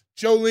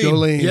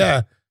 Jolene.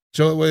 Yeah.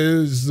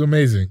 Jolene is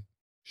amazing.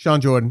 Sean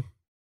Jordan.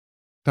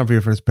 Time for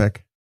your first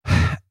pick.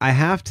 I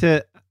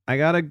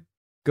gotta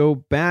go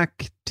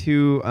back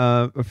to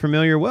a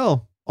familiar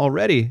well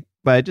already,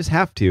 but I just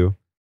have to,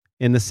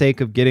 in the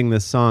sake of getting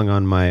this song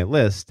on my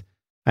list.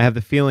 I have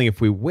the feeling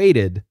if we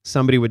waited,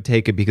 somebody would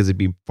take it because it'd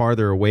be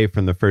farther away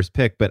from the first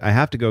pick, but I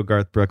have to go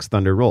Garth Brooks'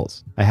 Thunder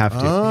Rolls. I have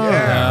to.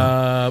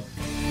 Yeah.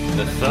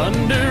 The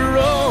thunder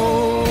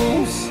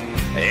rolls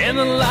and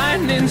the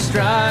lightning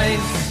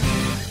strikes.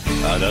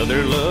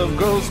 Another love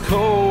grows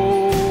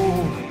cold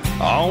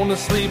on a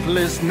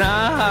sleepless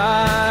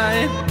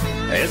night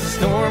as the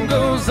storm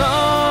goes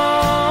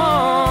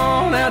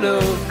on out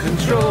of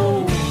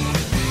control.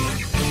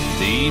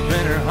 Deep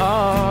in her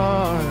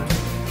heart,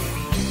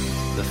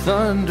 the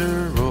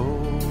thunder rolls.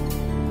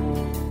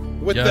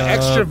 With the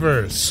extra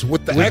verse.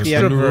 With the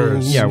extra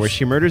verse. Yeah, where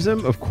she murders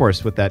him, of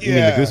course, with that. You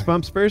mean the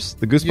Goosebumps verse?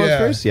 The Goosebumps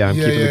verse? Yeah, I'm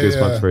keeping the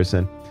Goosebumps verse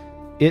in.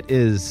 It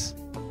is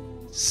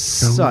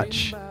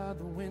such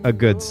a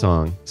good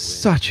song.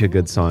 Such a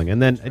good song.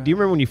 And then, do you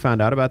remember when you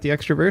found out about the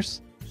extra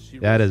verse?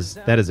 That is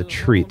a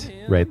treat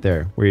right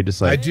there, where you're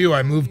just I like... do.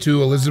 I moved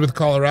to Elizabeth,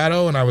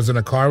 Colorado, and I was in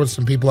a car with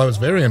some people I was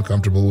very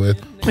uncomfortable with.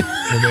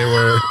 And they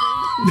were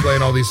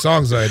playing all these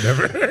songs I had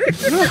never heard.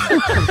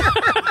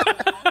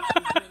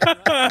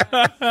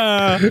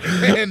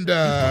 And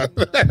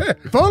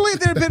If only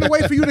there had been a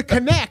way for you to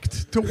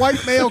connect to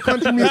white male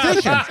country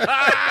musicians.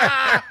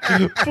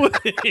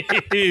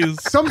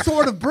 Please. Some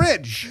sort of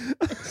bridge.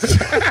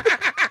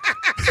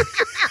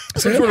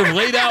 Some sort of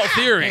laid out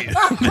theory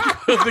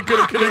that could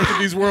have connected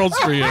these worlds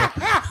for you.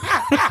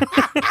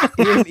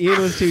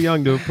 Ian was too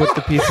young to have put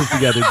the pieces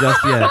together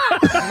just yet.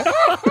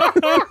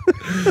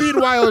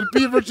 meanwhile, in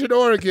Beaverton,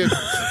 Oregon,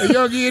 a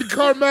young Ian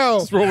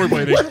Carmel.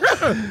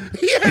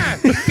 Rollerblading. Yeah,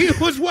 he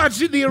was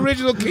watching the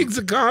original Kings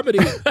of Comedy,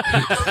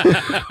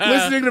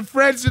 listening to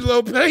Friends in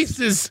Low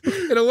Places,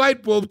 and a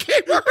light bulb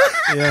came on.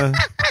 Yeah.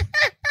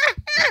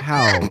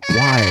 How?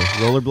 Why?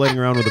 Rollerblading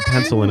around with a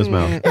pencil in his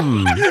mouth.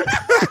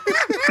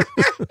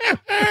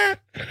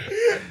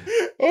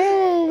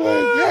 Oh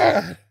my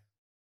God.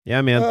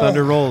 Yeah, man.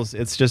 Thunder Rolls.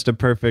 It's just a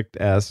perfect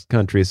ass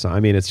country song. I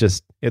mean, it's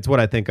what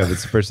I think of.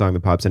 It's the first song that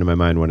pops into my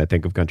mind when I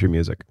think of country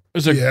music.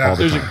 There's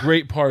a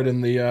great part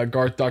in the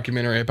Garth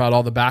documentary about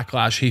all the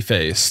backlash he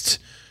faced.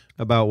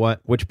 About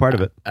what? Which part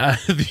of it?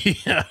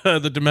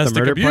 The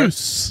domestic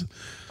abuse.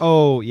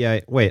 Oh, yeah.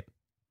 Wait.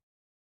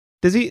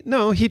 Does he?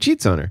 No, he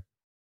cheats on her.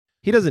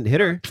 He doesn't hit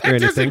her or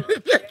anything.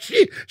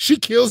 She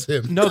kills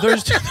him. No,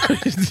 there's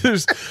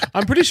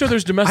I'm pretty sure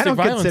there's domestic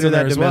violence in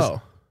there as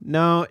well.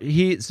 No,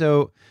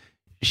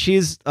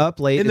 she's up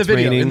late. In the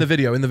video.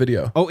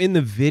 Oh, in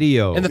the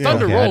video. And the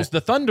thunder rolls.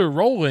 The thunder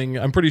rolling,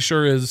 I'm pretty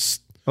sure is.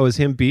 Oh, is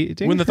him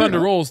beating? When the thunder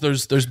rolls,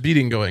 there's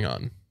beating going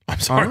on. I'm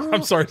sorry. Oh.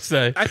 I'm sorry to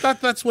say. I thought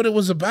that's what it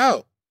was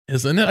about.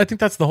 Isn't it? I think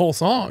that's the whole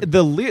song.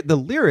 The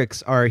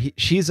lyrics are: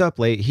 she's up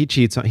late. He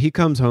cheats on. He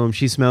comes home.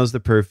 She smells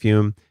the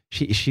perfume.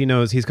 She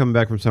knows he's coming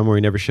back from somewhere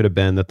he never should have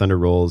been. The thunder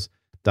rolls.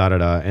 Da da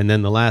da. And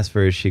then the last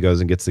verse, she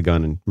goes and gets the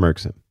gun and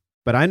murks him.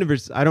 But I don't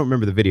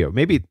remember the video.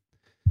 Maybe.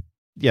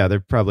 Yeah, there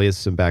probably is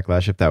some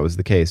backlash if that was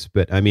the case.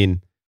 But I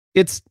mean,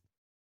 it's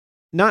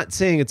not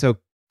saying it's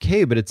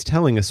okay, but it's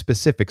telling a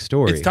specific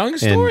story. It's telling a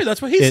story.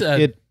 That's what he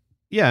said.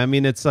 Yeah, I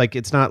mean, it's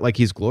not like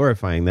he's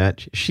glorifying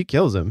that. She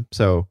kills him.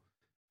 So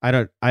I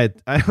don't.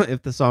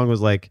 If the song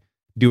was like,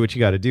 "Do what you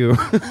got to do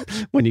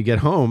when you get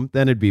home,"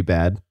 then it'd be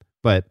bad.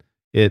 But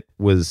it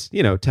was,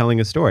 telling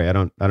a story. I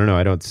don't know.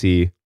 I don't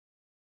see.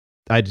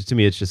 To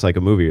me, it's just like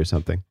a movie or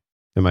something.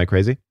 Am I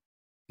crazy?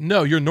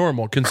 No, you're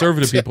normal.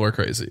 Conservative people are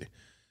crazy.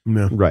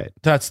 No. Right.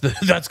 That's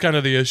kind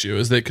of the issue,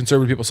 is that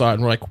conservative people saw it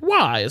and were like,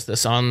 why is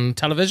this on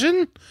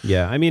television?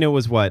 Yeah. I mean, it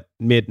was what,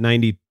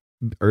 mid-90s,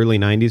 early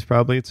 90s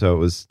probably. So it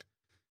was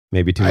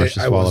maybe too much to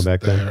swallow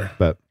back then.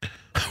 But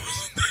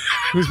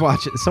who's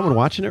watching? Is someone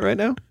watching it right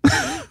now?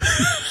 I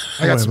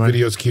got some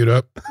videos queued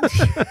up.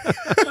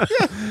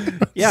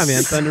 Yeah,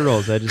 man. Thunder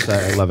Rolls. I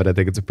love it. I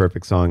think it's a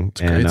perfect song.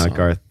 And song.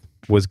 Garth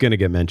was going to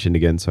get mentioned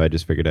again. So I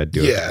just figured I'd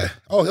do it. Yeah.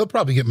 Oh, he'll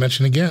probably get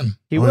mentioned again.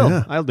 He will.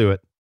 Yeah. I'll do it.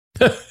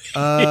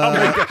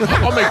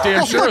 I'll make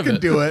damn sure of it.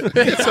 Do it.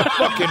 It's a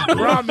fucking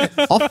promise.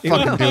 I'll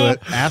fucking do it,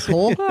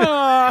 asshole.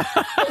 I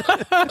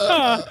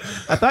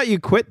thought you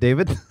quit,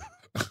 David.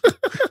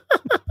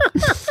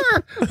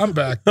 I'm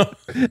back.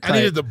 I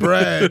needed the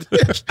bread.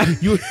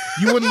 You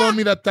wouldn't loan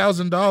me that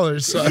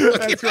 $1,000. So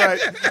That's right.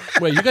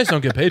 Wait, you guys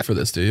don't get paid for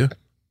this, do you?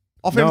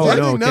 Off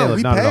everything? No, Caleb,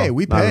 we not at pay. all.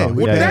 We Not at pay. all.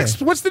 We Yeah, pay.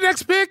 next, what's the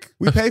next pick?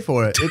 We pay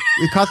for it.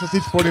 It costs us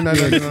each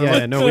 $49.99.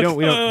 Yeah, no, we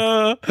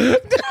don't.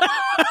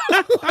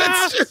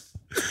 It's just,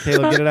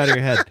 Caleb, get it out of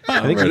your head.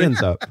 I think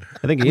Ian's up.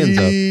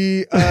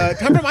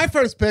 Time for my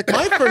first pick.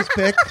 My first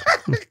pick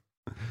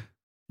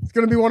is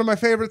going to be one of my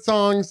favorite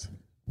songs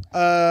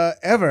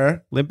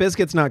ever. Limp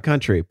Bizkit's not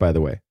country, by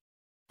the way.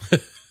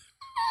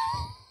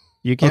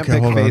 You can't Okay,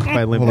 pick hold Faith on.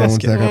 by Limp Hold on 1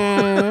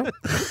 Bizkit.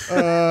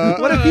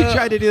 second. What if you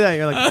tried to do that?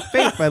 You're like,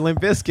 Faith by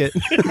Limp Bizkit.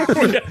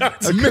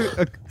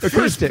 first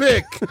Acoustic.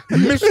 pick,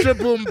 Mr.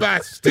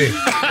 Boombastic.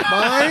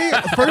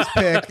 My first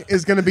pick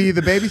is going to be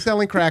the baby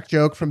selling crack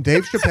joke from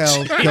Dave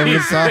Chappelle. Killing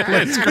himself.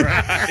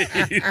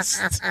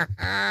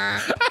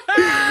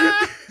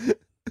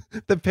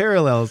 The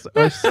parallels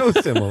are so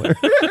similar.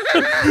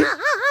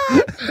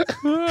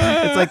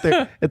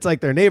 It's like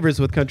they're neighbors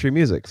with country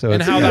music. So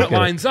And it's, how you that get it.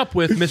 lines up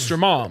with Mr.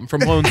 Mom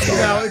from Lone Star.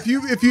 Now, if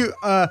you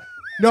a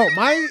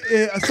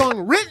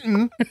song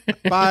written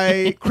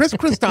by Chris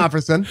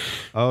Christopherson.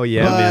 Oh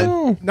yeah, but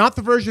man. not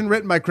the version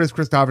written by Chris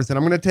Christopherson.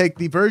 I'm going to take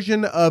the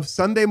version of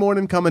Sunday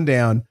Morning Coming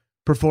Down,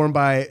 performed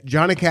by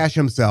Johnny Cash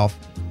himself.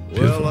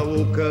 Well, I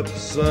woke up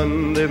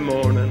Sunday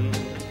morning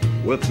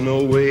with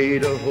no way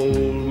to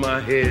hold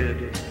my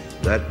head.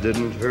 That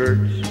didn't hurt.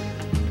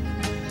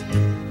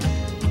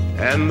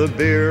 And the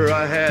beer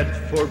I had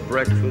for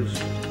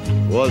breakfast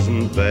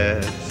wasn't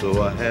bad,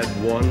 so I had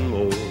one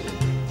more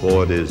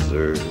for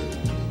dessert.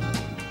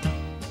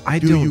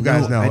 Do you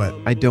guys know it?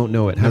 I don't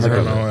know it. How's it I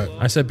don't go? know it.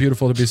 I said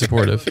beautiful to be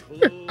supportive.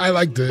 I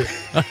liked it.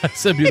 I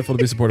said beautiful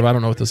to be supportive. I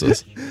don't know what this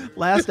is.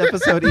 Last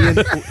episode,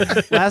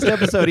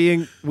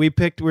 Ian, we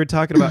were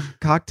talking about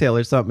cocktail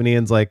or something. And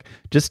Ian's like,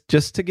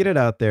 just to get it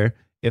out there,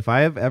 if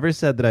I have ever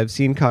said that I've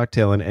seen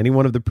Cocktail in any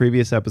one of the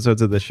previous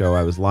episodes of the show,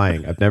 I was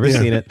lying. I've never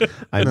seen it.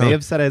 I may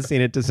have said I've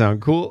seen it to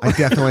sound cool. I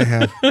definitely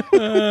have.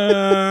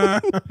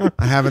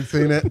 I haven't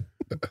seen it.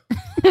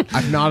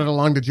 I've nodded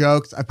along to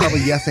jokes. I've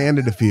probably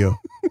yes-anded a few.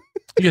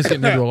 You guys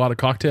getting into a lot of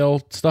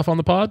cocktail stuff on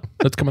the pod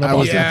that's coming up? I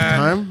was at the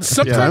time.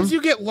 Sometimes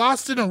you get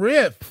lost in a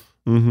riff.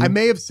 Mm-hmm. I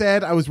may have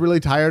said I was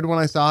really tired when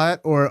I saw it,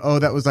 or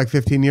that was like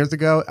 15 years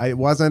ago. I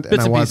wasn't, and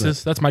Bits I and wasn't.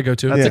 pieces. That's my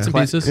go-to. That's Bits a and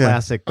pieces.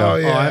 classic, though. Oh,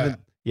 yeah. I haven't.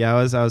 Yeah,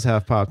 I was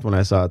half popped when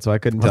I saw it, so I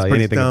couldn't tell you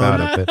pretty anything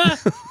stoned. about it.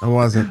 But I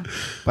wasn't.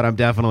 but I'm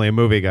definitely a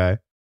movie guy.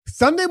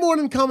 Sunday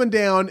Morning Coming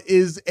Down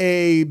is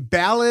a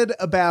ballad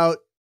about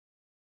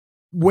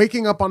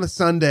waking up on a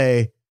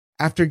Sunday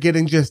after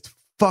getting just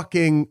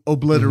fucking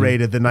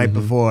obliterated the night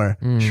before.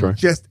 Sure.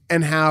 Just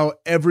and how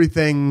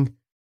everything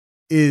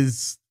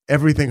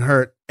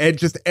hurt. And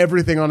just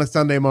everything on a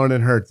Sunday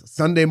morning hurts.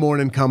 Sunday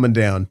Morning Coming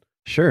Down.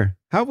 Sure.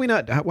 How have we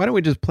not? Why don't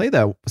we just play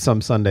that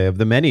some Sunday of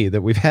the many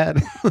that we've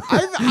had?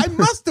 I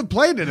must have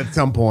played it at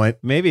some point.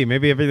 Maybe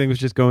everything was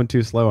just going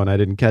too slow and I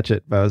didn't catch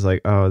it. But I was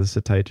like, oh, this is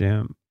a tight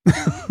jam.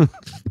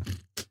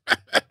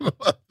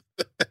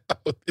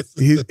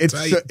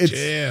 It's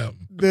jam.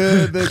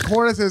 The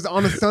chorus is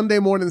on a Sunday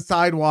morning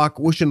sidewalk,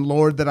 wishing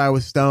Lord that I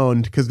was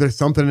stoned, because there's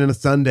something in a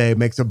Sunday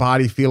makes a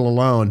body feel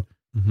alone.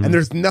 And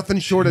there's nothing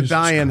short of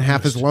dying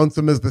half as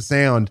lonesome as the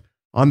sound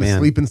on the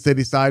sleeping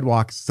city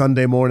sidewalk,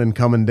 Sunday morning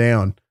coming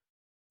down.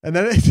 And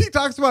then he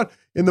talks about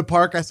in the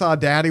park, I saw a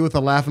daddy with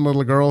a laughing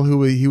little girl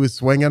who he was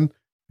swinging.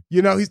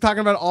 You know, he's talking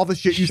about all the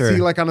shit you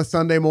see like on a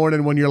Sunday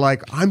morning when you're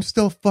like, I'm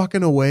still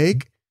fucking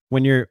awake.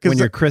 When you're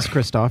Chris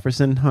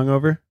Christopherson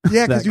hungover.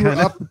 Yeah, because you were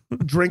up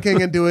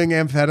drinking and doing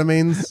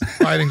amphetamines.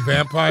 Fighting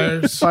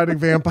vampires. Fighting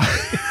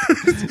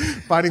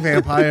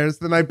vampires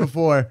the night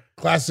before.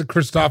 Classic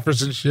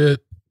Christopherson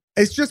shit.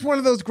 It's just one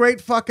of those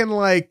great fucking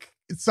like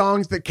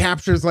songs that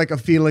captures like a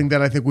feeling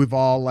that I think we've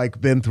all like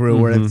been through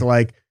where it's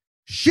like,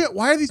 shit,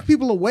 why are these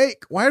people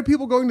awake? Why are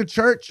people going to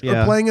church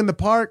or playing in the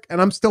park and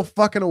I'm still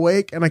fucking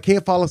awake and I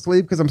can't fall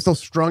asleep because I'm still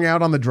strung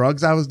out on the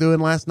drugs I was doing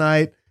last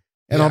night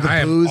and all the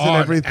booze and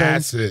everything.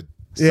 Acid.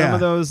 Some of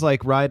those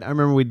like I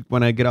remember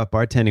when I get off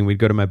bartending, we'd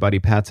go to my buddy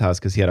Pat's house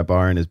because he had a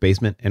bar in his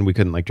basement and we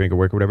couldn't like drink or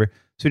work or whatever.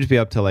 So we'd just be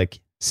up till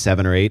like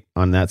 7 or 8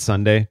 on that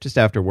Sunday just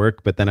after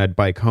work. But then I'd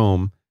bike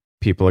home.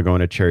 People are going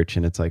to church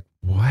and it's like,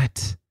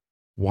 what?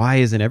 Why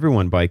isn't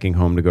everyone biking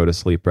home to go to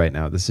sleep right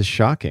now? This is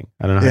shocking.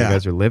 I don't know how you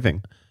guys are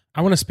living.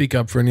 I want to speak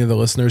up for any of the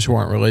listeners who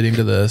aren't relating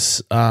to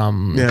this. I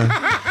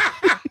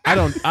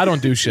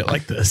don't do shit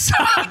like this.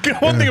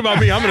 One thing about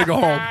me, I'm gonna go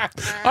home.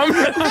 I'm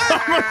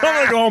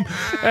gonna go home,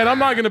 and I'm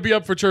not gonna be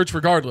up for church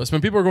regardless.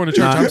 When people are going to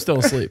church, I'm still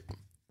asleep.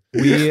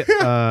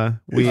 I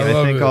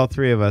think all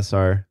three of us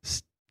are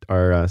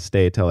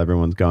stay till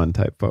everyone's gone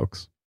type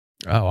folks.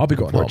 Oh, I'll be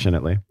going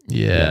Fortunately. home.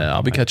 Yeah,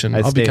 I'll be catching my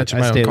own car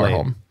late.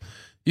 home.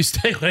 You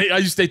stay late?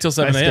 You stay till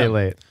 7 a.m. I stay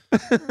late.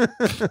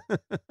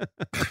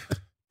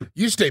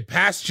 You stay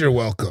past your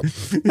welcome.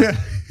 I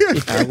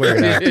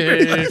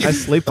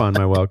sleep on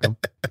my welcome.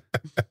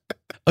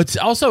 It's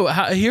also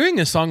hearing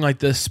a song like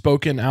this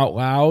spoken out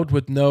loud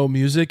with no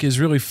music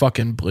is really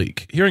fucking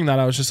bleak. Hearing that,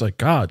 I was just like,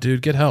 God,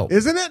 dude, get help.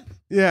 Isn't it?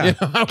 Yeah. You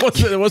know,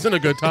 it wasn't a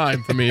good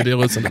time for me to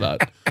listen to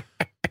that.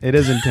 It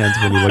is intense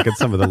when you look at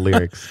some of the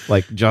lyrics.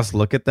 Like, just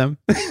look at them.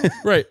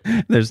 Right.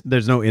 There's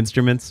no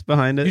instruments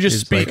behind it. You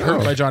just speak like,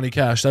 Hurt by Johnny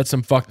Cash. That's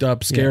some fucked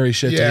up, scary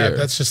shit to hear.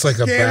 That's just like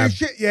a Scary bad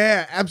shit.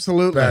 Yeah,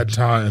 absolutely. bad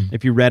time.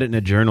 If you read it in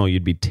a journal,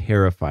 you'd be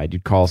terrified.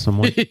 You'd call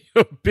someone.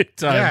 Big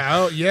time. Yeah,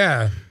 oh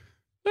yeah.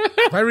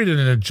 If I read it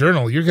in a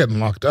journal, you're getting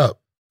locked up.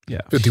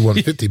 Yeah.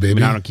 5150, baby. I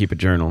mean, I don't keep a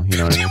journal. You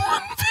know what I mean?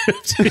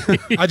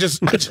 I just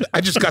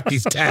got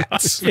these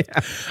tats.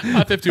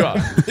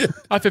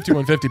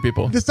 I-5150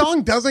 people. The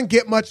song doesn't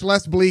get much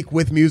less bleak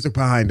with music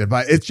behind it,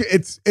 but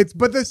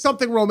but there's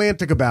something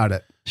romantic about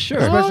it. Sure.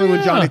 Especially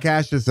when Johnny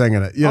Cash is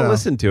singing it. I'll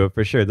listen to it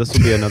for sure. This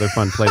will be another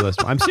fun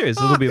playlist. I'm serious.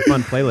 This will be a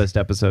fun playlist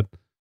episode.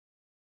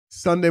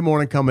 Sunday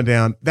Morning Coming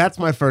Down. That's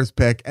my first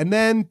pick. And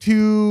then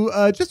to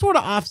just sort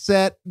of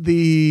offset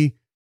the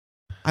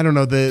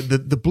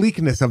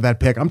bleakness of that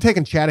pick, I'm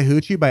taking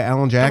Chattahoochee by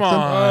Alan Jackson. Come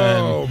on.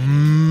 Oh,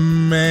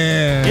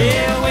 man.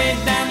 Yeah, way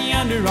down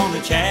yonder on the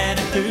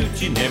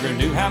Chattahoochee, never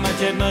knew how much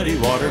that muddy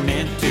water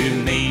meant to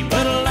me.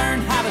 But I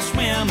learned how to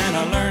swim and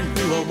I learned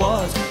who I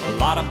was. A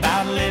lot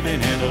about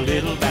living and a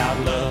little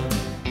about love.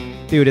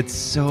 Dude, it's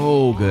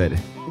so good.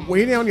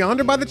 Way down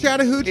yonder by the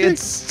Chattahoochee?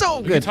 It's so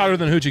It good. gets hotter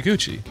than Hoochie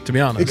Coochie, to be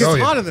honest. It gets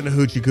hotter than a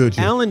Hoochie Coochie.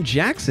 Alan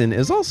Jackson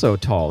is also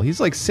tall. He's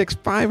like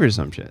 6'5" or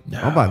some shit.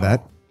 No. I'll buy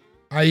that.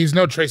 He's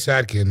no Trace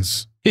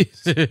Adkins.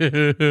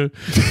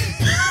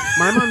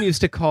 My mom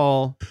used to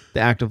call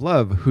the act of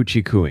love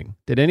hoochie cooing.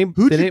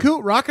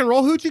 Rock and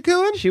roll hoochie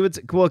cooing? She would,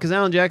 because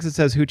Alan Jackson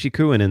says hoochie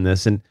cooing in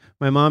this, and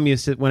my mom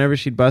used to, whenever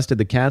she'd busted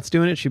the cats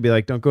doing it, she'd be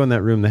like, "Don't go in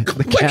that room.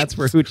 The cats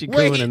were hoochie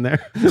cooing in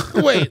there."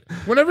 Wait,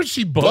 whenever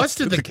she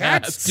busted the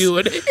cats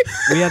doing it.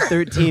 We had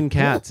 13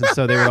 cats, and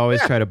so they would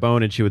always try to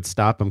bone, and she would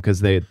stop them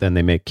because they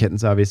make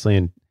kittens, obviously,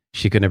 and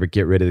she could never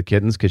get rid of the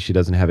kittens because she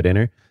doesn't have it in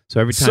her. So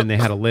every time they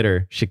had a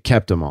litter, she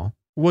kept them all.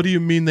 What do you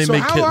mean they so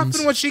make how kittens?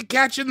 often was she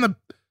busting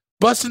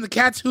the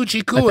cat's hoochie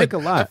I cooing? think a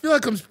lot. I feel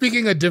like I'm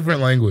speaking a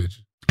different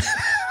language.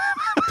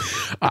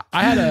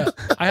 I had a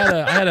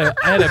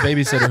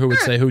babysitter who would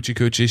say hoochie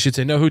coochie. She'd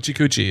say no hoochie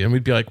coochie, and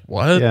we'd be like,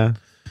 what? Yeah.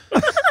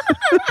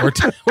 We're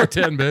 10,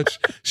 bitch.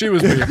 She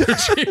was weird.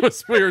 She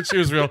was weird. She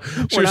was real.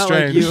 She We're was not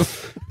like strange. you.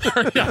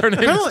 Her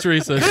name was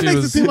Teresa. Kind of She makes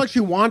it was. seem like she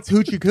wants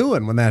hoochie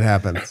cooing when that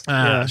happens.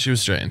 She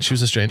was strange. She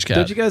was a strange cat.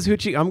 Don't you guys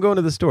hoochie? I'm going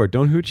to the store.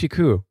 Don't hoochie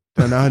coo.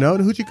 No,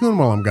 hoochie cooing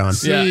while I'm gone.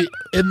 See,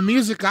 in the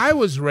music I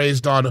was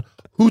raised on,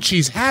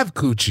 hoochies have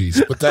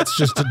coochies, but that's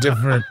just a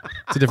different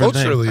different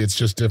culturally, thing. it's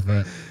just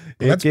different.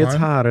 It That's gets fine.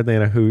 hotter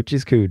than a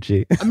hoochie's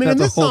coochie. I mean, in that's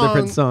a this whole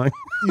different song.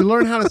 You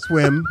learn how to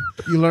swim.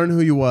 You learn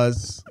who you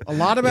was. A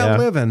lot about Yeah.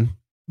 living.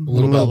 A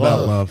little bit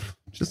about love.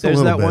 Just There's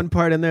a that little bit. one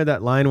part in there,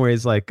 that line where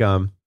he's like,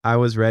 I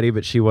was ready,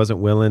 but she wasn't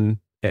willing,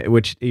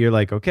 which you're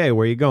like, okay,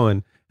 where are you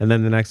going? And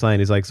then the next line,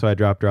 he's like, so I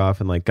dropped her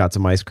off and like got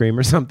some ice cream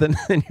or something.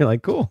 And you're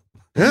like, cool.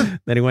 Yeah.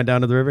 Then he went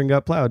down to the river and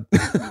got plowed.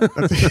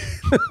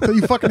 So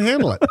you fucking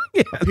handle it.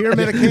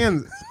 Pyramid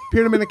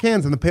of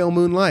cans in the pale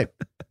moonlight.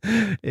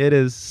 It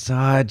is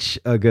such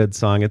a good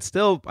song. It's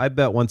still, I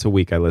bet once a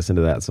week I listen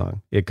to that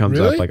song. It comes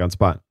Really? up like on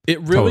spot. It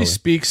really Totally.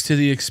 speaks to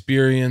the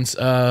experience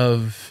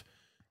of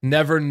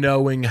never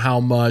knowing how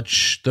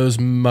much those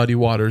muddy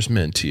waters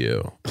meant to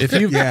you. If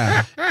you've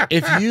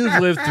if you've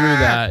lived through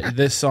that,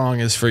 this song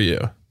is for you.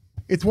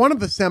 It's one of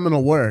the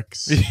seminal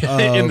works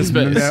In the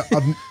space.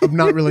 of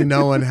not really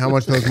knowing how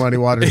much those muddy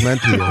waters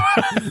meant to you.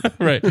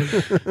 Right.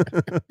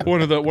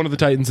 one of the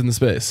titans in the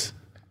space.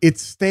 It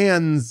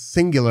stands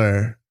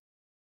singular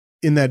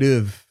in that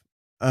oeuvre.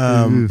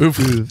 Oof.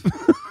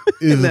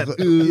 Even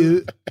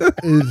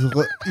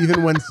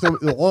when so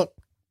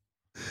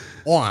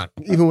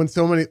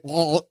many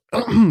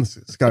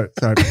sorry,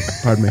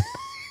 pardon me.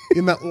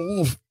 In that,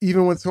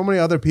 even when so many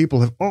other people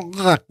have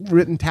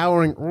written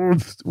towering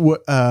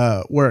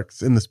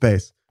works in the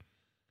space.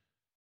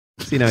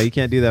 See, now you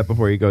can't do that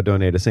before you go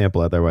donate a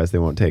sample, otherwise they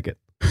won't take it.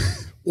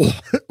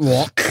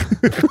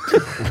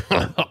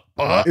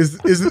 Is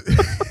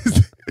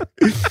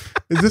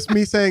this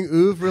me saying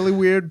 "ooh" really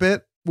weird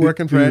bit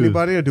working for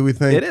anybody, or do we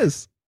think It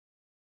is.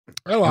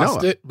 I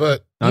lost it,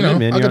 but you I'm know, in,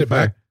 man. I'll You're get on it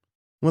back. fire.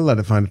 we'll let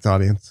it find its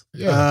audience?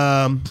 Yeah.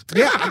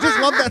 I just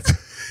love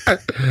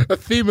that. A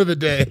theme of the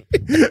day.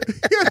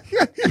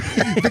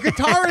 The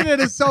guitar in it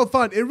is so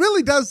fun. It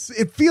really does.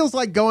 It feels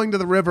like going to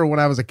the river when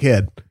I was a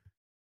kid,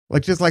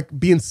 like just like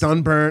being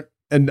sunburnt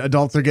and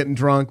adults are getting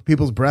drunk.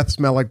 People's breath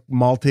smell like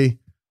malty.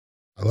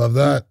 I love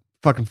that.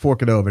 Fucking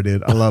fork it over,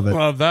 dude. I love it.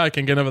 Love that. I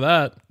can get over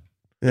that.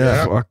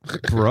 Yeah,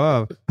 Fuck,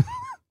 bro.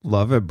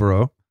 Love it,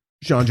 bro.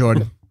 Sean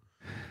Jordan.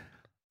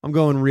 I'm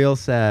going Real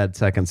Sad,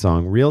 second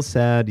song. Real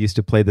Sad used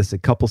to play this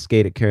at couple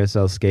skate at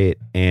Carousel Skate,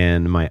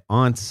 and my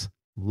aunts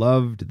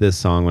loved this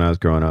song when I was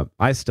growing up.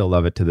 I still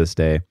love it to this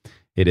day.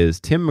 It is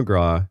Tim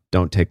McGraw,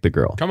 Don't Take the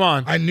Girl. Come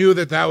on. I knew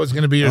that was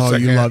going to be your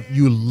second.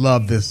 You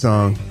love this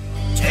song.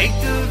 Take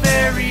the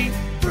very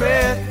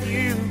breath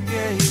you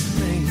gave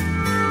me.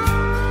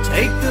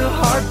 Take the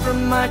heart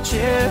from my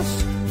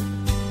chest.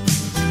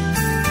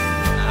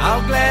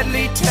 I'll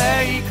gladly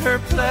take her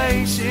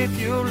place if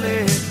you'll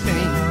let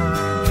me.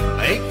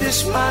 Make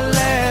this my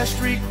last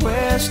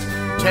request.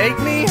 Take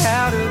me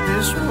out of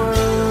this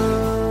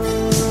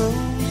world.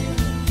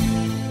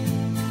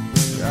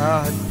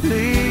 God,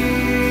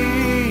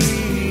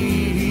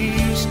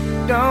 please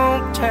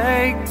don't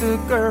take the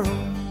girl.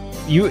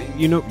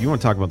 You know, you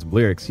want to talk about some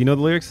lyrics. You know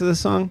the lyrics of this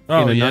song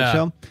Oh, in a yeah.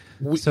 nutshell?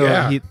 So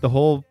yeah. the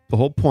whole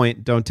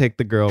point, don't take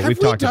the girl. Have We've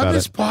we talked done about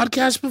this it.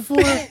 podcast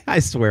before? I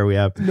swear we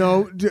have.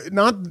 No,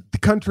 not the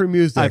country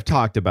music. I've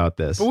talked about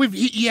this. But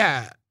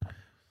yeah.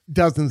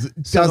 dozens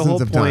So the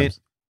whole of point, times.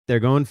 they're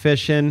going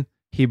fishing.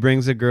 He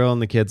brings a girl,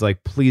 and the kid's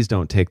like, "Please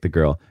don't take the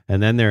girl."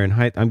 And then they're in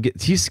height.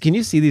 Can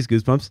you see these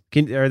goosebumps?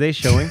 Are they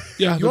showing?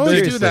 Yeah, You always do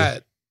Seriously.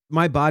 that.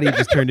 My body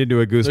just turned into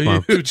a They're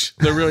goosebump. huge.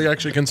 They're really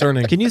actually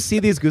concerning. Can you see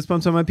these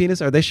goosebumps on my penis?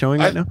 Are they showing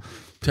right now?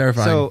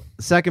 Terrifying. So,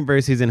 second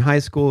verse, he's in high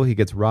school. He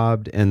gets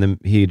robbed, and then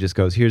he just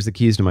goes, "Here's the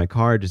keys to my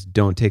car. Just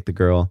don't take the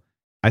girl."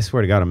 I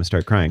swear to God, I'm gonna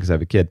start crying because I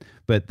have a kid.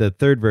 But the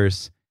third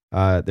verse,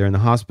 they're in the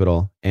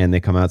hospital, and they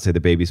come out and say the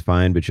baby's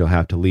fine, but you'll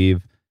have to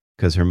leave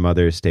because her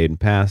mother stayed and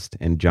passed.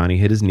 And Johnny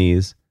hit his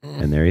knees,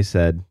 and there he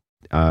said,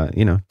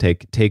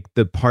 take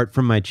the part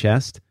from my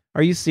chest.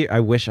 Are you serious?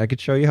 I wish I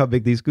could show you how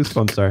big these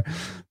goosebumps are.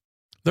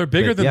 They're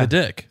bigger than yeah. the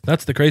dick.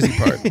 That's the crazy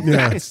part.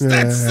 That's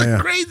the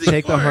crazy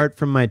Take the part. heart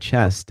from my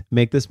chest.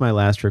 Make this my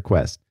last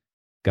request.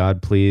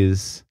 God,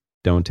 please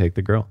don't take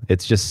the girl.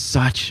 It's just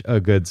such a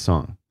good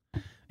song.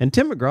 And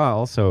Tim McGraw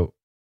also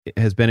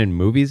has been in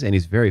movies, and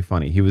he's very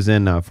funny. He was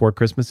in Four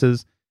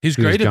Christmases. He's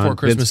He was great at John Four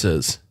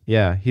Christmases.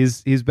 Yeah,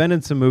 he's been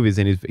in some movies,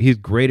 and he's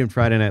great in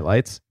Friday Night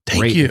Lights. Thank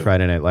great you. in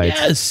Friday Night Lights.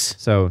 Yes.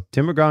 So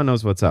Tim McGraw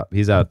knows what's up.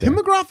 He's out there. Tim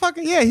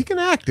McGraw, he can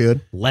act,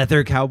 dude.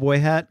 Leather cowboy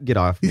hat. Get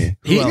off me.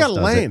 Who He's else got a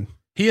does lane. it?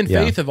 He and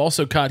Yeah. Faith have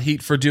also caught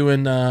heat for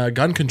doing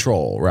gun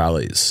control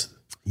rallies.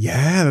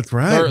 Yeah, that's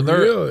right.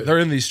 They're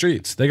in these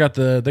streets. They got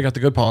the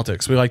good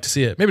politics. We like to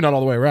see it. Maybe not all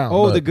the way around.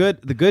 Oh, but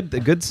the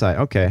good side.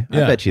 Okay,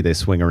 Yeah. I bet you they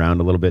swing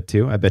around a little bit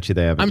too. I bet you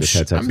they haven't just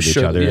had sex with each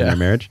other in their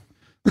marriage.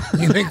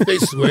 You think they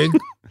swing?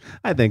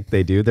 I think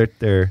they do.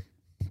 They're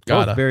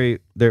both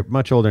they're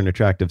much older and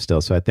attractive still.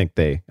 So I think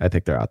they're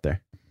out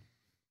there.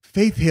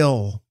 Faith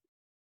Hill.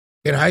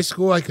 In high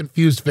school, I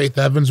confused Faith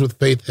Evans with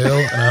Faith Hill,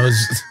 and I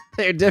was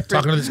they're different.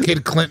 Talking to this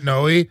kid Clint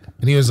Noe, and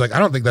he was like, "I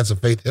don't think that's a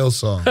Faith Hill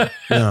song."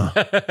 No.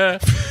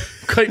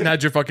 Clayton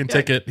had your fucking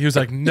ticket. He was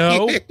like,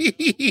 "No."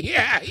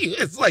 Yeah,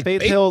 it's like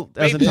Faith Hill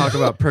doesn't talk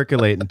about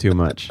percolating too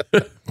much.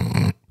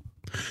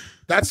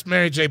 That's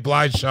Mary J.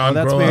 Blige, Sean.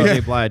 That's Mary J.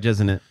 Blige,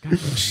 isn't it? Are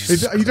you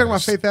talking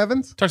about Faith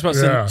Evans? Talks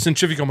about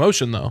centrifugal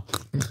motion, though.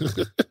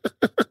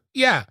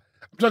 Yeah,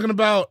 I'm talking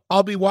about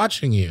 "I'll Be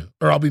Watching You"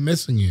 or "I'll Be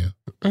Missing You."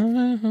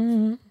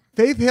 Mm-hmm.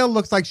 Faith Hill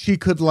looks like she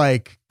could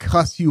like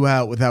cuss you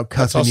out without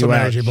cussing you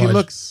Mary out. J.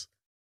 Blige.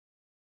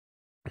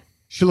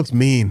 She looks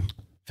mean.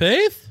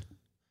 Faith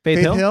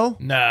Hill?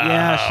 No.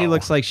 Yeah, she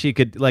looks like she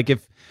could like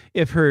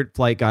if her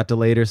flight got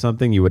delayed or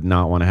something, you would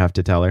not want to have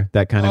to tell her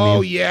that kind of.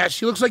 Oh mean. yeah,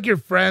 she looks like your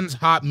friend's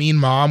hot mean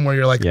mom, where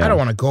you're like, Yeah. I don't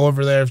want to go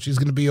over there if she's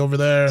going to be over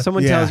there.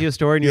 Someone tells you a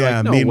story and you're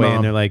like, no way, mean mom.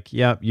 and they're like,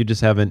 yeah,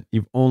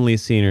 you've only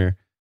seen her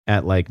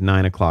at like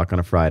 9:00 on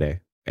a Friday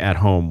at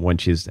home when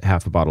she's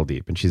half a bottle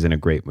deep and she's in a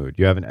great mood.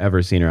 You haven't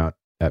ever seen her out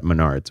at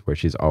Menards where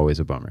she's always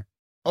a bummer.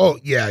 Oh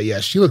yeah,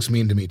 she looks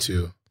mean to me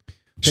too.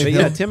 But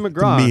yeah, Tim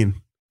McGraw.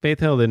 Faith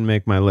Hill didn't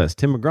make my list.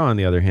 Tim McGraw, on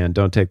the other hand,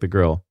 Don't Take the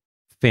Girl.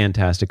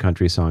 Fantastic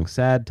country song.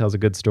 Sad, tells a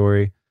good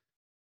story.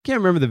 Can't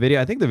remember the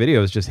video. I think the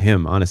video is just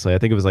him, honestly. I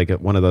think it was like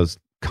one of those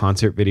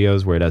concert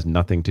videos where it has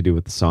nothing to do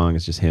with the song.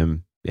 It's just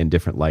him in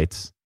different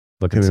lights,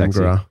 looking Tim sexy.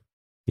 McGraw.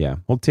 Yeah.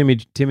 Well, Timmy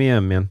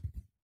M, man.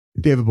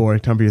 David Gborie,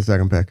 time for your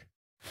second pick.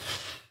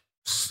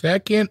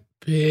 Second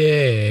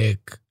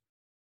pick.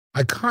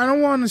 I kind of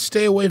want to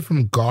stay away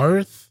from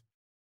Garth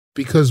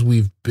because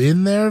we've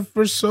been there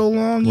for so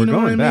long. We're you know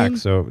going what I back, mean?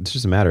 so it's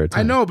just a matter of time.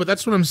 I know, but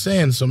that's what I'm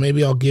saying. So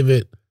maybe I'll give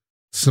it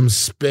some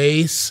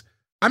space.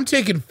 I'm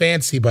taking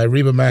Fancy by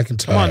Reba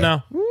McEntire. Come on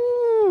now.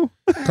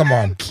 Come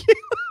on.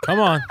 Come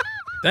on.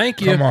 Thank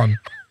you. Come on.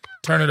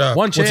 Turn it up.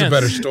 One chance. What's a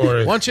better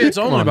story? One chance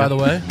only, by the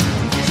way.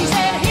 She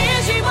said,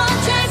 here's your one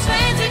chance,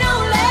 Fancy,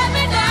 don't let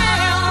me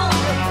down.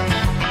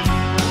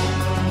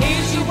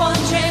 Here's your one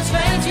chance,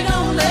 Fancy,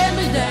 don't let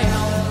me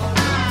down.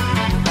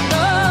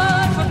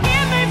 Lord,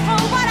 forgive me for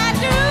what I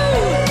do,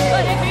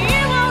 but if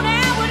you won't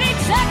have what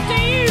it's up to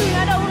you,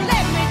 now don't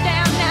let me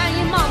down. Now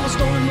your mama's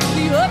gonna move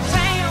you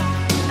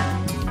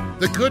uptown.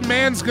 The good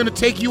man's going to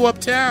take you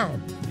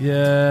uptown.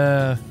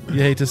 Yeah.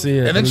 You hate to see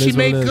it. And then It she is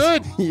what it made is.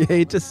 good. You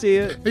hate to see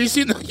it. Have you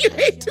seen you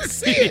hate to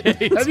see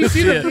it. Have you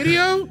seen the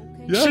video?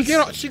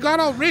 Yes. She got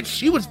all rich.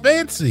 She was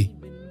fancy.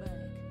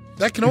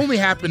 That can only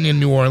happen in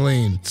New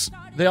Orleans.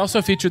 They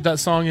also featured that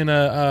song in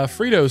a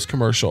Fritos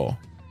commercial.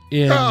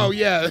 Oh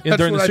yeah, that's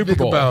during what the I Super think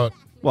Bowl. about.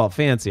 Well,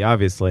 Fancy,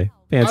 obviously.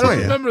 I Fancy. don't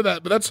remember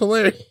that, but that's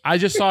hilarious. I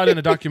just saw it in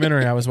a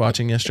documentary I was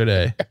watching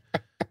yesterday.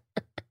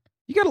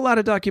 You got a lot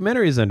of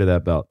documentaries under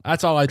that belt.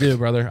 That's all I do,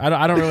 brother.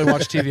 I don't really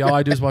watch TV. All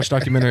I do is watch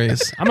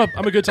documentaries.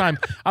 I'm a good time.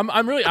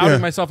 I'm really outing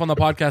myself on the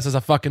podcast as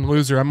a fucking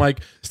loser. I'm like,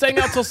 staying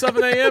out till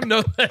 7 a.m.?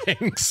 No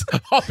thanks.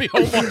 I'll be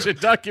home watching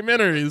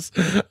documentaries.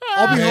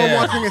 I'll be home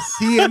watching a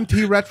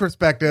CMT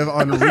retrospective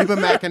on Reba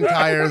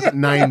McEntire's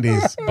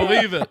 90s.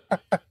 Believe it.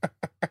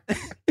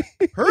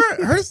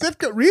 Reba's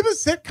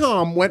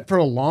sitcom went for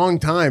a long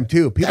time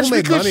too. People That's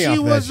made because money she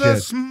off that was a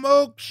shit.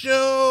 smoke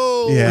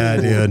show. Yeah,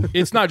 dude.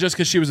 It's not just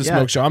because she was a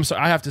smoke show. I'm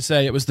sorry. I have to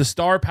say it was the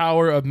star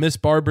power of Miss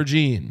Barbara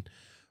Jean.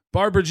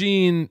 Barbara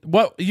Jean,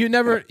 what you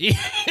never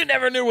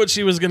knew what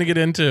she was going to get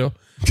into.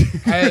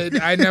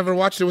 I never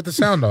watched it with the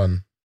sound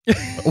on.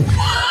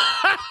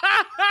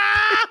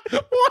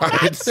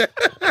 What?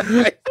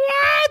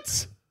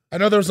 What? I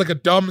know there was like a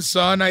dumb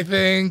son, I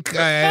think.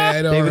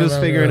 I don't David was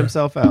remember. figuring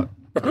himself out.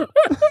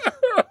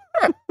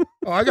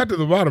 Oh, I got to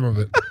the bottom of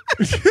it.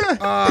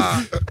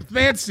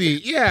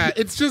 Fancy. Yeah,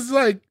 it's just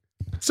like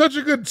such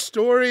a good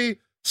story.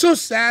 So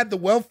sad. The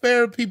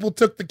welfare people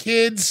took the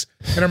kids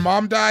and her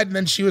mom died. And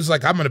then she was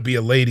like, I'm going to be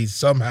a lady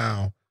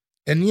somehow.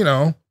 And, you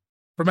know,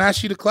 from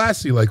ashy to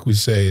classy, like we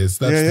say, that's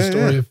the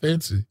story of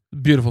Fancy.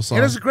 Beautiful song.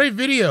 And it's a great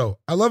video.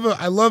 I love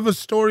a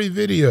story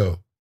video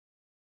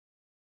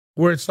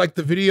where it's like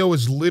the video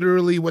is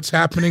literally what's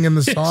happening in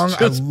the song.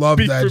 I love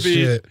beat that for beat.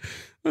 shit.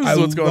 This is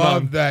what's going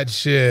on. That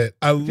shit.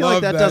 I feel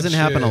like that doesn't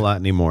happen a lot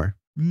anymore.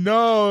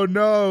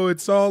 No,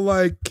 it's all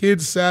like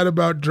kids sad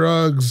about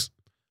drugs.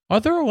 Are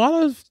there a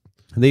lot of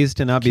They used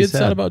to not be kids sad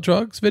sad. about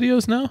drugs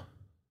videos now?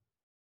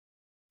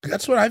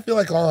 That's what I feel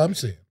like all I'm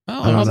seeing.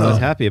 Oh, I was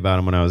happy about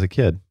them when I was a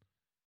kid.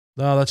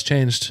 No, that's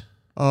changed.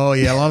 Oh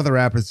yeah, a lot of the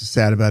rappers are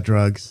sad about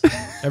drugs.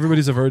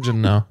 Everybody's a virgin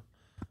now.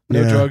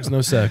 No drugs, no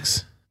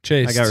sex.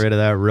 Chased. I got rid of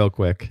that real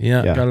quick.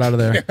 Yeah, got it out of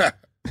there.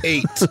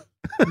 8.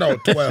 No,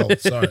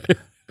 12. Sorry.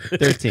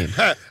 13.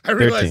 I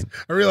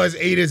realize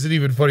 8 isn't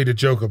even funny to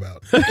joke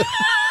about.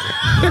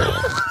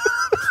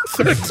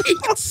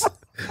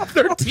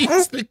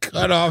 13's the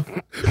cutoff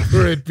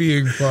for it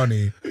being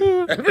funny.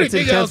 And It's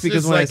Everything intense else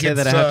because is when I like say it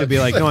that, I have to be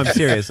like, no, I'm sucks.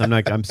 serious.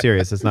 I'm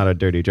serious. It's not a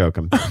dirty joke.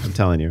 I'm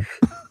telling you.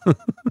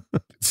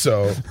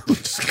 So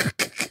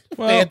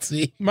Well,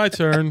 fancy. my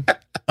turn.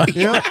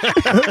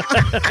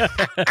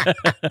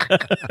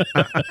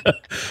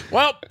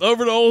 Well,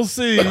 over to Old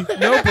C.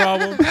 No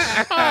problem.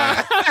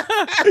 I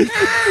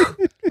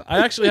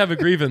actually have a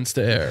grievance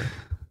to air.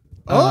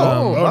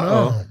 Oh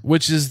no.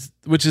 Which is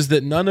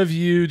that none of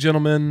you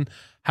gentlemen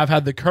have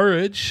had the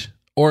courage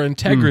or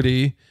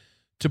integrity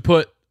to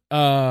put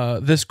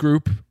this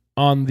group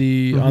on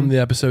the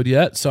episode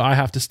yet. So I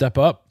have to step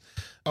up.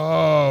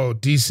 Oh,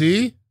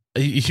 DC?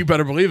 You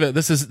better believe it.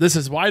 This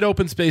is Wide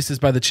Open Spaces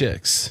by the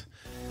Chicks.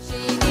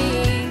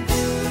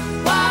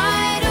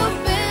 Wide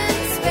open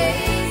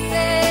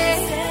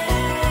spaces,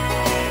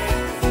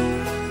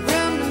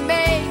 room to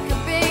make a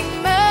big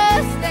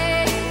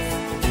mistake.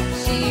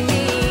 She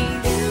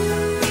needs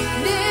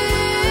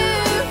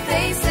new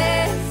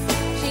faces.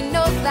 She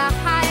knows the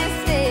highest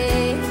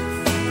stakes.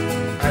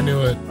 I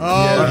knew it.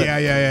 Oh yeah.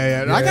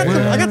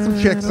 I got some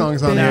chick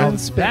songs on Now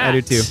there. I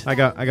do too. I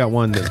got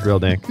one that's real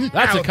dank.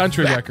 That's a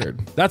country record.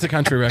 That's a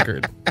country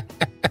record.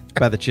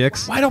 By the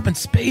Chicks. Wide Open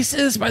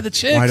Spaces by the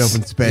Chicks. Wide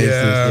Open Spaces.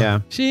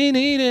 Yeah. She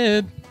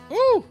needed.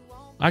 Ooh.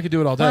 I could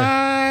do it all day.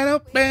 Wide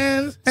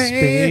open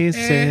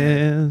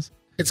Spaces.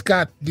 It's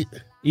got the,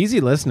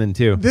 Easy listening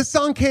too. This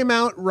song came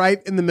out right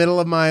in the middle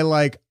of my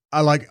I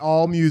like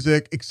all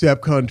music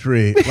except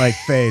country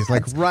phase.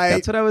 That's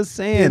what I was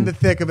saying. in the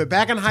thick of it.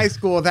 Back in high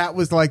school, that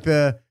was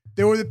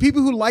there were the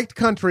people who liked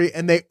country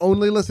and they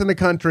only listened to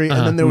country,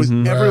 and then there was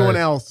everyone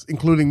else,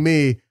 including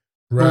me,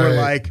 who were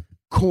like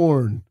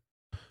Corn,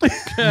 Limp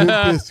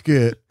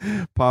Bizkit,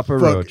 Papa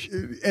Roach.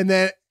 and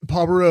then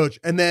Papa Roach,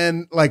 and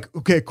then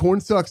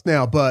Corn sucks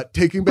now, but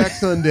Taking Back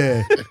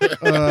Sunday,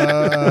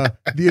 the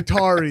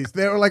Ataris.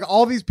 They were like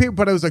all these people,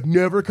 but I was like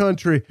never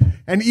country.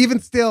 And even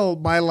still,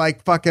 my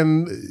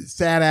fucking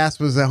sad ass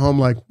was at home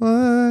like,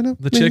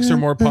 what? The Chicks are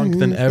more punk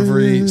than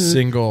every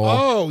single.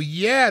 Oh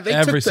yeah, they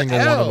every took single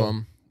the L. one of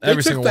them. They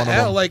Every took single the one of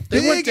L. them. Like they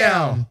went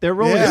down. Their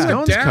Rolling Yeah.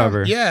 Stones Down.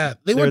 cover. Yeah,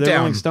 they Their went down.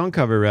 Rolling Stone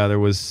cover rather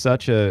was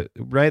such a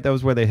right. That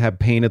was where they had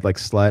painted like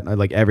slut,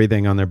 like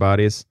everything on their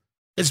bodies.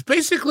 It's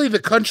basically the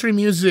country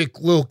music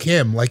Lil'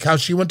 Kim, like how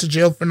she went to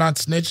jail for not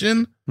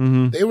snitching.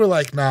 Mm-hmm. They were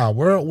like, nah,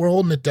 we're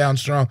holding it down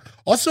strong.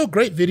 Also,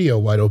 great video,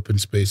 Wide Open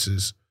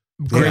Spaces.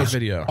 Great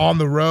video. On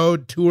the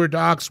road, tour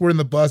docs, we're in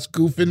the bus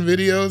goofing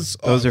videos.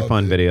 Those are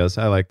fun videos.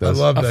 I like those.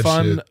 I love A that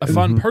fun, shit. a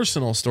fun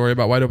personal story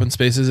about Wide Open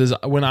Spaces is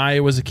when I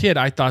was a kid,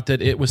 I thought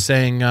that it was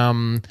saying,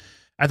 I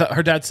thought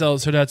her dad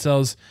sells as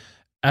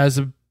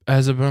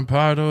a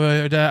part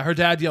of her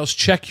dad yells,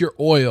 check your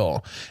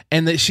oil.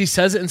 And that she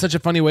says it in such a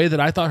funny way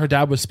that I thought her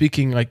dad was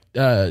speaking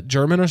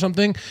German or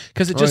something.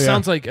 Cause it just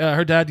sounds like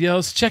her dad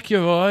yells, check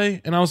your oil.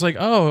 And I was like,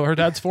 oh, her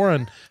dad's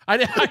foreign. I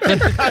was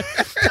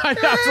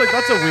like,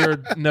 that's a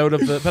weird note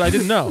of but I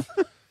didn't know.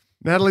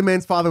 Natalie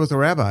Main's father was a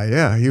rabbi.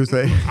 Yeah, he was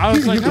I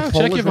was like, he was oh, a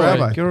check Polish your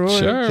rabbi. oil.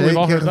 Sure, we've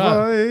all heard that.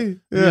 Boy.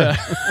 Yeah.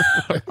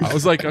 I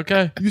was like,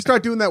 okay. You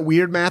start doing that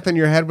weird math in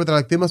your head where they're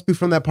like, they must be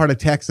from that part of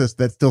Texas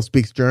that still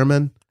speaks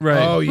German.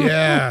 Right. Oh,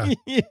 yeah.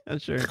 Yeah,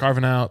 sure.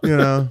 Carving out. You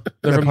know,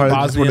 They're that from the part of-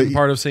 Bosnian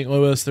part of St.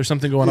 Louis. There's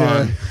something going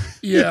on.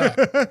 Yeah.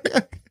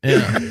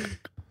 Yeah.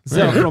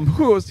 So from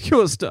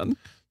Houston.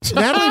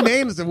 Natalie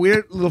Main is a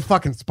weird little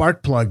fucking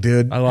spark plug,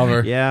 dude. I love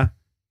her. Yeah.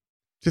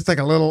 Just like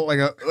a little, like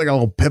a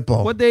little pit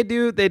bull. What they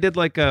do? They did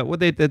like a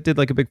they did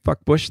like a big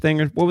fuck Bush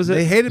thing, or what was it?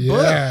 They hated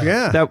Bush.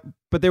 Yeah.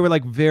 But they were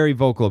like very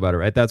vocal about it,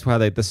 right? That's why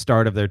the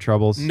start of their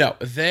troubles. No,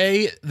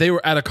 they were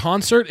at a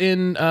concert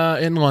in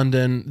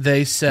London.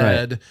 They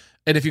said,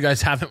 and if you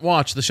guys haven't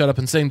watched the Shut Up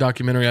and Sing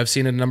documentary, I've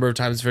seen it a number of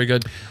times. It's very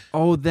good.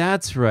 Oh,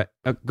 that's right.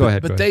 Go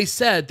ahead. But they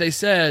said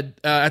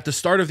at the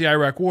start of the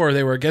Iraq War,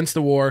 they were against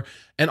the war,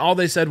 and all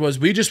they said was,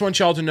 "We just want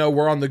y'all to know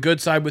we're on the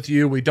good side with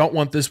you. We don't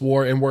want this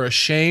war, and we're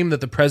ashamed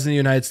that the president of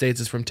the United States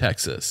is from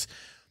Texas."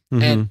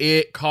 Mm-hmm. And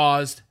it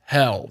caused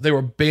hell. They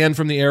were banned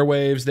from the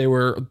airwaves.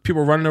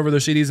 People were running over their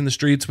CDs in the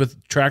streets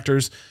with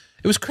tractors.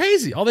 It was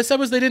crazy. All they said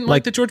was they didn't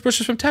like that George Bush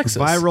was from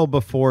Texas. Viral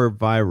before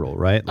viral,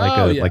 right?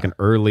 Like an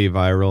early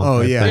viral.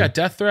 Oh, yeah. They got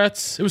death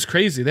threats. It was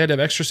crazy. They had to have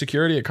extra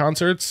security at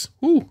concerts.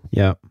 Woo.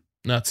 Yeah.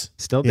 Nuts.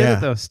 Still did it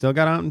though. Still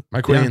got out.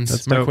 My queens. Yeah,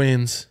 that's My dope.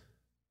 queens.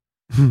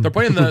 They're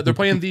playing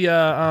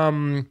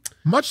the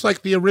much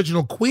like the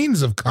original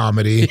queens of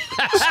comedy,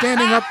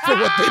 standing up for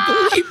what they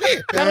believe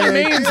in.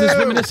 Natalie Maines is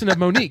reminiscent of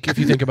Monique, if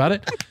you think about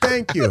it.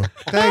 Thank you.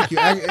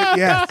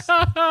 Yes.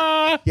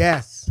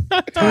 Yes.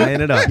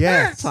 Tying it up.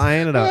 Yes.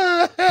 Tying it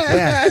up.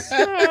 Yes.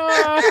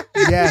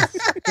 Yes.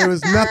 There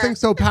was nothing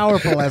so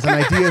powerful as an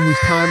idea whose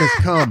time has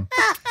come.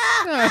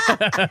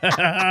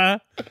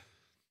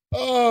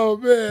 Oh,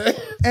 man.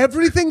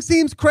 Everything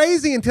seems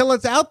crazy until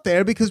it's out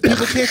there because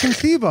people can't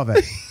conceive of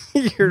it.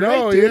 You're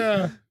right, dude.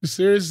 Yeah.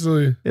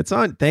 Seriously. It's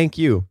on. Thank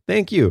you.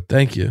 Thank you.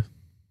 Thank you.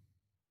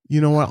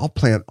 You know what? I'll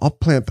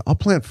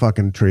plant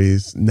fucking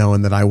trees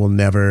knowing that I will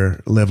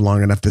never live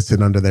long enough to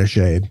sit under their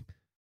shade.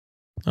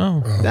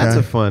 Oh, That's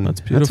a fun.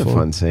 That's beautiful. That's a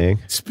fun saying.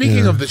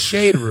 Speaking of the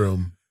shade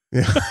room,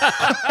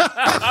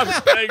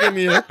 I'm begging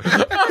you.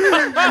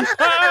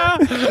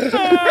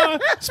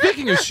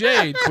 Speaking of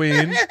shade,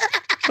 Queen.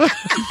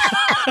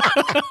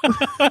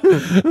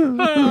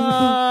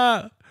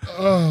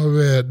 Oh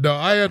man, no,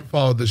 I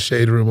unfollowed the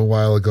Shade Room a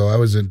while ago. I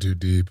was in too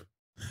deep.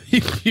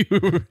 you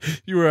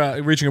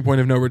were reaching a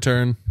point of no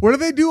return. What do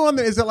they do on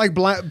the? Is it like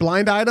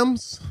blind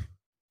items?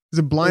 Is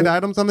it blind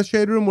items on the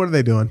Shade Room? What are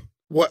they doing?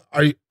 What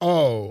are you?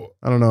 Oh,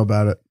 I don't know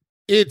about it.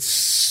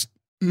 It's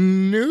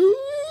news.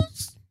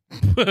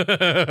 All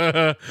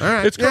right.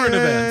 It's current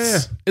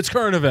events. Yeah. It's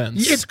current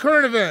events. It's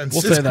current events.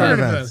 We'll It's say that.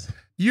 current events.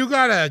 You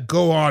gotta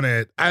go on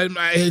it.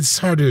 It's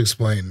hard to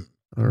explain,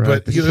 All right.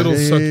 but it'll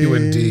suck you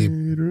in deep.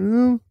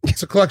 Room.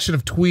 It's a collection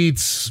of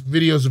tweets,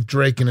 videos of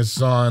Drake and his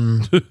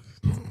son,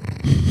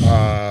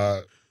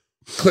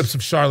 clips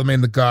of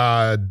Charlemagne the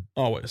God.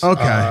 Always.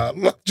 Okay.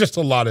 Just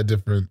a lot of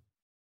different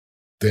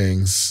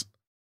things.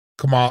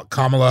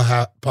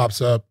 Kamala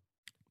pops up.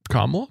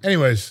 Kamala?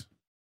 Anyways.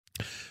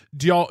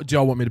 Do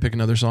y'all want me to pick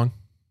another song?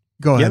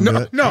 Go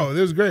ahead. No, it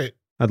was great.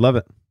 I'd love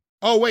it.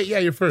 Oh wait, yeah,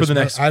 you're first. For the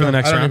next I don't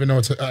round? even know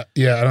what's. I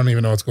don't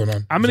even know what's going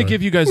on. I'm going to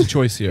give you guys a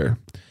choice here.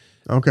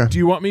 Okay. Do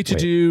you want me to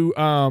do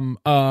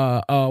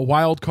a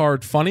wild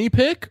card funny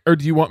pick, or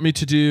do you want me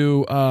to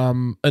do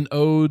an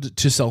ode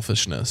to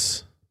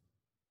selfishness?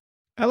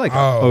 I like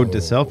Ode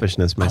to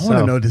Selfishness I myself.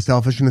 want to know to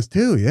selfishness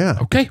too. Yeah.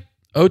 Okay.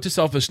 Ode to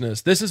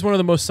Selfishness. This is one of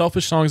the most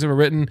selfish songs ever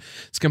written.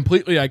 It's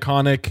completely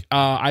iconic.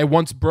 I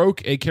once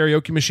broke a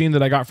karaoke machine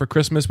that I got for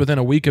Christmas within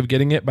a week of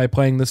getting it by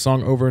playing this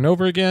song over and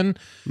over again.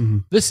 Mm-hmm.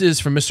 This is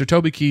from Mr.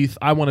 Toby Keith.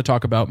 I Want to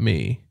Talk About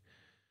Me.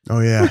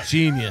 Oh yeah.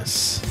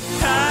 Genius.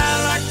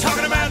 I like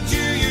talking about you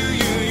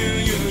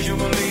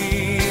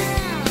usually,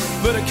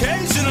 but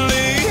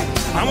occasionally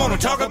I want to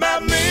talk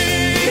about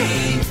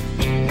me.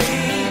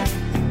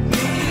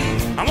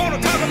 I want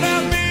to talk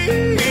about me.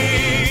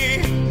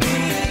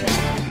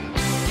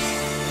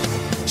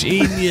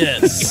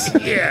 Genius.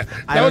 Yeah,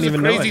 I that don't was a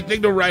even know crazy it.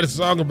 thing to write a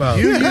song about.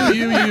 You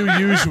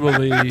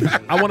usually.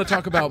 I want to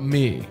talk about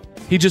me.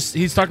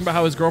 He's talking about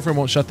how his girlfriend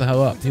won't shut the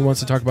hell up. He wants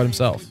to talk about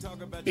himself.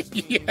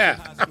 Yeah.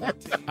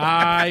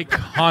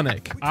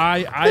 Iconic.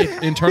 I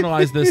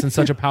internalized this in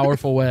such a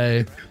powerful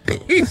way.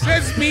 He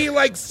says me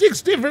like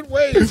 6 different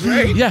ways,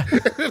 right? Yeah.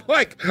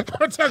 Like, I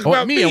want to talk Oh,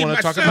 about me. me. I want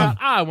to talk myself. about.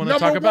 I want to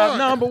Number talk about one.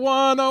 number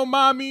one. Oh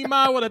my, me,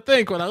 my. What I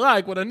think, what I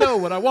like, what I know,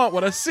 what I want,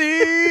 what I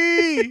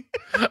see.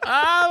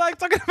 I like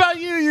talking about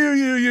you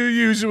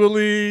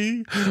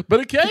usually, but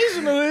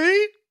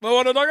occasionally I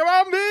want to talk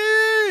about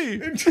me.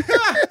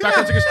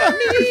 Backwards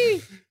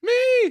singers.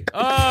 Me.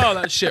 Oh,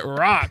 that shit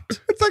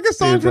rocked. It's like a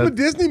song Dude, from a that-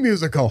 Disney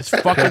musical. It's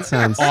fucking That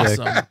sounds sick.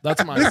 awesome.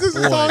 That's my. This is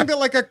a boy. song that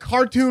like a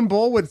cartoon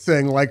bull would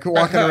sing, like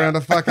walking around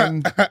a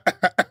fucking.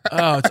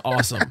 Oh, it's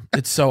awesome.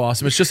 It's so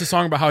awesome. It's just a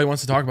song about how he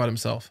wants to talk about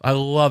himself. I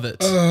love it.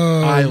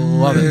 Oh, I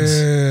love it.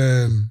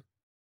 man.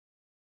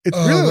 It's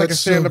Oh, really like a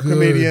that's so stand-up good.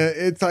 comedian.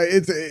 It's an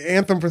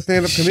anthem for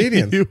stand-up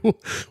comedians.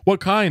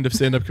 What kind of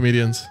stand-up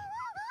comedians?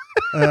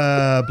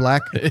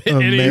 Black,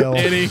 Any- male.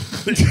 any.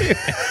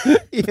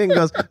 Ian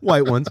goes,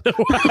 white ones.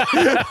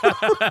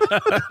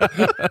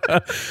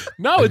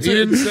 No, it's He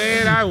didn't say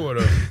it, I would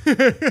have.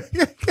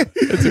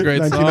 It's a great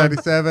song.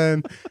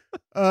 1997.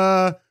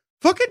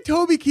 Fucking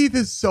Toby Keith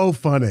is so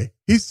funny.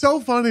 He's so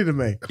funny to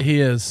me.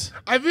 He is.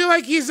 I feel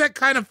like he's that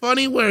kind of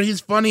funny where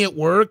he's funny at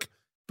work,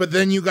 but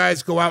then you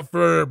guys go out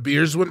for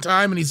beers one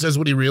time and he says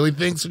what he really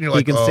thinks, and you're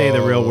like, He can say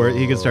the real word.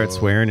 He can start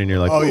swearing, and you're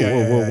like, Oh, whoa, yeah, whoa,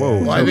 yeah, whoa, yeah, whoa.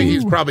 yeah. Well, I think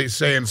he's probably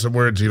saying some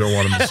words you don't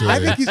want him to say. I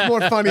think he's more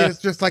funny as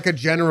just like a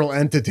general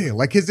entity.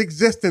 Like his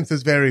existence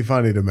is very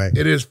funny to me.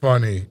 It is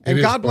funny. And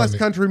It is God bless funny.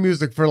 country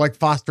music for like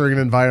fostering an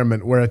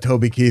environment where a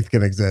Toby Keith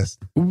can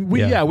exist.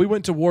 We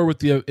went to war with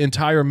the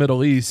entire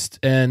Middle East,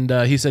 and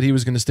he said he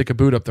was going to stick a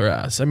boot up their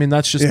ass. I mean,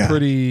 that's just Yeah.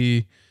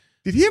 pretty.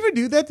 Did he ever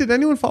do that? Did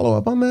anyone follow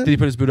up on that? Did he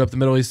put his boot up the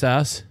Middle East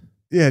ass?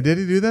 Yeah, did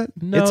he do that?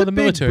 No, It's a the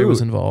big military was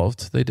boot.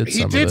 involved. They did He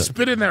some did of it.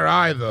 spit in their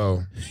eye,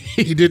 though.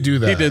 He did do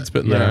that. He did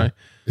spit in their eye.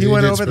 He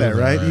went did over spit there, in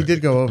their right? eye. He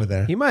did go over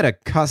there. He might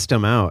have cussed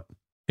him out.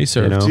 He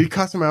served. You know? Did he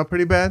cuss him out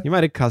pretty bad? He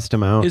might have cussed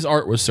him out. His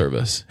art was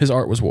service. His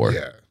art was war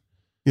Yeah.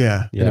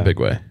 Yeah. in a big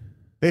way.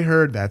 They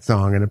heard that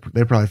song and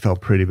they probably felt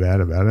pretty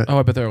bad about it. Oh,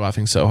 I bet they were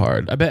laughing so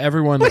hard. I bet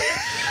everyone who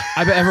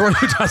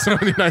doesn't know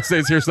the United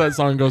States hears that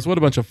song and goes, "What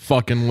a bunch of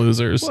fucking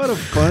losers! What a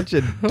bunch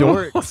of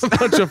dorks. What a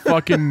bunch of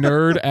fucking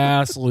nerd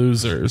ass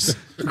losers!"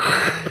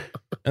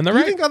 And they're Do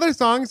you right. think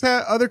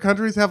other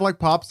countries have like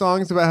pop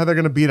songs about how they're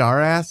going to beat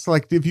our ass?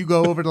 Like if you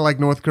go over to like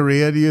North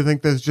Korea, do you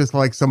think there's just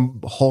like some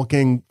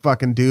hulking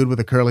fucking dude with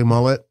a curly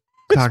mullet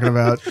talking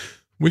about?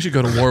 We should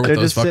go to war with They're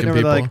those just sitting fucking over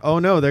people. like, oh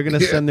no, they're going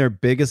to send their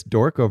biggest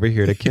dork over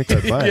here to kick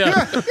our butt.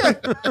 Yeah.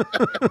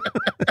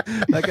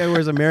 That guy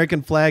wears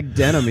American flag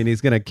denim and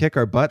he's going to kick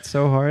our butt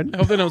so hard. I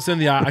hope they don't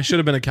send the I should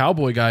have been a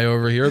cowboy guy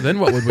over here. Then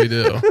what would we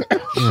do?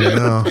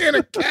 No. Being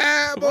a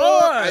cowboy.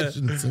 What? I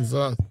shouldn't sing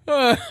songs.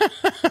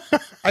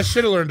 I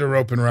should have learned to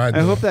rope and ride.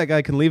 I hope that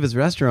guy can leave his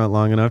restaurant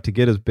long enough to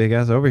get his big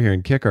ass over here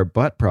and kick our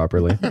butt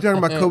properly. You're talking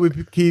about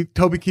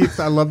Toby Keith's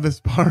I Love This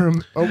Bar.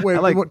 Oh, wait. I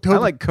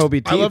like Kobe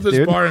Teeth. I love this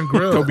dude. bar and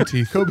grill. Kobe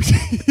Teeth. Kobe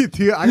Keith.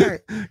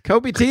 Dude,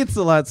 Kobe Teeth's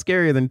a lot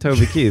scarier than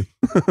Toby Keith.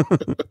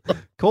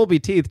 Colby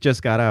Teeth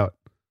just got out.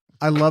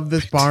 I Love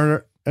This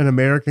Bar and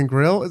American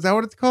Grill. Is that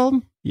what it's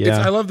called? Yeah.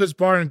 I love this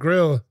bar and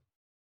grill.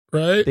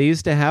 Right? They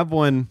used to have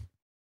one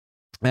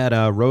at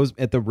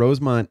the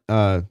Rosemont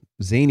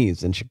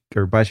Zanies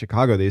or by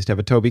Chicago. They used to have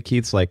a Toby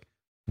Keith's like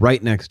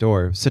right next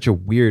door. Such a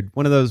weird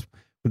one of those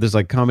where there's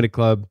like comedy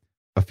club,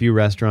 a few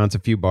restaurants, a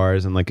few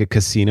bars, and like a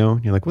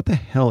casino. You're like, what the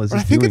hell is this?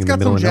 I think doing it's in got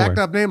the middle some of jacked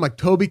nowhere? up name like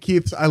Toby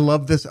Keith's I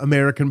Love This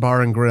American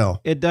Bar and Grill.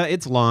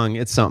 It's long.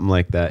 It's something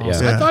like that.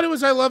 Yeah. I thought it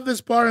was I love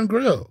this bar and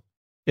grill.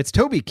 It's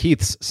Toby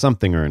Keith's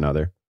something or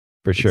another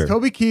for sure. It's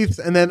Toby Keith's,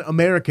 and then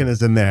American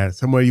is in there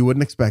somewhere you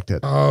wouldn't expect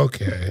it.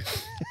 Okay.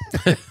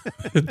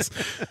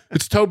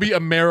 It's Toby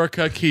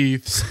America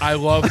Keith's I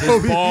Love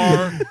This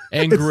Bar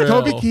and Grill. It's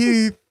Toby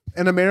Keith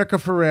and America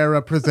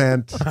Ferrera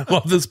present I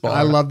Love This Bar.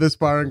 I Love This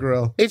Bar and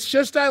Grill. It's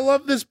just I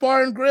love this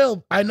bar and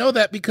grill. I know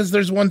that because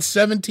there's one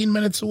 17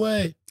 minutes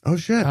away. Oh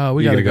shit.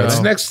 We gotta go.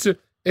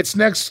 It's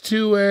next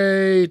to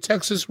a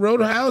Texas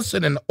Roadhouse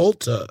and an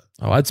Ulta.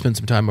 Oh, I'd spend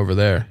some time over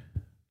there.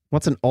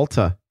 What's an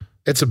Ulta?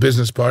 It's a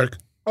business park.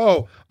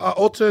 Oh,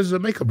 Ulta is a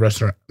makeup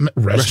restaurant.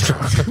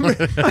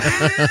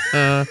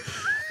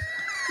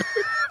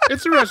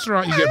 It's a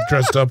restaurant you get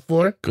dressed up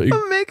for.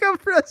 A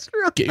makeup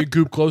restaurant. Get your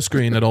Goop glow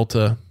screen at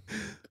Ulta.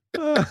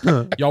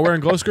 Y'all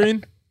wearing glow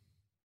screen?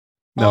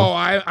 No. Oh,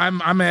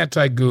 I'm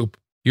anti-Goop.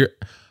 Did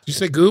you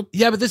say Goop?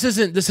 Yeah, but this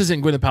isn't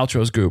Gwyneth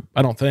Paltrow's Goop.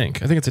 I don't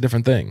think. I think it's a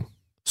different thing.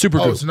 Super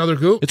Goop. It's another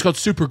Goop? It's called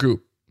Super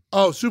Goop.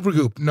 Oh, Super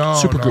Goop. No.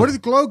 Super no. Goop.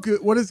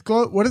 What is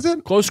What is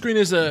it? Glow screen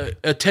is a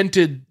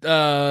tinted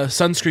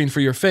sunscreen for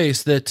your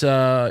face that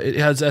it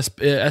has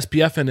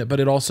SPF in it, but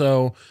it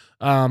also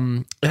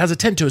it has a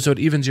tint to it, so it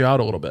evens you out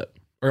a little bit,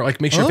 or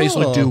like makes your face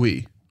look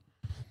dewy.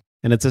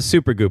 And it's a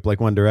super goop, like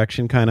One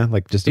Direction, kind of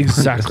like just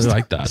Exactly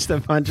like that. Just a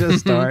bunch of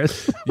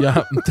stars.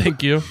 Yeah,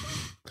 thank you.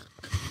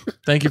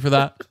 Thank you for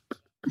that.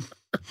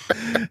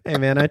 Hey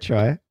man, I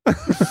try.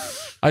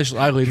 I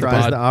lead the Try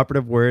is pod. the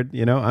operative word.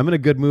 You know, I'm in a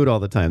good mood all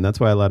the time. That's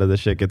why a lot of this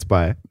shit gets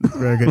by.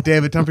 Very good.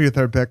 David, time for your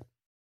third pick.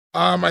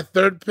 My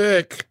third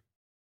pick,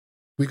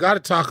 we got to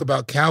talk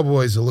about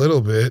Cowboys a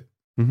little bit.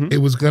 Mm-hmm. It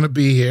was going to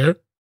be here.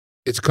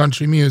 It's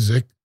country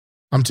music.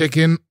 I'm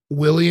taking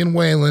Willie and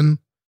Waylon.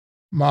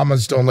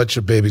 Mamas, don't let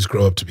your babies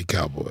grow up to be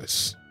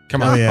cowboys.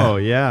 Come on. Oh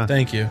yeah.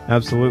 Thank you.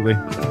 Absolutely.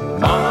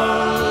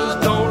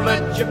 Mamas, don't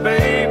let your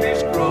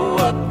babies grow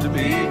up to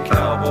be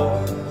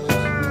cowboys.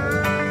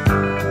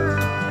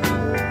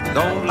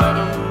 Don't let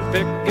them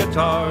pick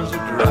guitars or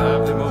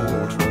drive them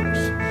old trucks.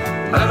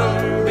 Let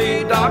them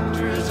be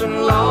doctors and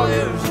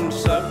lawyers and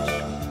such.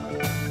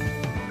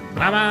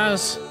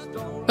 Mamas.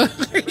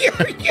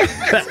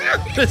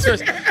 This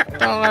was,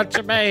 don't let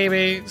your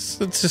babies.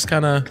 It's just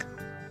kind of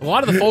a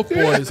lot of the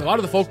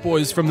folk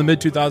boys from the mid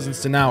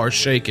 2000s to now are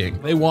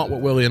shaking. They want what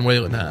Willie and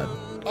Waylon had.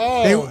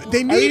 Oh,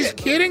 they need are you it.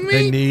 kidding me?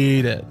 They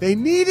need it. They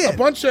need it. A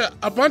bunch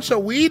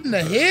of weed and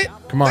a hit.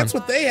 Come on. That's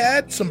what they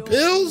had. Some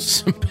pills.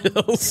 Some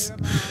pills.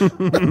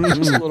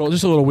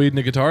 just a little weed and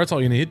a guitar. That's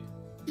all you need.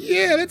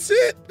 Yeah, that's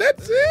it.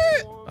 That's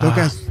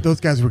it. Those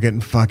guys were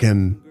getting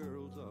fucking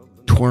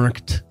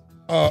twerked.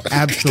 Oh,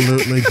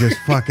 Absolutely, just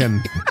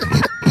fucking,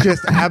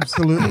 just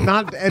absolute.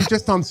 Not and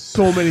just on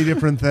so many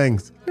different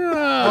things.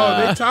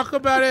 Oh, they talk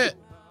about it.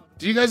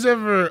 Do you guys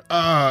ever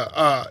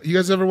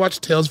watch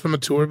Tales from a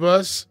Tour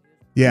Bus?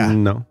 Yeah.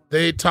 No.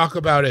 They talk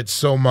about it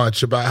so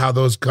much about how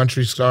those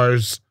country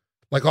stars,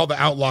 like all the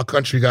outlaw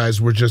country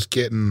guys, were just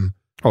getting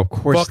of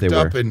course they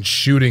fucked were. up and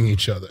shooting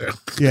each other.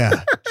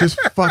 Yeah, just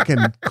fucking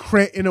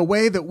in a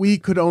way that we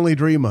could only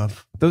dream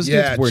of. Those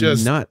dudes were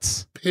just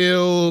nuts.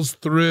 Pills,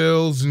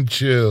 thrills, and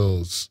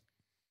chills.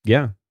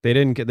 Yeah, they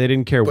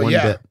didn't care But one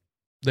yeah, bit.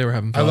 They were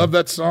having fun. I love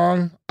that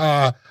song.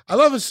 I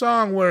love a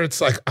song where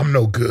it's like, I'm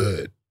no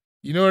good.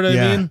 You know what I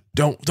Yeah. mean?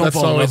 Don't That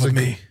fall in song love is with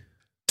like, me.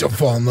 Don't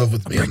fall in love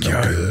with me. I'm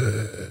no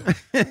good.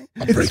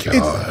 I'll break your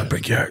heart.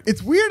 Break your heart.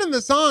 It's weird in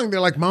the song. They're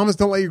like, "Mamas,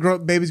 don't let your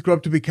babies grow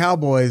up to be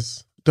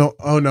cowboys." Don't.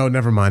 Oh no,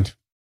 never mind.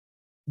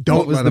 Don't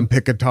What was let them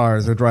pick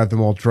guitars or drive them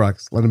old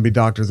trucks. Let them be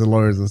doctors and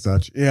lawyers and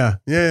such.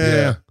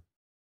 Yeah.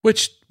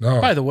 Which,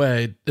 No. by the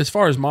way, as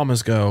far as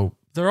mamas go,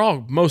 they're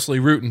all mostly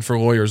rooting for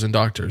lawyers and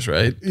doctors,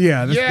 right?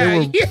 Yeah. They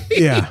were,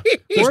 yeah.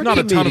 There's Or not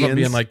a ton of them comedians.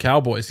 being like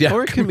cowboys. Yeah,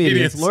 Or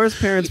comedians. Laura's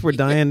parents were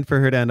dying for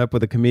her to end up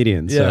with a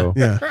comedian. So,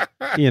 Yeah.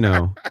 you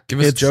know, Give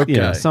us a joke you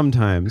know, guy.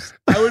 sometimes.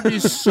 I would be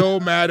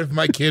so mad if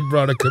my kid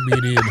brought a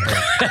comedian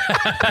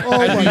home.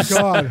 Oh my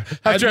god.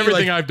 I'd After be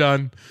everything like, I've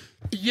done.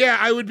 yeah,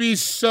 I would be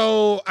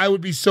so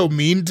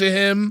mean to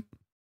him.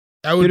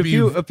 I would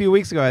Dude, be a few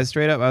weeks ago, I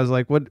was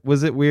like, "What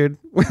was it weird?"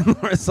 When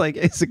Laura's like,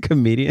 "It's a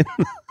comedian,"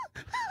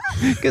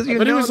 because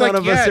But he was none like,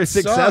 of "Yeah, us are it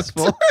sucked."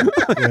 successful.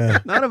 Yeah.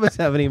 None of us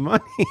have any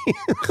money.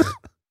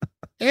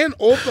 And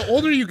the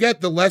older you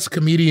get, the less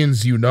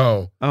comedians you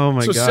know. Oh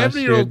my so gosh,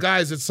 70-year-old dude.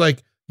 guys, it's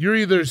like You're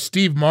either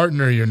Steve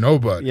Martin or you're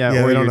nobody. Yeah,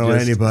 Yeah, or we don't you're know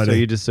just-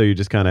 anybody. So you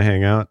just kind of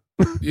hang out.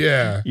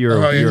 Yeah.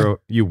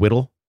 You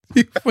whittle.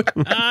 You're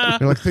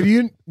like, so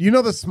you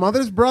know the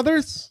Smothers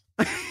Brothers?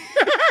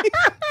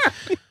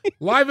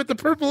 Live at the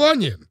Purple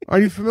Onion. Are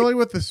you familiar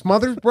with the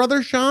Smothers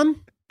Brothers, Sean?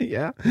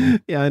 Yeah,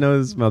 I know who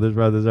the Smothers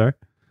Brothers are.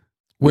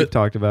 We've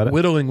talked about it.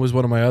 Whittling was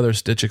one of my other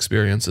Stitch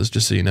experiences,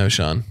 just so you know,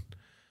 Sean.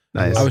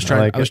 Nice. I was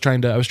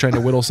trying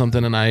to whittle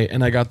something, and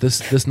I got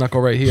this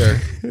knuckle right here.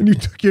 And you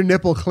took your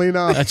nipple clean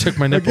off. I took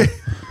my nipple.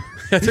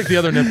 I took the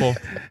other nipple.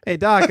 Hey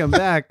Doc, I'm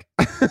back.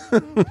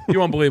 You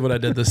won't believe what I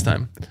did this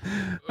time.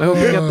 I hope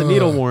you got the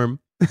needle warm.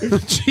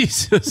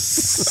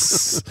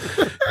 Jesus.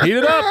 Heat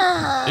it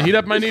up. Heat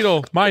up my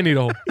needle. My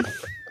needle.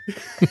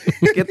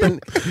 Get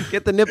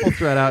the nipple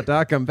thread out,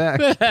 Doc. I'm back.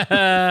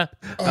 I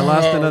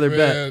lost another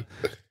bet.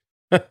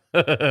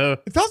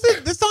 It's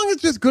also, this song is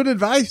just good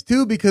advice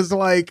too, because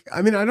I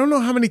don't know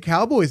how many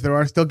cowboys there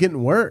are still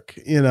getting work,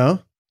 Not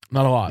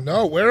a lot.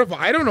 No,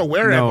 I don't know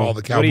where have all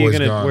the cowboys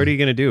gone. What are you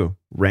gonna do?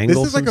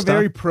 Wrangle This is like a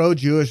very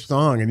pro-Jewish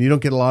song, and you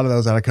don't get a lot of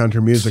those out of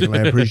country music, and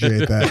I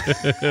appreciate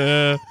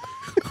that.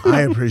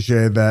 I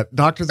appreciate that.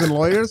 Doctors and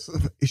lawyers?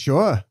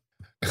 Sure.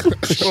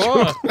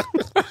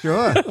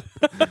 Sure.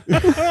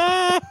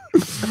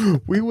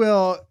 We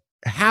will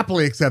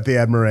happily accept the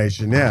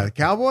admiration. Yeah.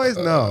 Cowboys?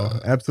 No,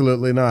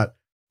 absolutely not.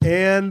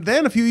 And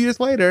then a few years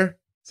later,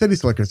 City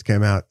Slickers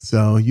came out.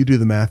 So you do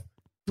the math.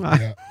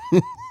 Yeah.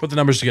 Put the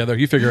numbers together.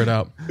 You figure it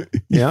out.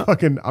 Yeah.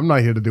 I'm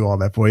not here to do all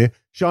that for you.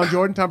 Sean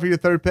Jordan, time for your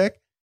third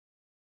pick.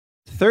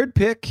 Third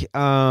pick.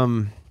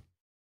 Man,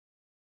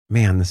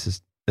 this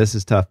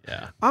is tough.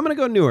 Yeah. I'm gonna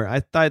go newer.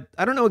 I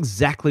don't know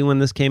exactly when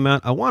this came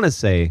out. I want to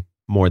say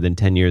more than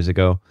 10 years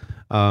ago.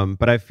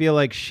 But I feel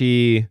like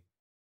she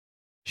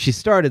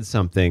started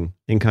something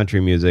in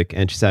country music,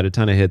 and she's had a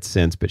ton of hits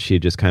since, but she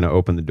just kind of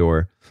opened the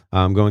door.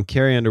 I'm going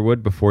Carrie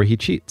Underwood, Before He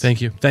Cheats. Thank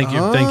you. Thank you.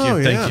 Oh, Thank you.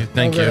 yeah.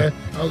 Thank you. Okay.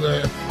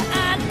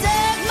 I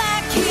dug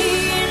my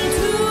key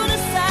into the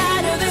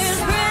side of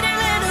this pretty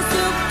little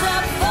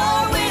souped-up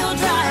four-wheel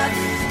drive.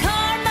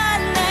 Called my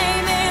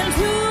name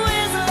into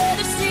his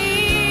leather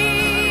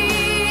seats.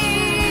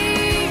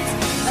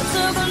 I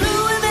took a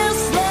Louisville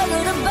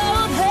slugger to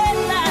both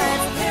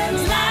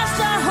headlights, slashed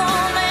a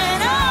hole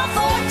in all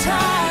four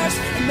tires.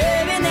 And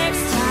maybe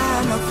next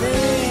time I'll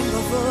think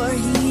before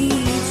he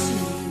cheats.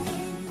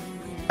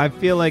 I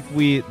feel like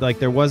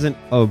there wasn't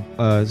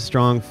a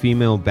strong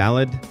female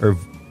ballad, or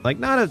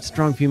not a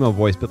strong female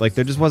voice, but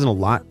there just wasn't a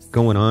lot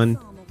going on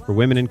for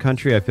women in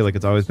country. I feel like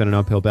it's always been an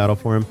uphill battle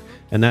for them.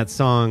 And that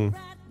song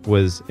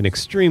was an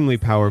extremely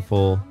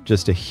powerful,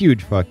 just a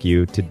huge fuck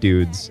you to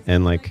dudes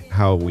and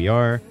how we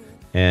are.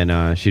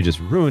 And she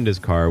just ruined his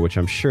car, which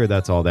I'm sure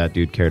that's all that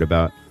dude cared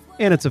about.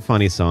 And it's a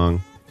funny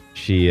song.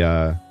 She,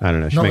 I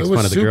don't know, she makes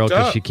fun of the girl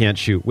because she can't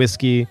shoot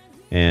whiskey.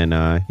 And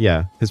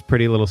his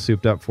pretty little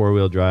souped up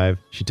 4-wheel drive.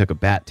 She took a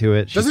bat to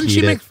it. Doesn't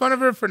she make fun of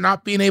her for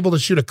not being able to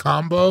shoot a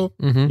combo?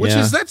 Mm-hmm. Which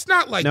that's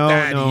not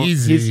that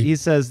easy. He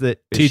says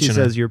that she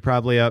says you're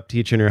probably up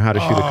teaching her how to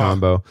shoot a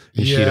combo,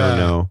 and she don't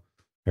know,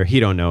 or he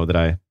don't know that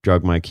I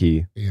drug my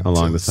key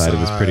along the side of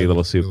his pretty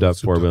little souped up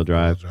 4-wheel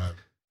drive.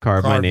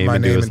 Carved my name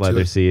into his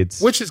leather seats.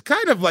 Which is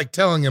kind of like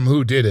telling him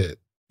who did it.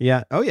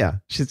 Yeah. Oh yeah.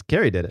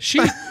 Carrie did it.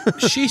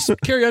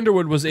 Carrie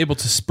Underwood was able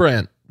to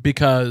sprint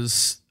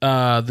because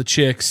the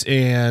Chicks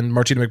and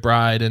Martina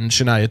McBride and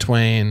Shania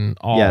Twain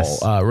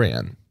all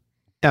ran.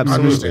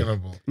 Absolutely.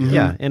 Understandable.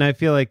 Yeah, and I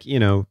feel like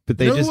but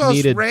they just who else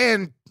needed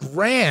ran.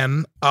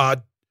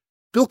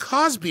 Bill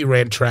Cosby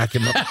ran track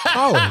in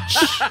college.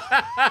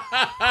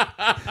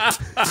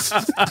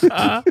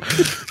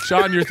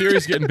 Sean, your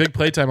theory's getting big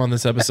playtime on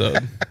this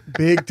episode.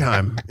 Big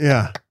time.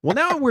 Yeah. Well,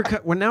 now we're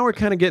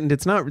kind of getting.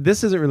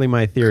 This isn't really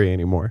my theory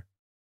anymore.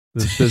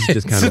 This is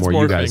just kind of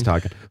more you guys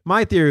talking.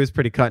 My theory was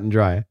pretty cut and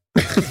dry.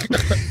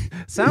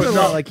 Sounded a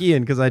lot like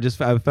Ian because I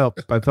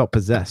felt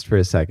possessed for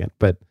a second.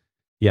 But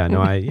yeah,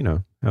 no, I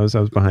was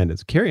behind it.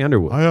 So Carrie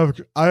Underwood.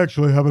 I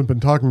actually haven't been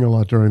talking a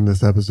lot during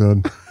this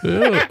episode.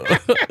 Don't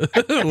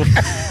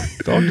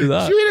do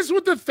that. Did you hit us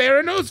with the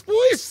Theranos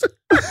voice?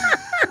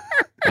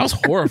 That was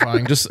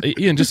horrifying.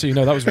 Ian, just so you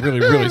know, that was really,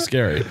 really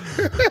scary.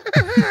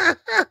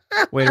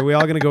 Wait, are we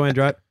all going to go in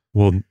dry?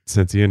 Well,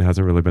 since Ian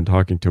hasn't really been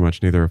talking too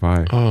much, neither have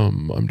I.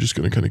 I'm just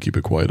going to kind of keep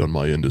it quiet on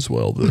my end as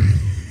well, then.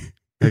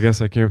 I guess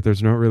I can't.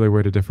 There's not really a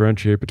way to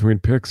differentiate between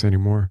picks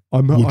anymore.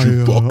 Would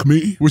you fuck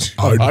me?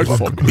 I'd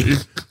fuck me.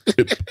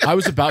 I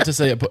was about to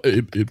say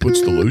it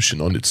puts the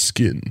lotion on its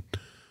skin.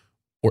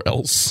 Or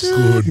else.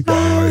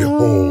 Goodbye,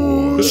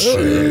 horses.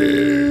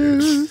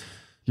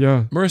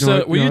 Yeah.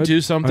 Marissa, will you do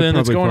something?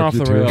 It's going off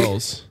the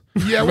rails.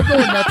 Yeah, we're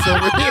going nuts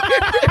over here.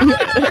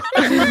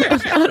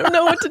 I don't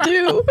know what to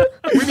do.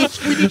 We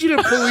need you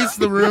to police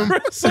the room.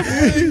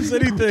 Please,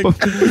 anything. You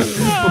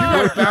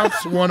gotta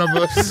bounce one of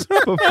us.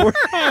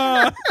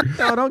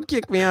 No, don't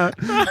kick me out.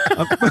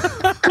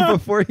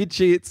 Before he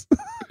cheats.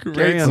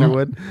 Carrie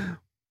Underwood.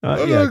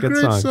 Yeah,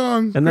 good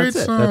song. And that's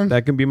it.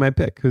 That can be my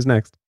pick. Who's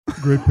next?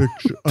 Great pick,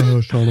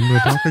 Sean. I'm going to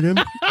talk again.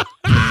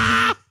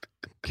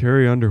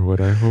 Carrie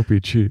Underwood. I hope he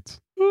cheats.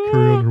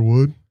 Carrie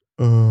Underwood.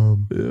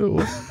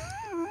 Ew.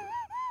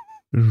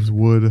 There's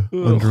wood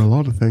under a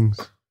lot of things.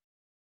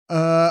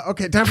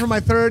 Okay, time for my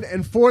third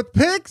and fourth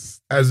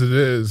picks. As it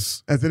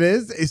is. As it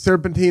is, a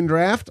serpentine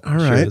draft. All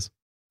Sure right. is.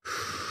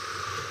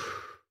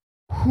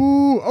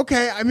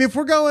 Okay. I mean, if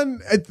we're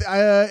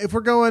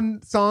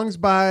going songs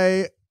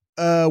by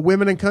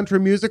women in country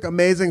music,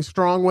 amazing,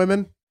 strong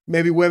women,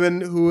 maybe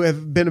women who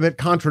have been a bit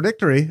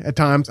contradictory at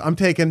times, I'm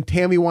taking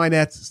Tammy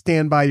Wynette's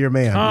 "Stand By Your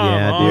Man."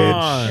 Yeah, dude.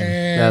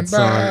 That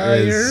song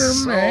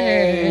is so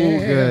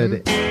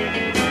good.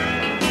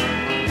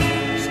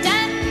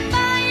 Stand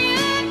by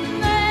your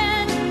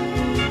man.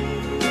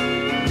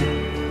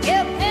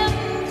 Give him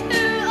 2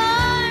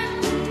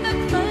 arms to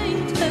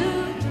cling to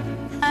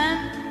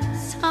and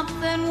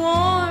something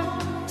warm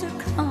to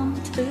come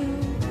to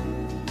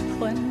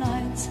when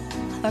nights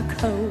are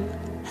cold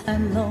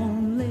and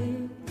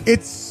lonely.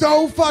 It's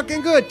so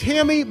fucking good.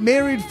 Tammy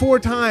married 4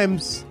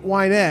 times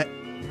Wynette,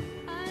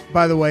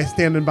 by the way,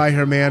 standing by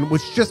her man,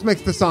 which just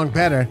makes the song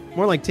better.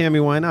 More like Tammy,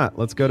 why not?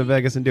 Let's go to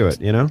Vegas and do it,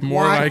 you know?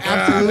 More like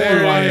absolutely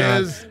there why it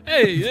not? is.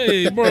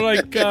 hey, more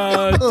like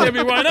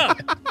Tammy, why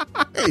not?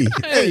 Hey.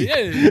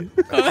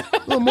 A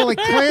little more like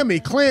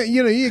clammy.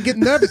 You get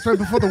nervous right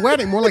before the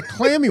wedding. More like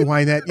clammy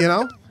Wynette, you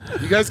know?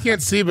 You guys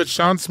can't see, but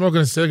Sean's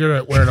smoking a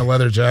cigarette wearing a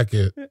leather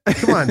jacket.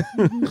 Come on.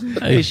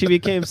 Hey, she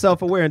became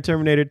self-aware in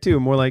Terminator 2,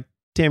 more like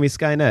Tammy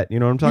Skynet. You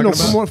know what I'm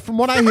talking about? From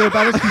what I hear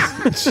about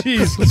it,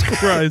 Jesus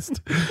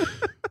Christ.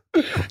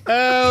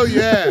 Hell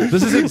yeah.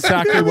 This is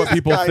exactly what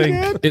people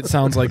think it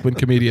sounds like when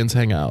comedians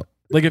hang out.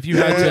 Like if you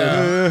had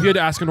to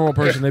ask a normal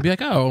person, they'd be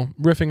like, "Oh,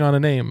 riffing on a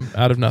name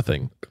out of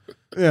nothing."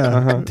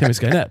 Yeah, Tammy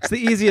Skynet. It's the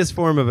easiest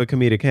form of a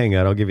comedic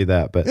hangout. I'll give you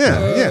that. But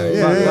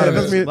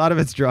a lot of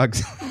it's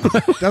drugs.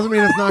 Doesn't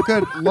mean it's not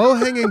good. Low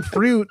hanging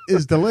fruit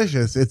is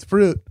delicious. It's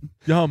fruit.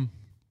 Yum.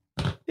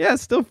 Yeah,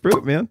 it's still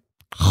fruit, man.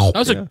 That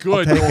was a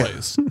good I'll take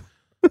noise.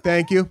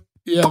 Thank you.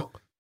 Yeah.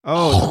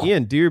 Oh,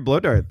 Ian, do your blow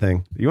dart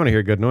thing. You want to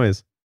hear good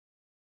noise?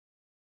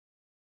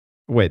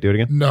 Wait, do it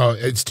again. No,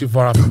 it's too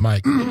far off the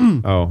mic.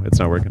 Oh, it's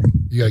not working.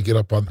 You gotta get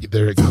up on.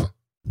 There you go.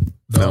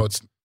 No,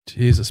 it's.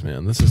 Jesus,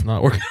 man, this is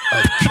not working.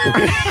 I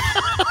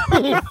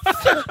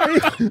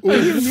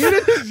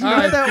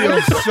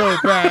feel so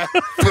bad.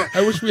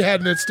 I wish we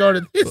hadn't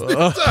started.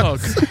 Oh God,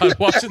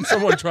 watching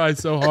someone try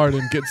so hard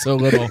and get so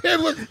little. Hey,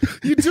 look,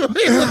 you do it.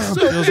 Looks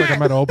so Feels like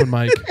I'm at an open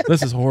mic.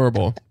 This is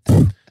horrible.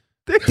 No,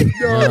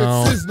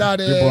 this is not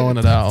it. You're blowing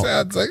it out.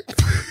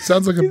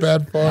 Sounds like a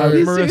bad I fart.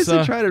 seriously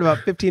Marissa. tried it about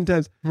 15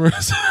 times.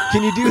 Marissa.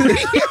 Can you do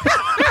this?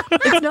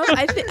 It's not.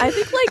 I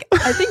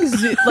think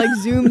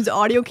Zoom's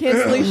audio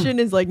cancellation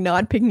is like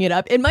not picking it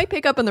up. It might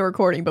pick up in the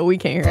recording, but we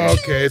can't hear it.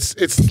 Okay, it's.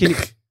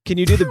 Can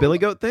you do the Billy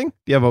Goat thing?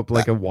 Do you have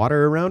a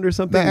water around or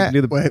something? You can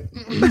do the. Wait.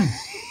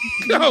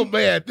 Oh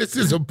man, this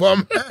is a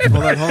bummer.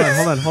 Hold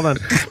on.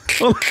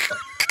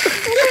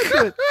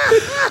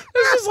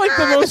 This is like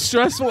the most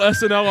stressful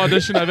SNL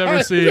audition I've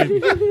ever seen.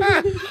 No,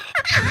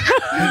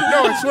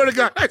 I swear to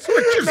God. I swear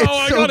to God. No,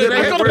 I got it.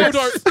 I got a blow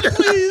dart.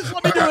 Please,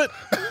 let me do it.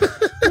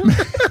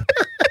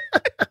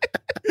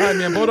 All right,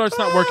 man. Blow dart's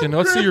not working.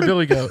 Let's see your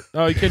Billy Goat.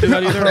 Oh, you can't do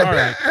that either? All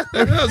right.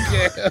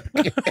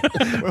 Okay.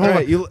 Hold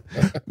on. You,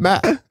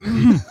 Matt.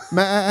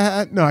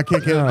 No, I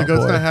can't get it. The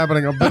goat's not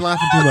happening. I've been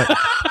laughing too much.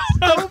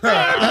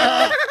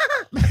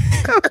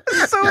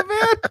 so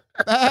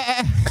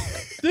bad.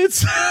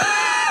 It's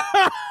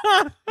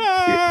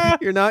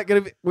You're not gonna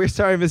be. We're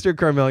sorry, Mr.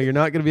 Carmel. You're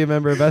not gonna be a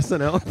member of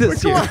SNL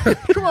this year.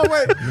 Come on,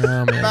 wait.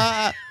 no,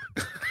 man.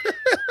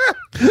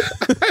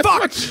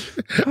 Fuck!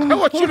 I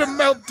want you to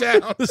melt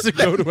down. This is a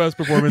goat who has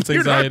performance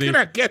anxiety. You're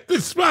not gonna get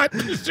this spot,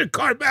 Mr.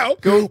 Carmel.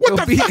 Go What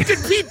the beat- fuck did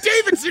Pete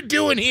Davidson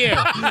doing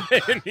here?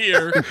 In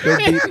here. Go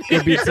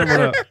beat someone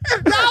up.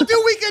 I'll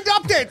do weekend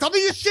updates. I'll do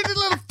your shitty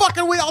little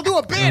fucking week. I'll do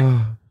a bit.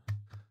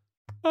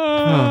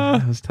 Oh,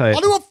 that was tight.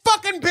 I'll do a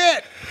fucking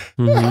bit.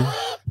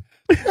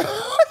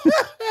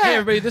 Hey,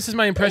 everybody, this is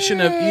my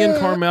impression of Ian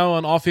Carmel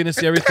on All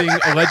Fantasy Everything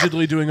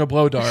allegedly doing a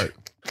blow dart.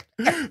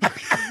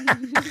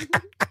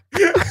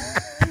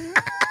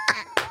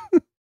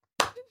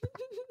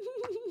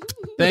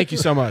 Thank you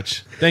so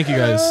much. Thank you,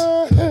 guys.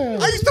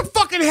 I used to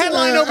fucking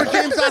headline over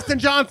James Austin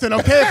Johnson,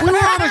 okay? If we were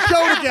on a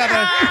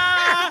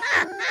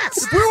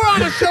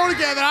show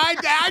together,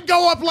 I'd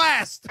go up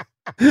last.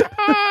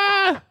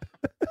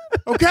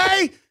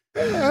 Okay?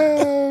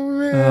 Oh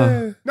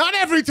man. Not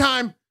every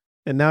time.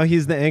 And now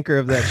he's the anchor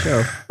of that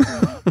show.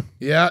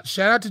 Yeah,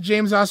 shout out to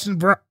James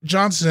Austin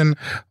Johnson,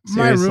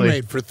 my Seriously.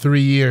 roommate for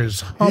 3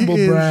 years. Humble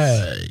He is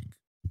brag.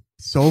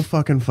 So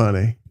fucking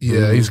funny.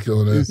 Yeah, he's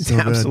killing it. He's so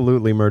good.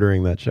 Absolutely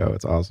murdering that show.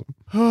 It's awesome.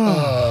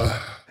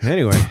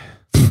 Anyway,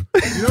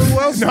 You know who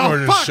else No,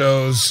 murders fuck.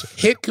 shows?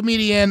 Hit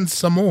comedian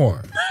some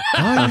more.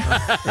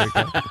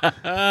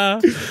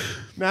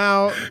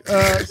 Now,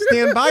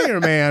 stand by your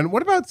man.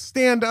 What about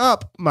stand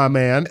up, my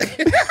man?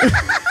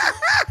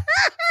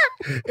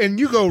 And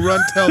you go run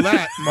tell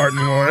that,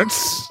 Martin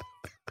Lawrence.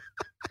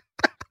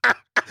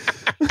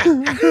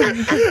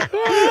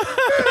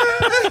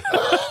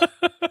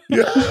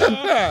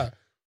 Yeah.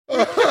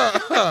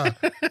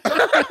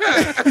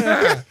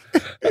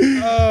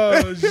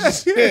 Oh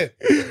shit!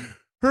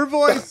 Her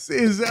voice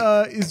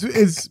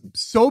is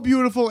so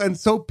beautiful and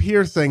so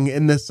piercing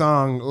in this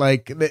song,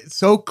 like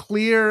so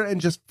clear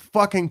and just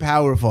fucking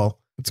powerful.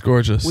 It's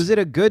gorgeous. Was it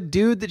a good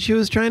dude that she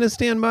was trying to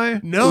stand by?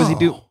 No. Or was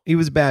he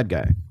was a bad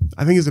guy.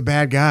 I think he's a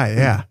bad guy.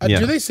 Yeah.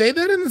 Do they say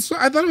that in the song?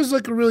 I thought it was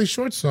like a really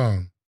short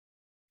song.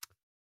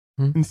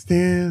 And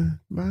stand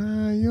by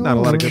your Not a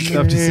lot of good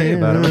stuff to say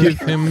about him. Give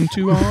him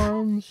 2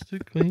 arms to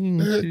cling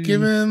to.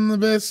 Give him the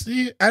best.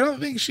 I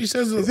don't think she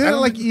says. Isn't it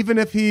like even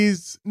if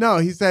he's no?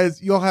 He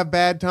says you'll have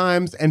bad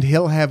times and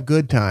he'll have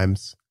good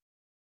times.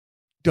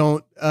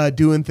 Don't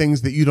doing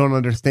things that you don't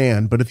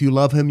understand. But if you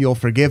love him, you'll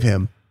forgive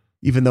him,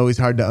 even though he's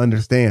hard to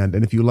understand.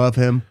 And if you love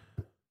him,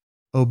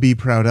 oh, be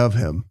proud of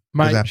him.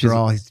 Because after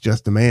all, he's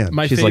just a man.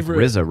 She's favorite,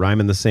 like RZA,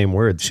 rhyming the same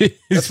words.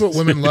 That's what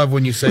women love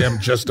when you say,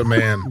 I'm just a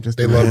man.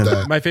 They love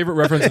that. My favorite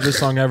reference of this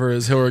song ever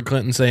is Hillary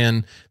Clinton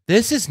saying,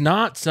 "This is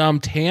not some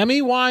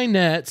Tammy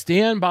Wynette,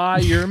 stand by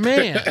your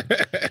man."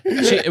 But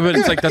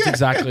it's like, that's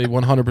exactly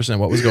 100%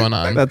 what was going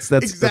on. That's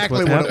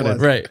exactly what it was.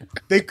 Right.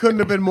 They couldn't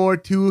have been more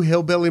two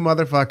hillbilly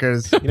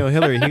motherfuckers. You know,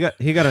 Hillary,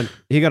 he got a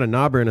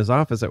knobber in his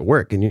office at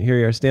work, and here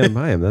you are standing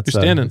by him. That's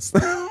You're standing.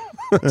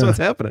 That's what's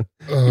happening.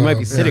 You might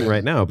be sitting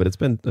right now, but it's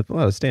been a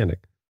lot of standing.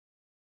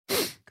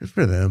 Good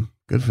for them.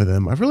 Good for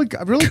them. I've really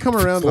come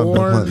around on Bill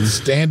Born Clinton.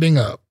 standing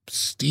up.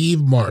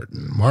 Steve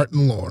Martin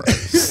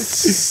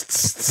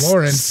Lawrence,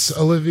 Lawrence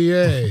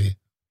Olivier.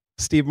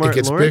 Steve Martin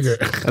gets Lawrence? bigger.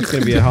 That's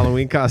going to be a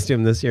Halloween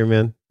costume this year,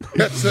 man.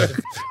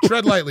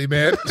 Tread lightly,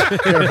 man.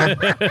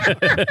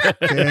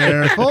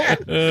 Careful.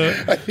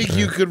 I think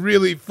you could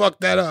really fuck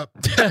that up.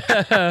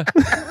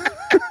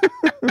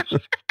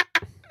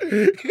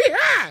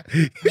 Yeah.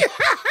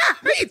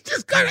 He's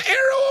just got an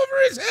arrow over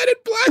his head in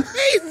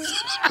blackface.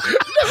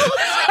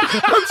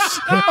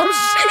 No,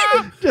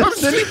 I'm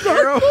seeing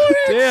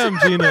Damn,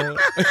 Gina.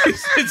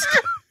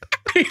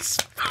 He's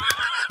fucking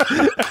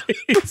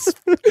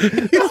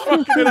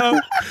it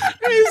up.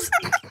 He's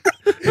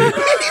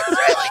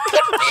really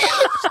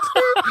confused.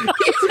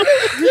 He's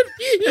really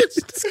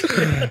confused.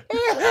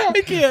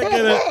 I can't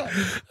get it.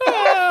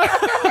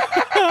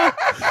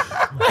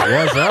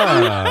 What's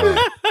up?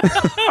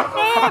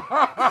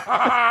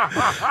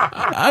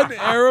 An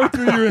arrow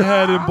through your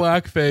head in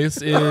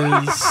blackface is...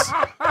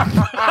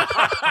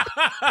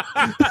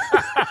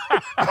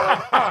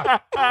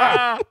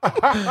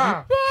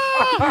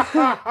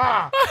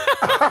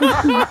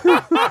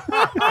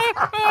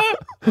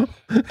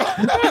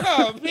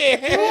 Oh,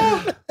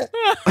 man.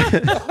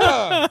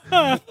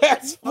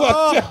 That's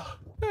fucked up.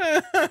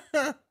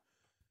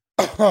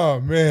 Oh,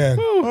 man.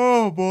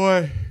 Oh,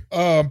 boy.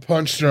 Oh, I'm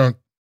punch drunk.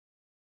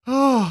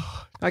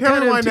 Oh, I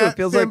kind of too. It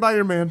feels stand like by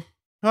your man.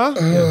 Huh?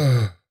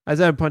 I was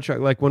at a punch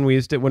drunk, like when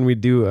we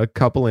do a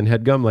couple in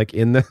headgum, like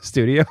in the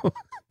studio,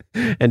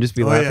 and just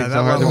be laughing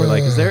so hard that we're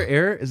like, is there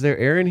air? Is there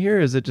air in here?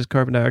 Or is it just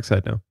carbon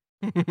dioxide now?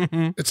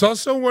 It's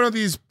also one of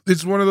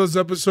those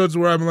episodes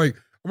where I'm like,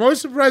 I'm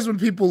always surprised when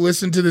people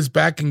listen to this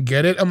back and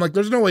get it. I'm like,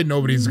 there's no way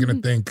nobody's going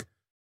to think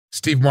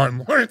Steve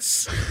Martin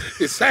Lawrence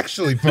is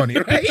actually funny,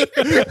 right?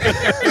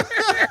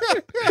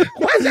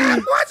 What's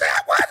up? What's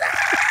up? What's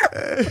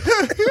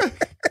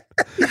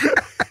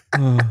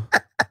up?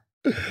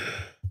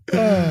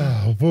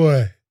 Oh,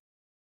 boy.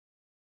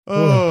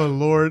 Oh,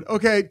 Lord.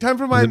 Okay, time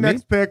for my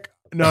next pick.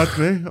 No, it's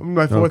me. I'm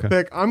my fourth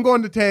pick. I'm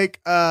going to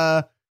take...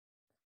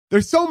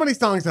 there's so many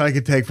songs that I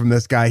could take from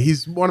this guy.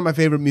 He's one of my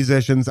favorite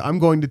musicians. I'm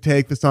going to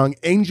take the song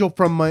Angel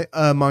from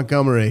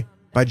Montgomery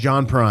by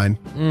John Prine.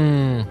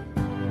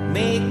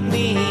 Make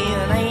me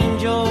an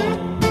angel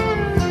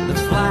that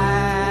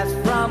flies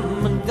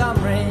from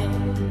Montgomery.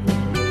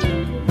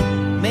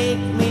 Make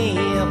me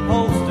a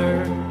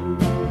poster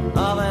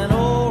of an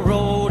old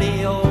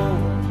rodeo.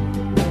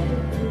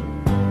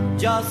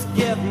 Just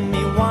give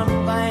me one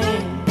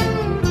thing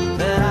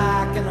that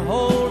I can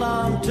hold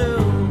on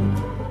to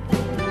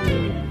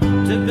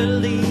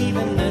believe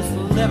in this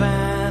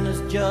living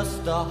is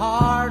just a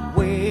hard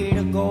way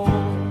to go.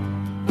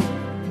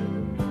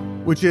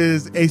 Which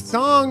is a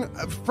song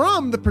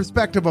from the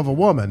perspective of a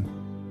woman.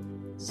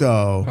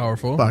 So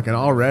powerful. Fucking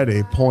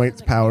already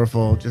points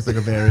powerful, just like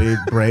a very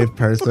brave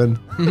person.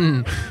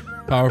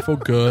 Powerful,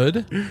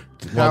 good.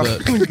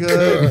 Powerful,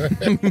 good.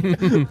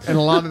 And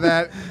a lot of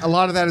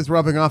that is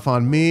rubbing off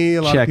on me.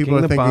 A lot Checking of people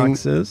are the thinking,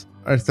 boxes.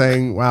 are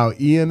saying, wow,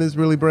 Ian is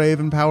really brave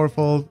and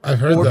powerful. I've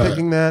heard for that.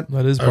 picking that.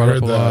 That is brought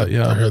up a lot,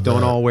 yeah.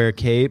 Don't all wear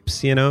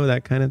capes,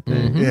 that kind of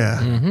thing.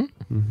 Yeah.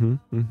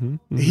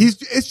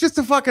 It's just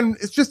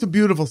a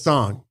beautiful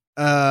song.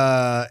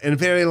 And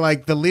very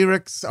like the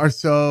lyrics are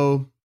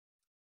so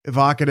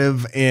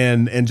evocative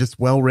and just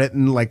well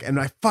written. Like, and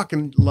I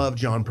fucking love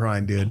John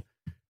Prine, dude.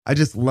 I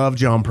just love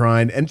John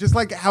Prine, and just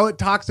like how it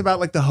talks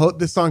about like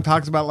this song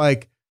talks about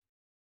like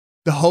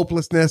the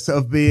hopelessness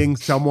of being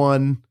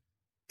someone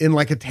in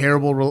like a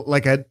terrible,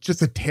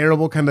 just a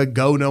terrible kind of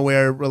go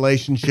nowhere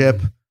relationship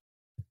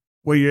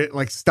where you're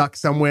like stuck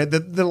somewhere.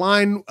 The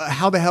line,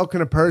 how the hell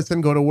can a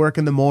person go to work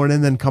in the morning,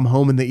 then come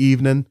home in the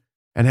evening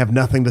and have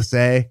nothing to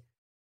say?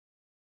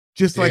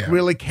 just like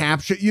really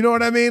capture. You know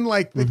what I mean?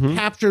 Like it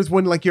captures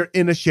when like you're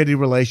in a shitty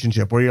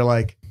relationship where you're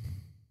like,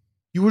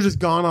 you were just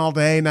gone all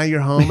day. Now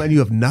you're home and you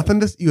have nothing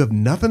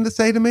to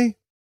say to me.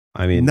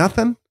 I mean,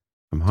 nothing.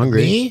 I'm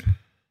hungry. Me?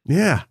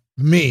 Yeah.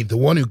 Me, the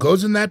one who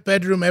goes in that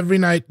bedroom every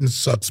night and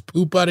sucks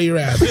poop out of your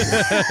ass.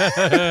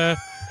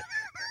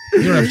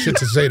 You don't have shit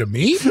to say to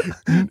me?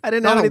 I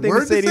didn't have anything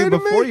to say to you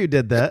before you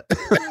did that.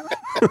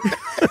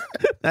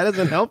 That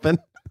isn't helping.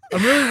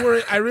 I'm really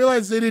worried. I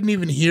realized they didn't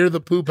even hear the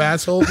poop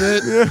asshole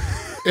bit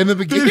in the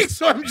beginning,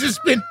 so I've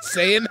just been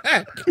saying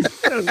that.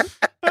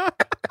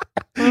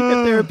 If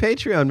they're a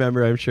Patreon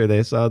member, I'm sure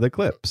they saw the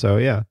clip. So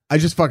yeah. I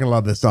just fucking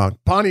love this song.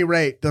 Bonnie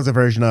Raitt does a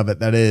version of it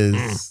that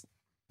is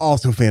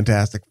also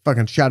fantastic.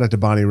 Fucking shout out to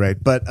Bonnie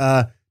Raitt. But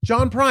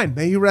John Prine,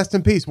 may he rest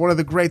in peace, one of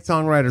the great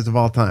songwriters of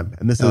all time.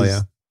 And this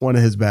is one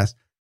of his best.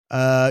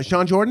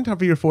 Sean Jordan, time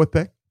for your fourth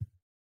pick.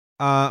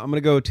 I'm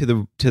gonna go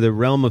to the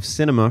realm of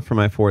cinema for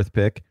my fourth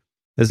pick.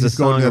 This is a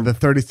song going to the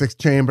 36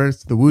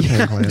 Chambers, the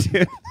Wu-Tang Clan.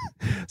 Dude.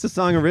 It's a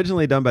song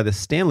originally done by the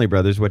Stanley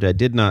Brothers, which I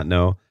did not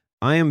know.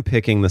 I am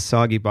picking the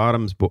Soggy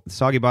Bottom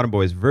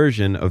Boys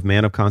version of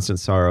 "Man of Constant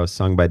Sorrow,"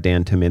 sung by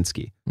Dan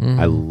Tyminski.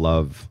 I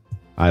love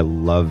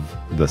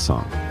the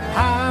song.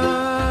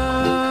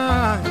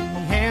 I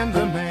am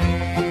the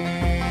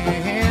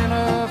man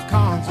of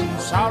constant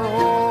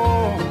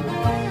sorrow.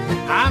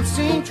 I've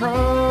seen trouble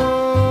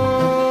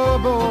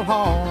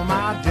all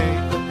my day.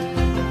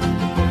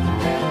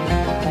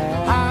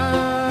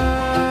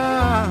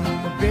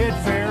 I bid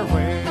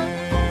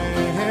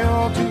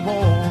farewell to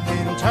old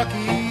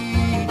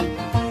Kentucky,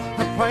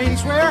 the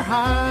place where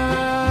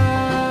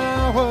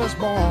I was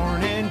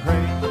born and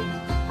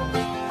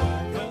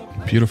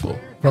raised. Beautiful.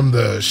 From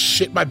the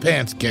Shit My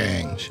Pants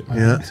gang.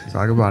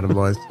 Talk about it,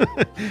 boys.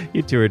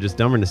 You two are just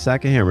dumber than a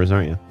sack of hammers,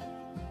 aren't you?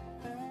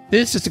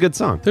 It's just a good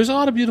song. There's a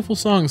lot of beautiful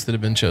songs that have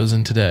been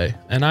chosen today,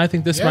 and I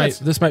think this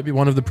might be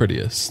one of the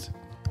prettiest.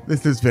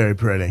 This is very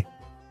pretty.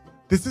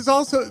 This is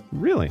also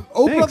really.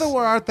 Oh, Thanks. Brother,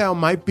 Where Art Thou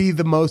might be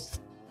the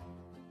most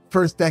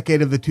first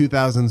decade of the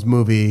 2000s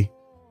movie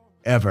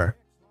ever.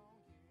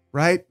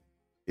 Right?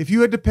 If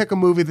you had to pick a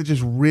movie that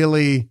just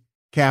really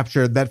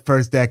captured that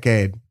first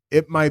decade,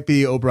 it might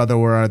be Oh Brother,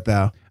 Where Art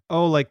Thou.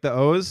 Oh, like the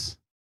O's?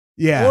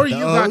 Yeah. Or You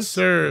Got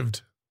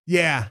Served.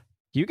 Yeah.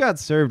 You Got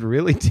Served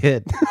really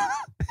did.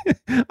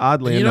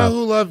 Oddly You enough. know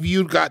who loved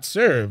You Got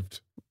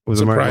Served?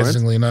 Was it Martin Lawrence?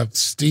 Surprisingly enough,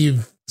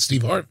 Steve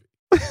Harvey.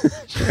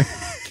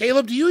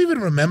 Caleb, do you even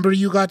remember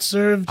You Got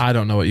Served? I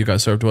don't know what You Got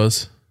Served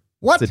was.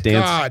 What? It's a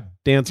God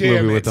dance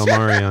damn movie it. with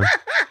Omarion.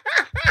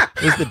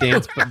 It was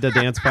the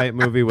dance fight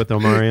movie with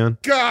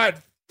Omarion. God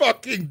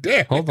fucking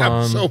damn Hold it. I'm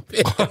on. so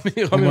pissed.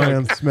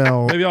 Omarion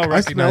smell. Maybe I'll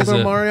I smelled recognize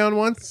it. Omarion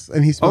once,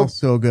 and he smells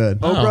so good.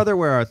 Oh, Brother,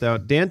 Where Art Thou?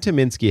 Dan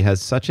Tyminski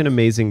has such an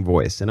amazing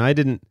voice. And I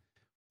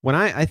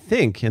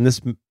think, and this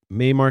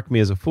may mark me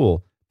as a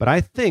fool, but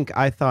I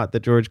thought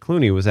that George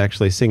Clooney was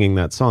actually singing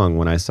that song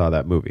when I saw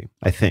that movie.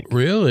 I think.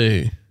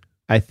 Really?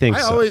 I think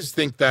I so. always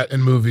think that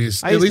in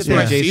movies. I At used least to when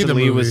I think see the Jason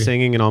Lee movie. was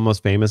singing in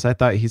Almost Famous. I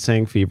thought he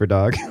sang Fever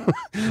Dog.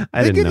 I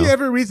They didn't give know. you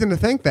every reason to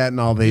think that in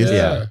all these.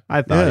 Yeah.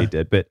 I thought Yeah. he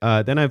did, but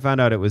then I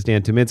found out it was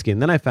Dan Tyminski, and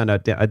then I found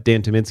out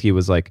Dan Tyminski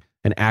was like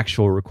an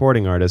actual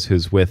recording artist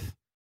who's with,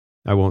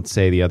 I won't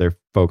say the other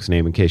folks'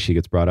 name in case she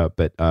gets brought up,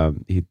 but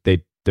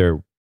they've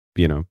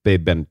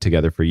been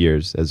together for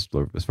years as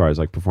far as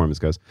like performance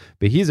goes.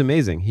 But he's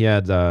amazing. He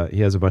has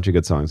a bunch of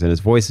good songs, and his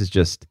voice is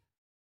just,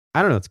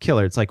 I don't know, it's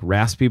killer. It's like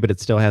raspy, but it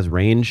still has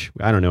range.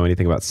 I don't know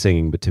anything about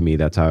singing, but to me,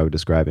 that's how I would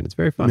describe it. It's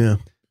very fun. Yeah.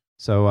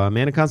 So,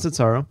 Man of Constant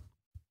Sorrow,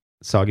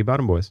 Soggy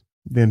Bottom Boys.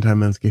 Dan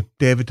Tyminski.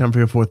 David, time for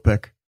your fourth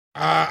pick.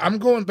 I'm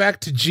going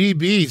back to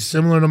GB,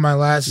 similar to my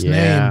last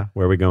Yeah, name.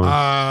 where are we going?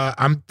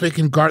 I'm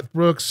picking Garth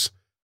Brooks.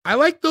 I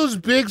like those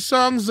big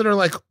songs that are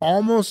like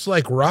almost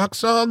like rock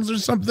songs or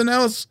something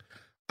else.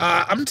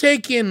 I'm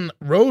taking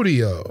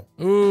Rodeo.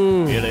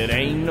 Ooh. Well, it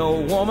ain't no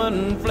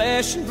woman,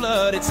 flesh and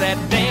blood. It's that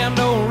damned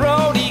old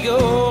rodeo.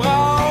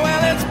 Oh,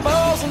 well, it's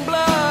bulls and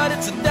blood.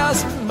 It's a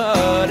dust and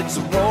mud. It's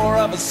the roar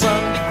of a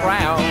Sunday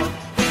crowd.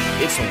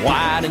 It's the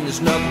white in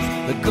his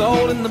knuckles, the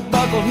gold in the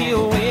buckle.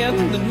 He'll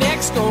win the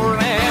next go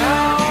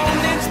round.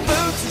 It's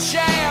boots and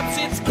chaps.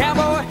 It's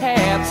cowboy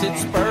hats.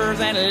 It's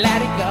spurs and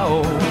let it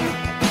go.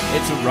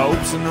 It's the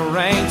ropes and the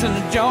reins and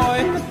the joy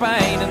and the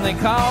pain, and they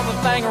call the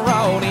thing a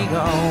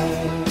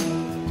rodeo.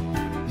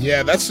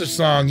 Yeah, that's the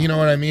song. You know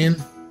what I mean?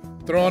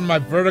 Throw on my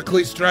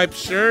vertically striped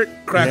shirt,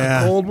 crack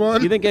a cold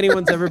one. You think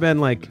anyone's ever been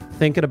like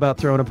thinking about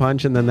throwing a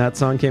punch and then that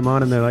song came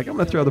on and they're like, I'm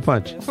gonna throw the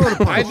punch.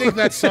 I think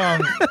that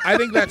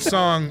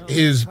song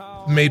has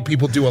made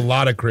people do a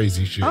lot of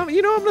crazy shit. I'm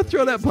gonna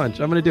throw that punch.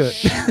 I'm gonna do it.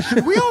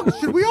 Should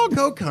we all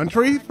go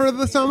country for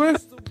the summer?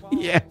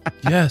 Yeah.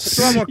 Yes. It's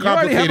a lot more You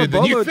already have a complicated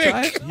than you bolo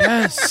think. tie?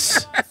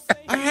 Yes.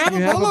 I have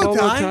You a bolo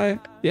tie.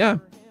 Yeah.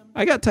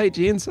 I got tight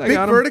jeans. I Big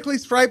got 'em. vertically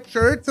striped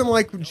shirts and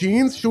like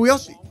jeans.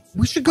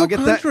 We should go I'll get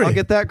country. I'll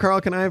get that,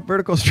 Carl. Can I have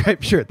vertical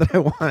striped shirt that I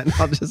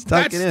want? I'll just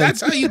tuck it in. That's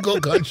how you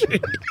go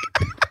country.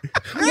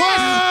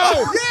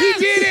 Whoa! He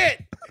did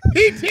it!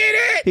 He did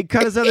it! He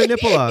cut his other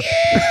nipple off.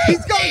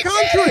 He's going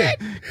country.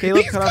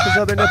 Caleb cut off his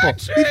other nipple.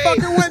 He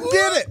fucking went and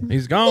did it.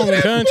 He's gone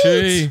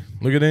country.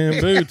 Look at them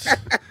boots.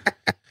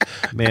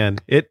 Man,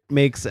 it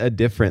makes a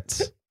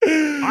difference.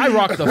 I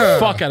rock the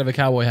fuck out of a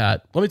cowboy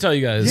hat. Let me tell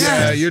you guys.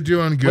 Yeah, you're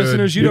doing good.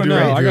 Listeners, you You're don't know.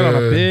 doing I got on a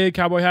good. big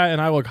cowboy hat and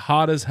I look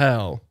hot as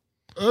hell.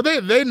 Oh,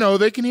 they know.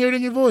 They can hear it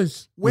in your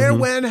voice. Where,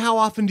 when, how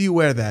often do you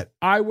wear that?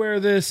 I wear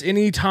this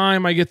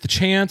anytime I get the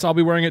chance. I'll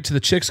be wearing it to the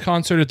Chicks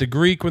concert at the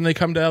Greek when they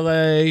come to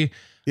LA.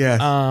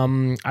 Yes.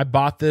 I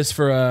bought this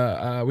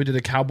for we did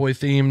a cowboy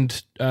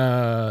themed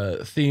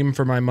theme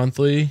for my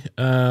monthly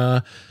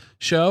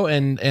show,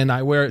 and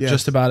I wear it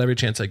just about every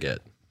chance I get.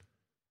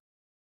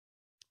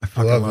 I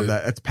fucking love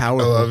that. It's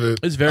powerful. I love it.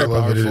 It's very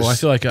powerful. I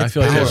feel like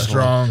it's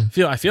strong.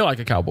 I feel like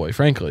a cowboy,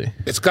 frankly.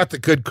 It's got the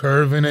good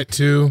curve in it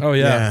too. Oh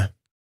yeah.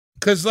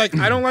 Because like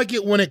I don't like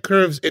it when it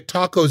curves. It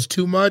tacos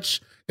too much,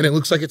 and it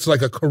looks like it's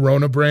like a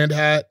Corona brand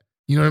hat.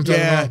 You know what I'm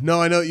talking about?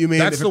 No, I know what you mean.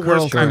 That's If the it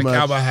curls worst kind too of much.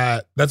 cowboy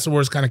hat. That's the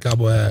worst kind of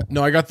cowboy hat.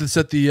 No, I got this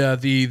at the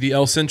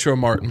El Centro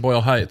Mart in Boyle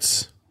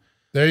Heights.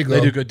 There you go.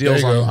 They do good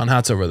deals There you go. on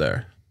hats over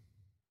there.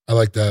 I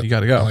like that. You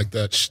got to go. I like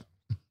that.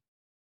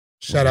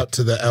 Shout out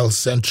to the El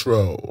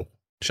Centro.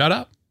 Shout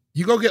out.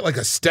 You go get like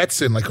a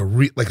Stetson, like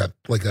a.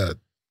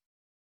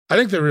 I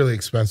think they're really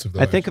expensive though.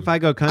 I think if I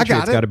go country,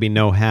 it's got to be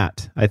no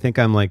hat. I think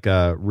I'm like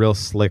a real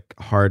slick,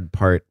 hard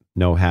part,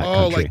 no hat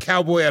country. like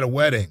cowboy at a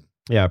wedding.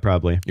 Yeah,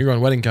 probably. You're going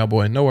wedding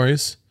cowboy. No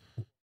worries.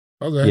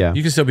 Okay. Yeah.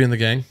 You can still be in the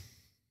gang.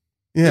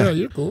 Yeah.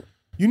 You're cool.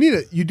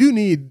 You do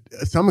need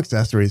some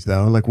accessories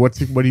though. Like what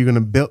are you going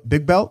to build?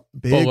 Big belt?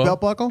 Big Polo. belt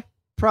buckle?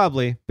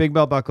 Probably. Big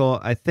belt buckle.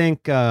 I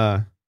think,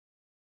 I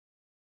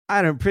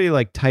don't pretty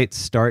like tight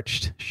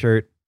starched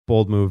shirt.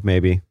 Bold move,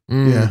 maybe.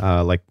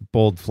 Yeah. Like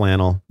bold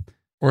flannel.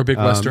 Or a big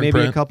Western maybe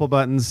print. a couple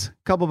buttons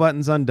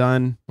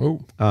undone. Oh.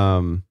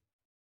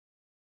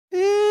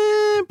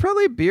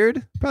 Probably a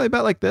beard. Probably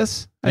about like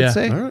this, I'd Yeah.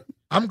 say. All right.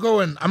 I'm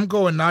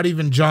going not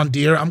even John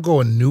Deere. I'm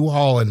going New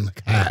Holland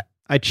hat.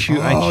 I chew.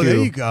 Oh, there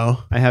you go.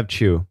 I have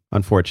chew.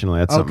 Unfortunately,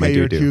 that's something I Okay, do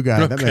you're a do. chew guy.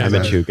 That makes I'm a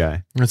sense. chew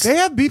guy. They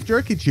have beef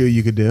jerky chew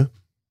you could do.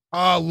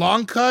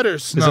 Long cut or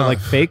snuff? Is it like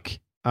fake?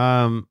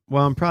 Well,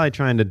 I'm probably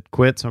trying to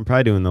quit, so I'm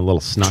probably doing the little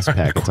snus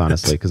packets,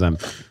 honestly, because I'm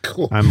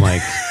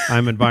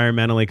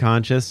environmentally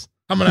conscious.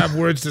 I'm gonna have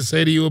words to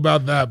say to you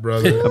about that,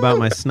 brother. About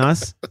my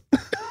snus?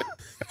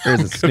 Or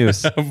is it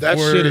snooze? That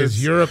shit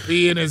is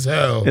European as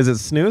hell. Is it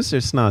snooze or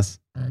snus?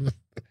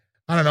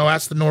 I don't know.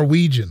 Ask the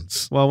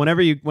Norwegians. Well,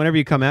 whenever you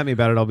come at me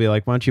about it, I'll be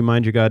like, "Why don't you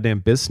mind your goddamn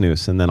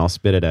business?" And then I'll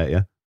spit it at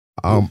you.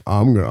 I'm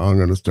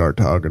gonna start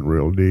talking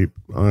real deep.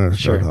 I'm gonna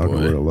start talking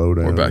boy. real low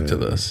down. We're back to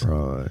this.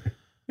 Right.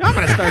 I'm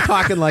gonna start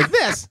talking like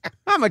this.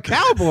 I'm a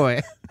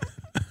cowboy.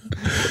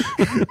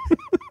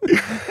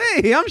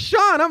 Hey, I'm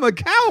Sean. I'm a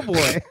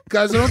cowboy.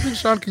 Guys, I don't think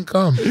Sean can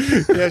come.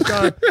 Yeah,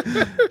 Sean.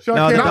 Sean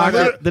No, can't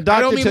the I don't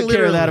doctor mean took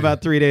care of that literally.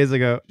 about 3 days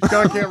ago.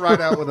 Sean can't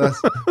ride out with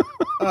us.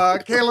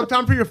 Caleb,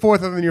 time for your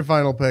fourth and then your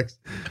final picks.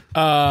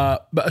 So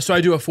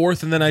I do a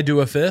fourth and then I do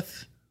a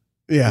fifth.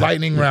 Yeah.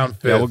 Lightning round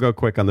fifth. Yeah, we'll go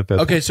quick on the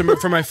fifth. Okay, so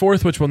for my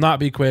fourth, which will not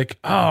be quick.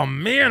 Oh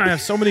man, I have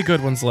so many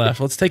good ones left.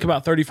 Let's take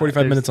about 30,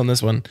 45 minutes on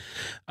this one.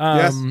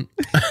 I'm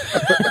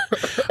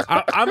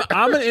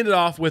going to end it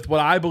off with what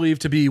I believe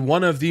to be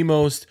one of the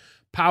most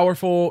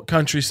powerful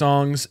country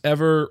songs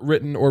ever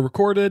written or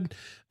recorded.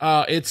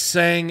 It's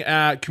sang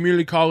at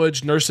community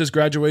college, nurses'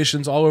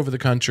 graduations all over the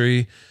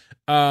country.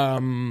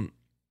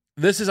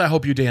 This is I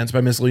Hope You Dance by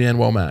Miss Leanne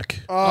Womack.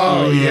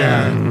 Oh,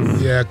 yeah.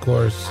 Yeah, of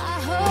course.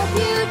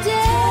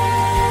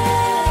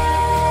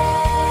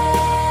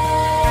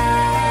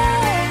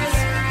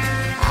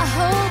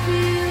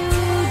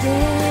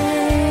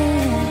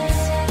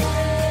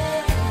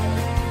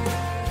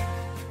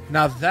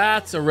 Now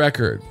that's a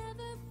record.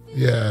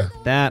 Yeah.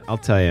 That, I'll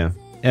tell you,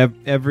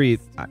 every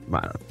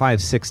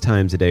 5-6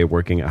 times a day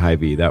working at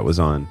Hy-Vee, that was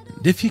on.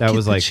 If you that get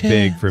was the like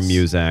big for chance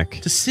Muzak.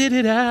 to sit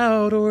it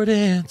out or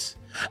dance,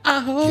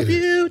 I hope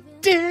you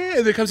dance.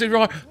 And it comes in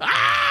real hard.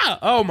 Ah!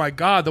 Oh my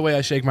God, the way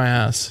I shake my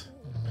ass.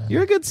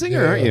 You're a good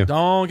singer, aren't you?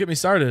 Don't get me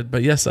started,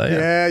 but yes, I am.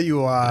 Yeah,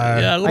 you are.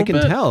 Yeah, a little I can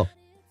bit. tell.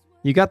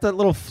 You got that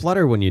little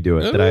flutter when you do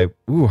it that I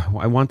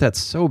want that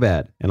so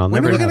bad. And I'll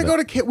When never are we have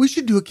gonna it. go to? We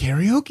should do a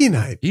karaoke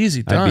night. Easy,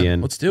 I'd done. be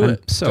in. Let's do I'm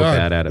it. so Done.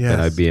 bad at it Yes. that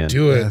I'd be in.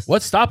 Do it. Yes.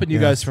 What's stopping you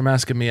Yes. guys from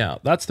asking me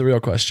out? That's the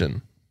real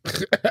question.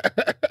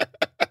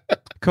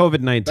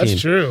 COVID-19. That's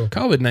true. I've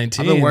been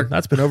COVID-19. working-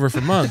 That's been over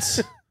for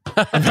months.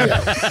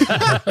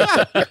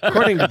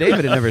 According to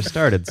David, it never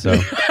started. So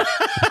it's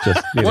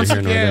just neither Once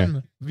here nor there.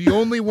 again, the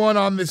only one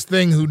on this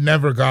thing who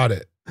never got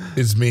it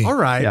is me. All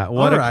right. Yeah,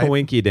 what all a right.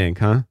 coinky dink,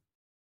 huh?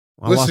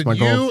 I lost Listen, my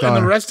gold you star.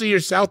 and the rest of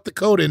your South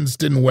Dakotans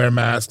didn't wear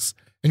masks,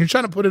 and you're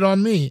trying to put it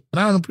on me, and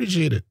I don't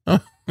appreciate it.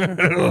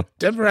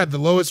 Denver had the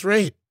lowest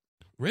rate.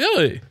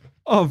 Really?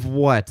 Of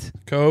what?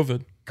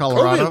 COVID.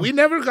 Colorado. COVID, we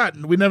never got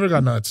nuts. We never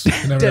got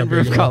Denver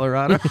of big.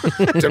 Colorado.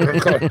 Denver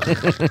of Colorado.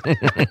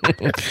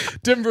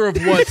 Denver of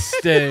what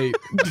state?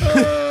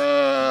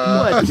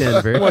 What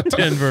Denver? What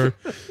Denver?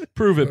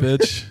 Prove it,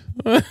 bitch.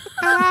 Yeah,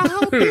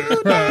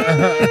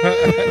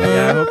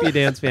 I hope you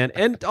dance, man.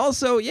 And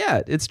also,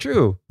 yeah, it's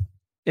true.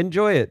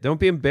 Enjoy it. Don't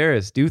be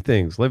embarrassed. Do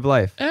things. Live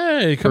life. Hey,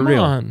 Hey, come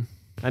real. on.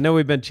 I know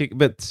we've been cheeky,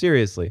 but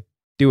seriously,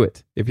 do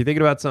it. If you're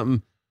thinking about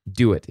something,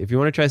 do it. If you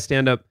want to try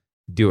stand up,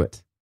 do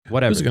it.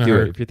 Whatever, Who's it gonna do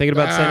hurt? it. If you're thinking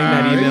about sending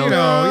that email,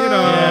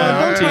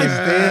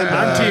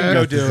 I'm team.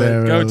 Go do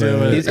it. Go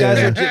do it. These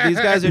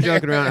guys are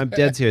joking around. I'm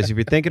dead serious. If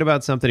you're thinking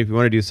about something, if you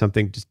want to do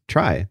something, just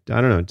try.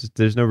 I don't know. Just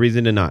there's no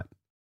reason to not.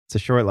 It's a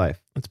short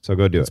life, so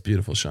go do it. It's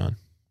beautiful, Sean.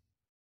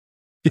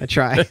 I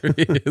try. There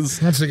he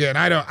is. Once again,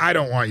 I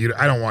don't want you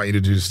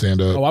to do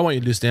stand up. Oh, I want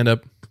you to do stand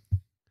up.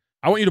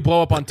 I want you to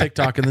blow up on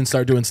TikTok and then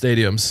start doing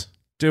stadiums.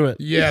 Do it.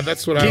 Yeah,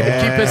 that's what keep I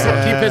want. keep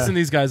pissing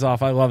these guys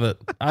off. I love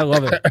it. I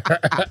love it.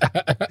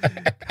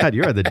 God,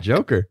 you are the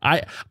Joker.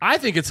 I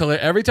think it's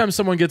hilarious. Every time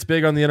someone gets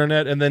big on the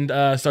internet and then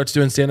starts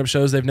doing stand-up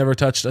shows, they've never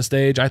touched a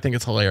stage. I think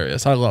it's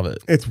hilarious. I love it.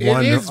 It's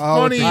wonderful. It is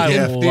funny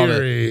in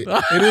theory.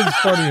 It is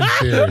funny in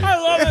theory. I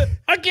love it.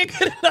 I can't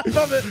get enough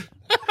of it.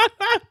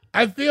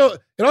 I feel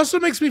it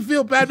also makes me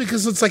feel bad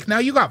because it's like now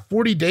you got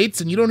 40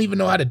 dates and you don't even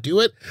know how to do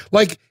it.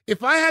 Like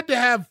if I had to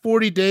have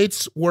 40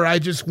 dates where I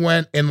just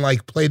went and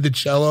like played the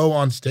cello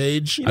on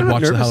stage, You know I'd how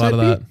watch the nervous hell out of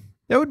I'd be? that.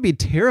 That would be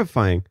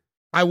terrifying.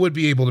 I would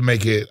be able to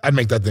make it. I'd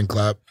make that thing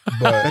clap.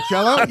 But The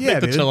cello? Yeah,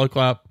 the dude. cello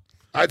clap.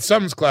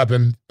 Something's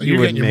clapping. You You're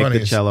would getting your make money.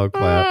 the cello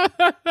clap.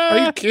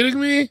 Are you kidding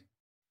me?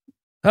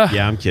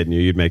 Yeah, I'm kidding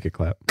you. You'd make it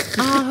clap.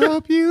 I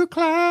hope you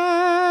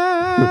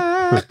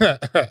clap.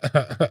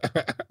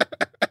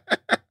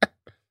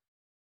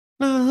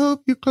 I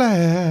hope you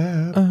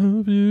clap. I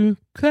hope you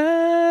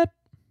clap.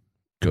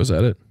 Goes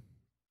at it.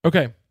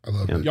 Okay. I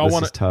love Yeah, it. Y'all this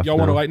want is tough y'all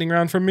want a now. lightning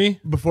round from me?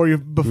 Before your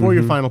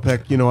final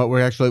pick, you know what?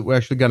 We're actually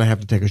gonna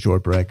have to take a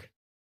short break.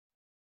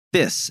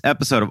 This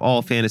episode of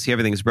All Fantasy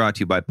Everything is brought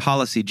to you by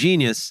Policy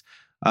Genius.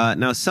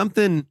 Now,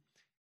 something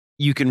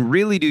you can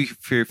really do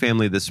for your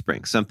family this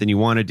spring, something you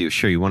want to do.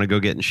 Sure, you want to go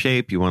get in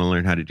shape. You want to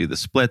learn how to do the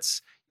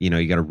splits. You know,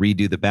 you got to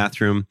redo the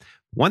bathroom.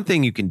 One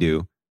thing you can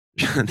do,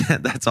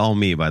 that's all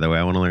me, by the way.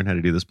 I want to learn how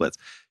to do the splits.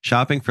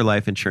 Shopping for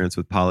life insurance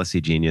with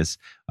Policy Genius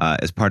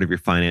as part of your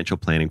financial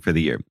planning for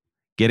the year.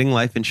 Getting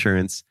life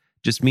insurance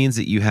just means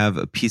that you have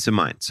a peace of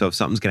mind. So if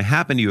something's going to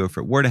happen to you, if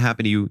it were to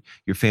happen to you,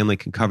 your family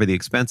can cover the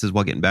expenses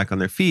while getting back on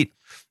their feet.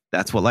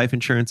 That's what life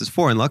insurance is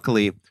for. And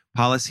luckily,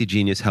 Policy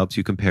Genius helps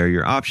you compare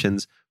your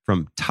options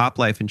from top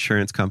life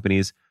insurance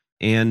companies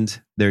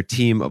and their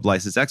team of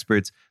licensed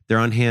experts. They're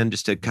on hand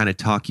just to kind of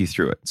talk you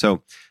through it.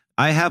 So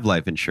I have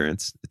life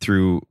insurance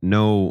through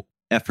no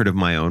effort of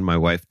my own. My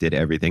wife did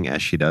everything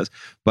as she does,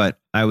 but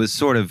I was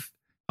sort of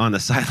on the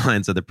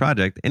sidelines of the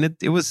project. And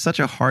it was such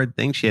a hard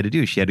thing she had to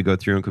do. She had to go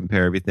through and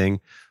compare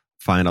everything,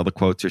 find all the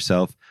quotes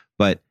herself.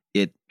 But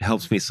it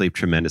helps me sleep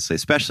tremendously,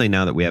 especially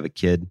now that we have a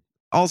kid.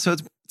 Also,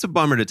 it's a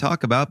bummer to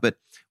talk about, but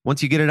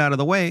once you get it out of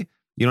the way,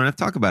 you don't have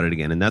to talk about it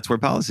again. And that's where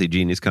Policy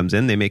Genius comes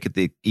in. They make it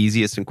the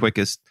easiest and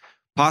quickest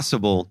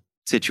possible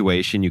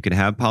situation you could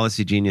have.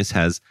 Policy Genius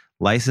has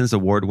licensed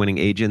award-winning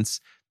agents,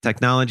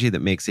 technology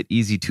that makes it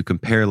easy to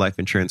compare life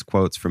insurance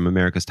quotes from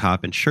America's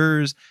top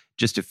insurers.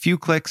 Just a few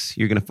clicks,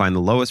 you're going to find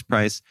the lowest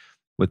price.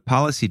 With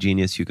Policy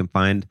Genius, you can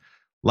find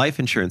life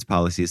insurance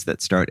policies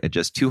that start at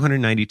just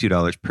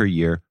 $292 per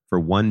year for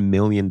 $1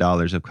 million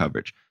of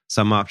coverage.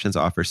 Some options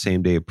offer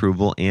same-day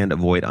approval and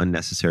avoid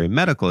unnecessary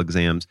medical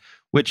exams,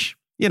 which,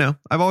 you know,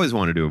 I've always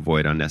wanted to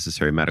avoid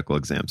unnecessary medical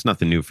exams.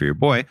 Nothing new for your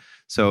boy.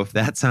 So if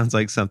that sounds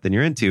like something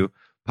you're into,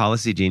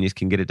 Policy Genius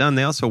can get it done.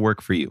 They also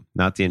work for you,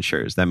 not the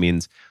insurers. That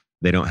means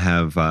they don't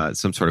have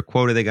some sort of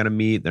quota they got to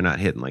meet. They're not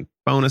hitting like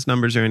bonus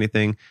numbers or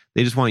anything.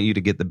 They just want you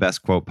to get the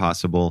best quote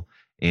possible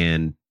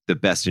and the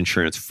best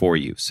insurance for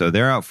you. So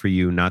they're out for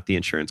you, not the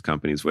insurance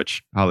companies,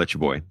 which I'll at your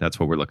boy. That's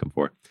what we're looking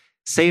for.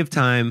 Save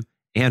time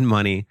and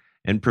money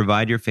and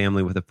provide your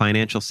family with a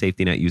financial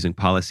safety net using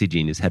Policy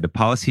Genius. Head to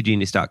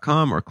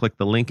policygenius.com or click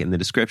the link in the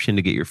description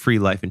to get your free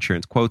life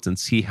insurance quotes and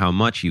see how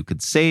much you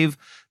could save.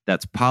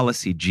 That's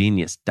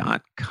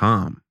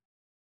policygenius.com.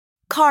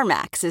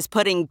 CarMax is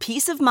putting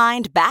peace of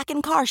mind back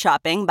in car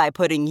shopping by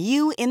putting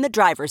you in the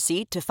driver's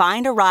seat to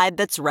find a ride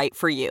that's right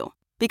for you.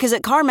 Because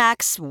at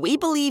CarMax, we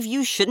believe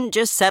you shouldn't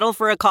just settle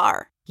for a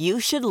car. You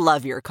should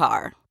love your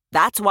car.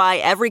 That's why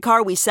every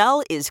car we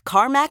sell is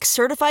CarMax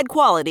certified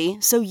quality,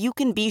 so you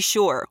can be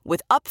sure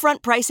with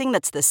upfront pricing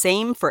that's the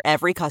same for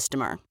every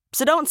customer.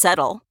 So don't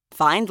settle.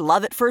 Find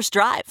love at first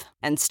drive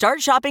and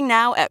start shopping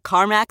now at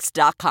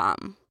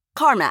CarMax.com.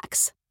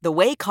 CarMax, the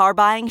way car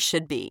buying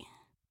should be.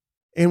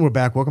 And we're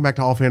back. Welcome back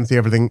to All Fantasy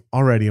Everything,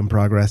 already in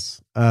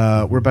progress.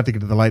 We're about to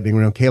get to the lightning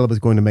round. Caleb is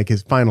going to make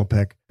his final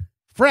pick,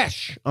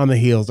 fresh on the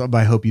heels of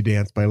I Hope You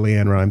Dance by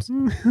Leanne Rimes.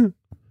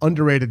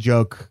 Underrated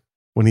joke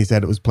when he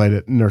said it was played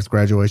at nurse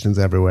graduations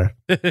everywhere.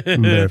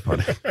 Very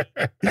funny.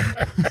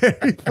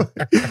 Very funny.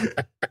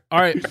 All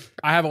right.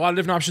 I have a lot of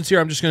different options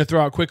here. I'm just going to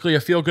throw out quickly a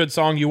feel-good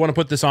song. You want to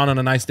put this on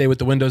a nice day with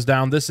the windows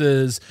down. This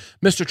is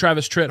Mr.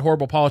 Travis Tritt,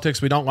 Horrible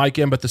Politics. We don't like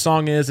him, but the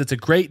song is It's a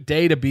Great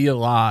Day to Be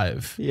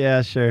Alive.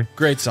 Yeah, sure.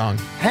 Great song.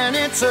 And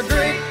it's a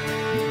great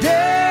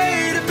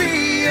day to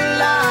be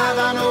alive.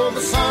 I know the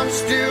sun's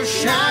still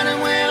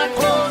shining when I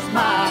close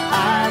my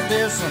eyes.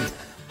 There's some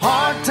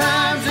hard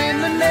times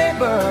in the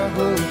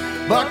neighborhood,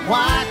 but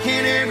why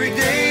can't every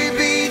day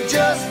be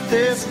just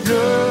this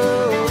good?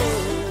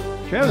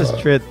 Travis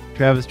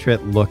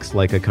Tritt looks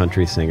like a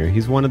country singer.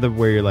 He's one of the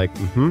where you're like,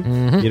 you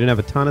didn't have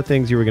a ton of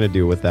things you were going to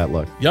do with that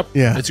look. Yep.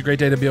 Yeah. It's a great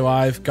day to be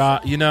alive. You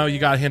got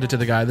to hand it to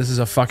the guy. This is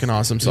a fucking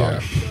awesome song.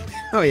 Yeah.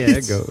 Oh yeah,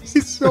 it goes.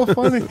 He's so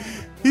funny.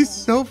 He's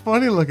so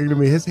funny looking to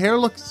me. His hair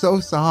looks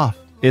so soft.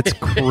 It's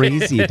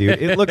crazy,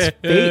 dude. It looks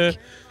fake.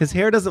 His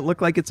hair doesn't look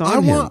like it's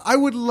on him. I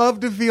would love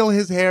to feel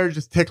his hair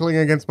just tickling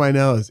against my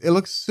nose. It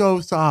looks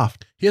so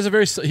soft. He has they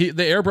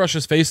airbrush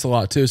his face a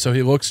lot too, so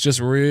he looks just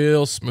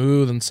real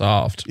smooth and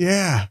soft.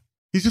 Yeah.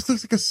 He just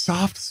looks like a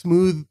soft,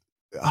 smooth,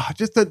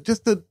 just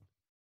a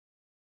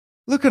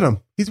look at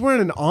him. He's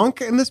wearing an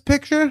onk in this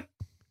picture.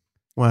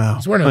 Wow.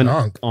 He's wearing an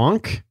onk.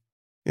 Onk?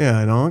 Yeah,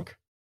 an onk.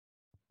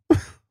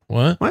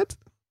 What?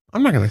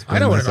 I'm not going to explain I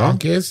know what an myself.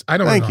 onk is. I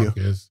know Thank what an you. onk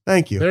is.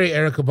 Thank you. Very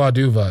Erykah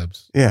Badu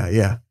vibes.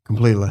 Yeah,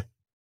 completely.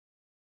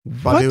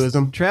 What?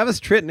 Baduism. Travis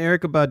Tritt and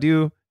Erykah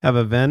Badu have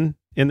a Venn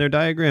in their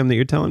diagram that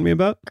you're telling me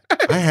about?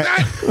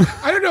 I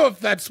don't know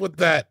if that's what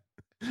that.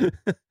 I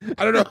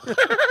don't know.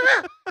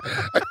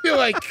 I feel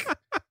like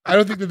I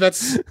don't think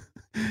that's.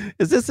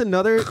 Is this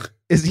another?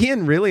 Is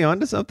Ian really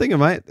onto something?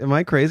 Am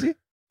I crazy?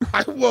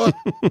 Well,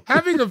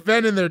 having a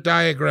Venn in their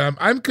diagram,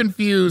 I'm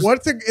confused.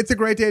 It's a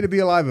great day to be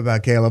alive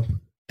about, Caleb.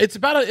 It's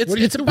about a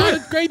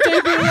great day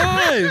to be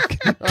alive.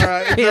 All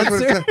right. That's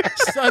what it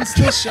says. Sun's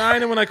still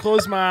shining when I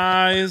close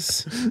my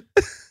eyes.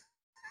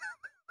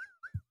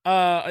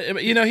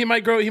 He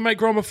might grow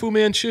him a Fu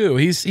Manchu.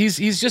 He's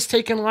just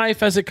taking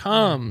life as it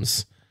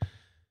comes.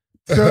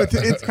 So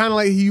it's kind of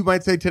like you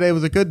might say today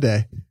was a good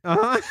day.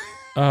 Uh-huh.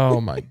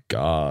 Oh my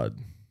God.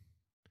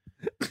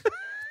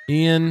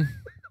 Ian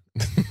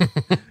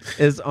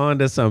is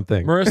onto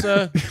something.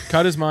 Marissa,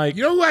 cut his mic.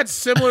 You know who had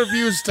similar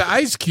views to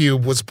Ice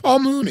Cube was Paul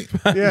Mooney.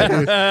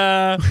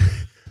 Yeah, dude.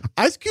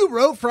 Ice Cube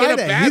wrote Friday. In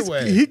a bad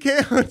way. He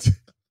can't.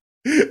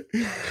 Wait,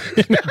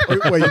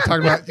 you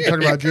talking about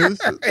Jews?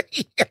 Yes.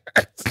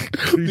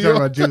 You talking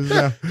about Jews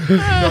now?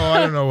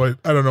 No,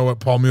 I don't know what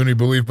Paul Mooney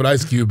believed, but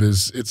Ice Cube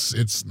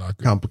it's not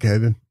good.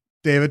 Complicated.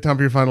 David, time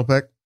for your final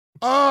pick.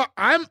 I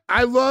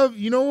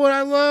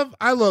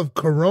love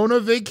Corona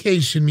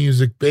vacation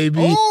music,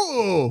 baby.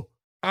 Oh,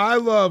 I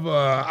love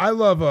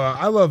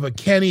a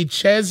Kenny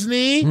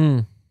Chesney.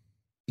 Mm.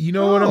 You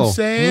know what I'm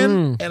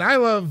saying? And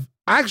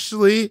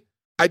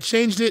I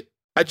changed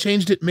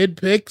it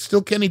mid-pick,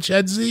 still Kenny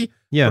Chesney.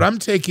 Yeah. But I'm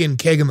taking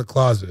Keg in the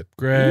Closet.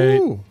 Great.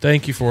 Ooh.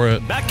 Thank you for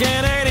it. Back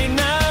in 89,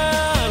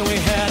 we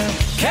had a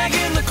keg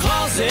in the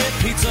closet,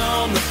 pizza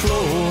on the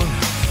floor.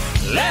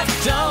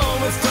 Left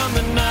over from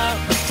the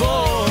night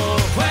before.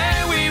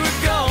 Where we were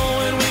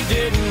going, we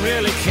didn't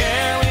really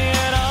care. We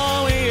had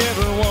all we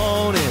ever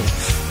wanted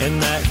in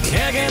that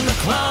keg in the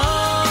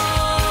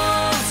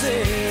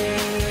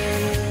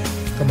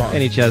closet. Come on.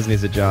 Kenny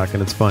Chesney's a jock,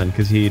 and it's fun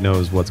because he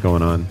knows what's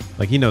going on.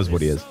 Like, he knows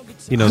what he is.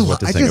 He knows what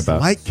to sing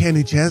about. I just like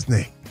Kenny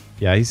Chesney.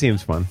 Yeah, he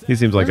seems fun. He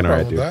seems like an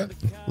alright dude.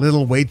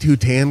 Little way too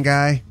tan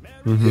guy.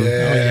 Mm-hmm. Yeah. Oh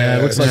yeah,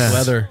 it looks like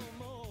leather.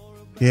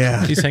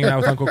 Yeah. He's hanging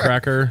out with Uncle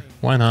Cracker.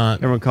 Why not?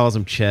 Everyone calls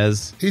him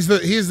Ches. His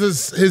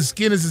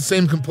skin is the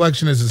same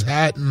complexion as his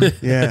hat, and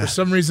Yeah. for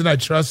some reason I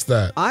trust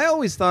that. I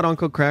always thought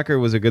Uncle Cracker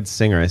was a good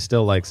singer. I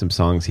still like some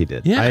songs he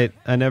did. Yeah.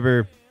 I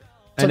never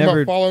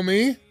About Follow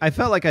Me? I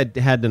felt like I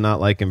had to not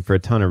like him for a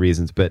ton of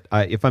reasons, but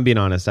if I'm being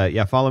honest,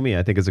 Follow Me,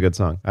 I think is a good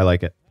song. I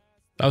like it.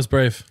 That was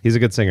brave. He's a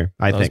good singer,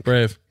 I That was think.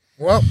 brave.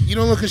 Well, you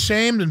don't look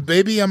ashamed, and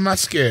baby, I'm not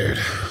scared.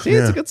 See,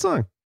 it's Yeah. a good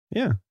song.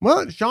 Yeah.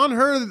 Well, Sean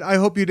heard I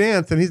Hope You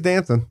Dance, and he's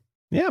dancing.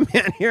 Yeah,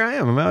 man, here I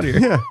am. I'm out here.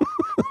 Yeah.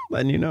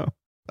 Letting you know.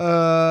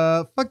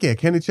 Fuck yeah,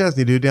 Kenny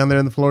Chesney, dude, down there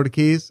in the Florida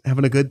Keys,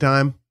 having a good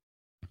time.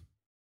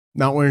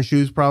 Not wearing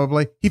shoes,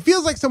 probably. He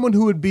feels like someone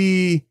who would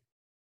be,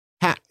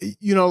 like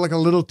a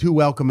little too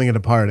welcoming at a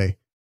party.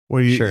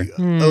 Where you, Sure.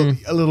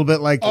 a little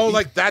bit like,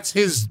 Like that's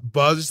his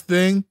buzz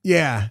thing?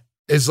 yeah,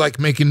 Is like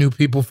making new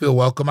people feel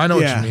welcome. I know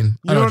what you mean.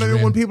 You know what I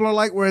mean? When people are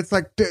like, where it's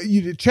like,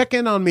 you check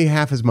in on me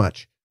half as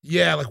much.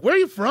 Yeah, like where are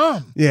you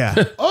from? Yeah.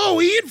 Oh,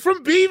 Ian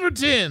from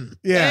Beaverton.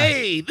 Yeah.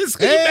 Hey, there's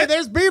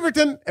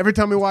Beaverton. Every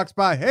time he walks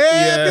by, hey,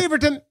 Yeah.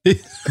 Beaverton. Hey,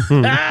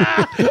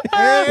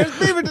 there's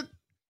Beaverton.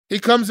 He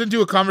comes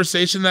into a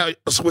conversation that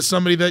with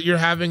somebody that you're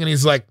having, and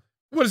he's like,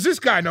 "What does this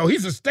guy know?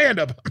 He's a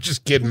stand-up." I'm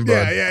just kidding, bud.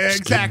 Yeah, Just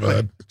exactly.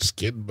 Kidding, bud. Just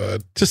kidding,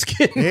 bud. Just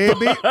kidding, Hey,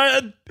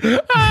 bud.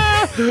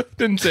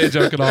 Didn't say a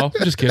joke at all.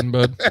 Just kidding,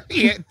 bud.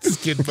 Yeah,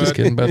 just kidding, bud. Just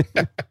kidding, bud.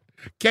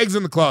 Kegs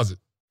in the closet.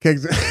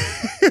 Kegs.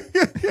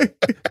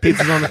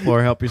 Pizza's on the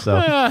floor. Help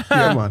yourself.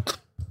 Come on.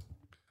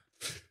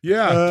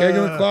 Yeah, keg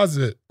in the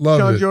closet. Love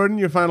Sean it. Jordan,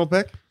 your final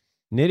pick?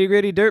 Nitty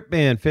Gritty Dirt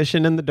Band,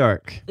 Fishing in the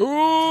Dark. Ooh.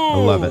 I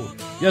love it.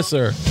 Yes,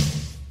 sir.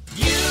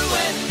 You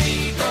and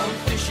me going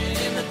fishing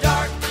in the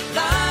dark,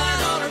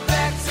 lying on our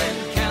backs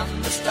and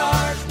counting the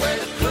stars where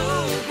the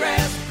cool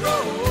grass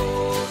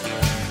grows.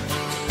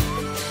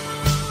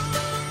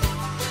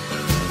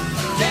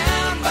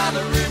 Down by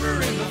the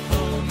river in the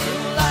full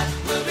moonlight,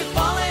 we'll be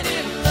falling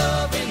in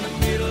love in the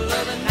middle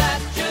of the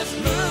night, just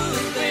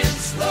moving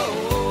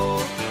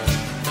slow.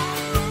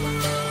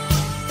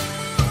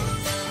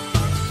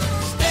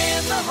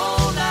 Staying the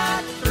whole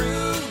night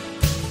through,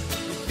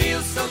 it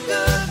feels so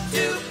good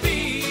to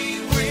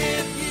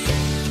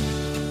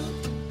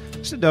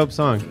dope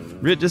song.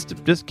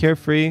 Just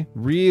carefree,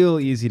 real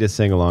easy to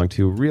sing along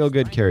to, real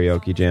good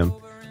karaoke jam.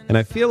 And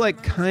I feel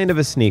like kind of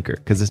a sneaker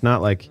because it's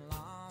not like,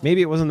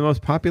 maybe it wasn't the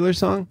most popular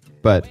song,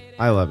 but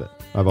I love it.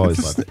 I've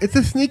always loved it. It's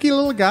a sneaky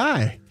little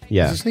guy.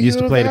 Yeah, It's a sneaky used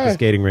to little play it at the guy.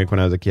 skating rink when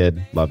I was a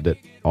kid. Loved it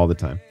all the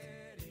time.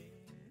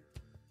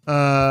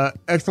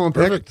 Excellent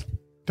pick.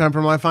 Time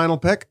for my final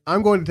pick.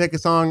 I'm going to take a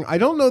song. I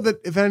don't know that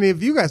if any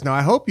of you guys know.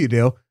 I hope you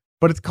do.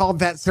 But it's called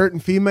 "That Certain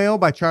Female"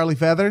 by Charlie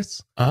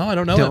Feathers. Oh, I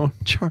don't know it.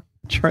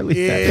 Charlie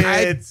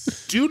Feathers.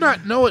 I do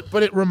not know it,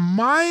 but it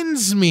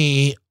reminds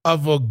me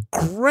of a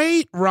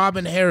great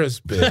Robin Harris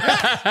bit.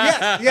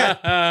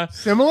 Yeah.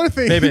 Similar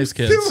theme. Baby's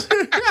Kids.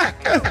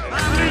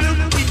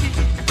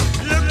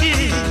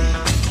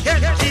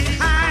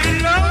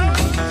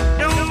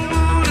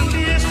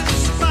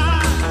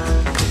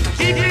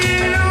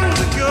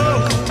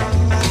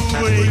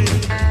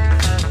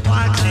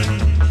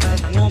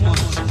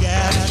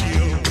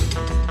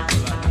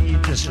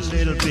 Just a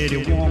little bitty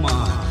woman,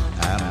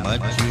 how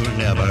much you'll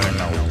never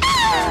know.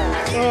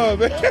 Oh,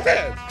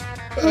 man.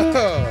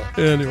 Oh.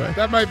 Anyway.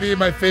 That might be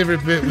my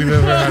favorite bit we've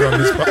ever had on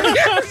this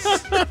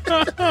podcast.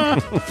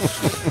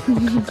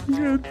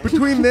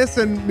 Between this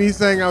and me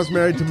saying I was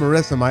married to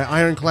Marissa, my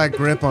ironclad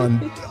grip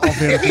on all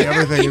fantasy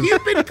everything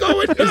You've been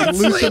going nuts is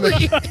loosening.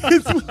 lately.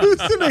 It's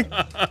loosening.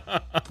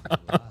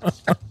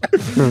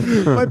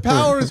 My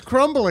power is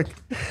crumbling.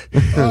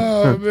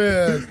 Oh,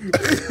 man.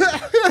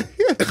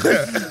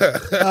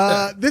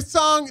 This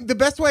song, the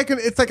best way I can,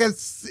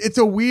 it's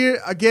a weird,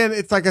 again,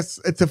 it's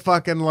a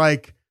fucking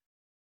like,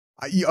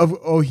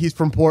 he's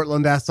from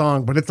Portland, that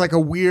song, but it's like a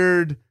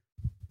weird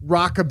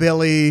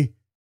rockabilly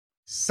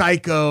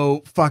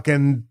psycho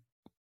fucking,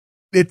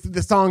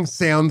 the song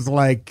sounds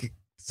like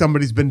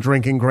somebody's been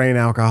drinking grain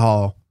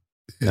alcohol.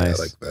 Nice.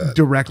 I like that.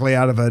 Directly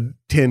out of a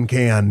tin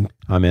can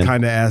I'm in.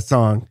 kind of ass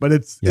song, but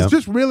it's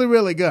just really,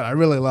 really good. I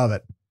really love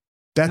it.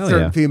 That Hell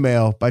Certain yeah.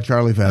 Female by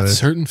Charlie Feathers.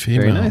 Certain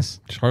Female. Very nice.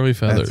 Charlie That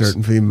Feathers.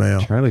 Certain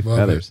Female. Charlie Love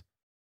Feathers.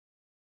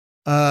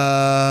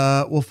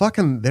 Well,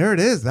 fucking, there it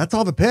is. That's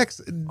all the picks.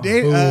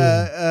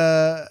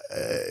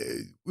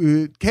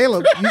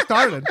 Caleb, you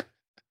started.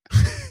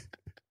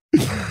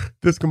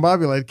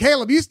 Discombobulated.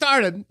 Caleb, you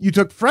started. You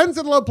took Friends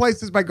in Low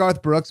Places by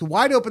Garth Brooks,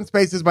 Wide Open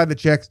Spaces by The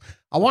Chicks,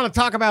 I Want to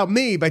Talk About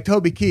Me by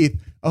Toby Keith,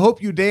 I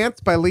Hope You Dance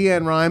by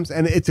Leanne Rimes,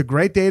 and It's a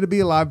Great Day to Be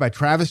Alive by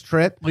Travis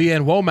Tritt.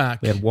 Leanne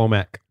Womack. We had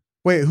Womack.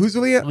 Wait, who's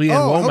Leanne? Leanne I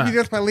Hope Womack. You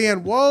Dance by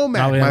Leanne Womack.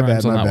 Not Leanne My bad,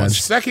 Rimes on my that bad. one.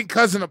 Second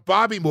cousin of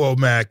Bobby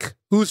Womack,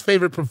 whose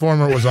favorite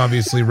performer was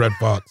obviously Red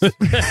Fox.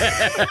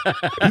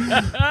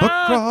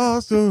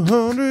 Across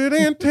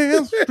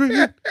 110th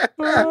Street,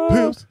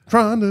 pimps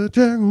trying to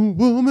jack a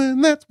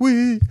woman that's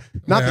weak.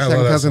 Not Yeah, the I second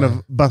love that cousin song.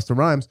 of Busta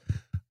Rhymes,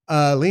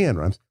 Leanne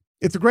Rhymes.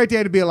 It's a Great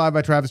Day to Be Alive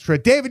by Travis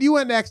Tritt. David, you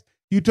went next.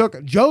 You took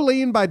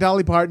Jolene by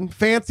Dolly Parton,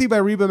 Fancy by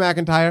Reba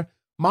McEntire,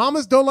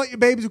 Mamas Don't Let Your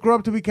Babies Grow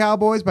Up to Be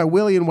Cowboys by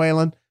Willie and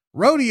Waylon,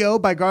 Rodeo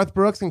by Garth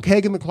Brooks, and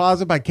Keg in the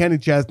Closet by Kenny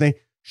Chesney.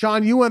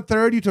 Sean, you went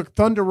third. You took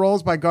Thunder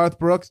Rolls by Garth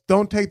Brooks,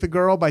 Don't Take the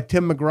Girl by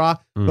Tim McGraw,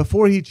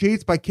 Before He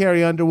Cheats by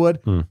Carrie Underwood,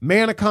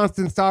 Man of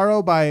Constant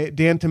Sorrow by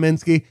Dan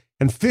Tominski,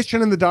 and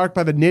Fishin' in the Dark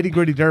by the Nitty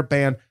Gritty Dirt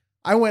Band.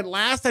 I went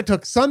last. I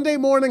took Sunday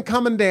Morning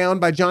Coming Down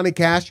by Johnny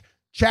Cash,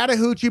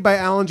 Chattahoochee by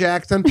Alan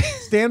Jackson,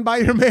 Stand By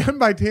Your Man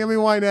by Tammy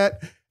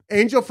Wynette,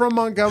 Angel from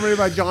Montgomery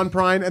by John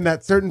Prine, and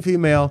That Certain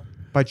Female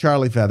by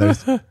Charlie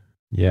Feathers.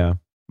 Yeah.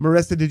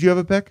 Marissa, did you have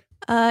a pick?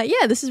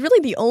 Yeah, this is really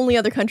the only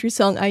other country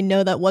song I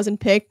know that wasn't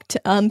picked.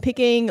 I'm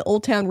picking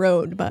Old Town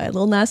Road by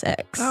Lil Nas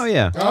X. Oh,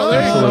 yeah. Oh,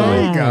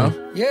 there you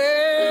go.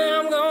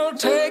 Yeah, I'm gonna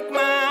take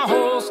my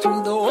horse to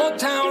the old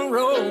town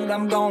road.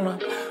 I'm gonna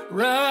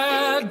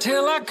ride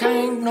till I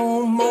can't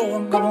no more.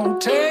 I'm gonna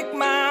take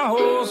my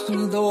horse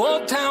to the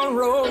old town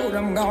road.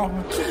 I'm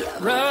gonna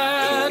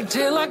ride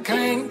till I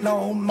can't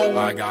no more.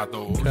 I got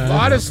those. A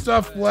lot of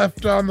stuff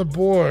left on the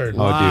board.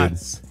 Oh, dude.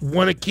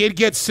 When a kid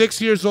gets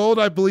 6 years old,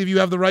 I believe you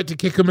have the right to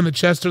kick him in the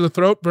chest or the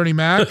throat, Bernie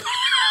Mac.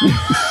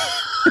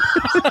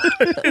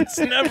 It's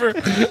never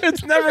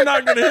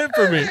not going to hit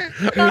for me.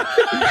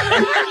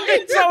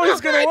 It's always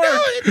going to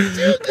work.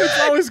 It's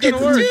always going to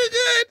work. Too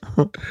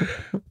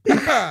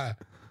good.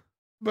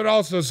 But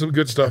also some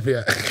good stuff,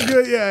 yeah.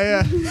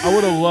 Yeah. I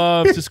would have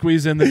loved to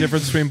squeeze in The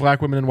Difference Between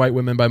Black Women and White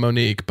Women by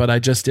Monique, but I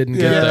just didn't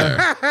get there.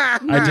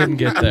 I didn't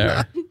get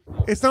there.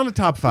 It's not a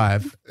top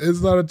five.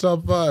 It's not a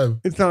top five.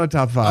 It's not a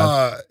top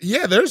five.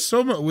 Yeah, there's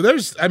so much.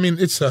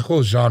 It's a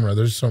whole genre.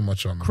 There's so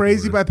much on the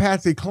Crazy board. by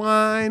Patsy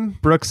Cline.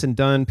 Brooks and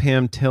Dunn,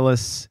 Pam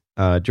Tillis,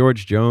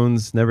 George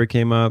Jones never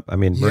came up. I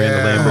mean, Miranda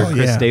Yeah. Lambert, Oh,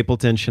 Chris yeah.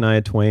 Stapleton,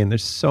 Shania Twain.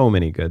 There's so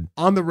many good.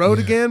 On the Road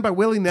Again by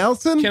Willie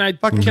Nelson. Can I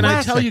Fucking can I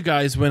classic. tell you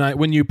guys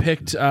when you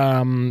picked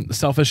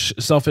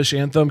Selfish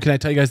Anthem? Can I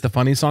tell you guys the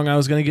funny song I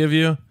was going to give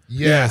you?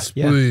 Yes,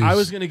 Yeah. please. I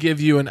was going to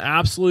give you an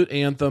absolute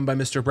anthem by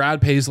Mr.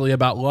 Brad Paisley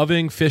about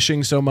loving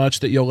fishing so much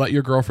that you'll let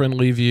your girlfriend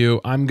leave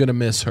you. I'm going to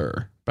miss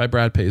her by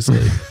Brad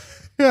Paisley.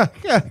 Yeah.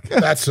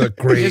 That's a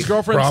great His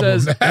girlfriend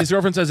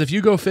problem. says if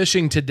you go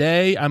fishing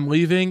today, I'm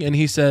leaving, and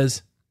he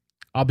says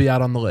I'll be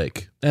out on the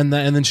lake, and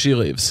then she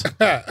leaves.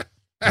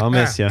 I'll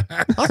miss you.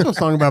 Also a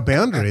song about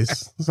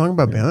boundaries. A song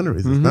about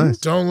boundaries is nice.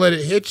 Don't let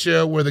it hit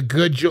you where the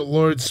good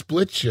Lord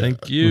splits you.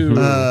 Thank you.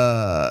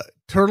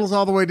 Turtles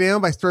All the Way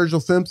Down by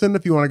Sturgill Simpson.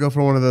 If you want to go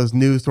for one of those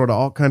new sort of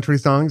alt country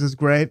songs, is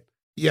great.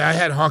 Yeah, I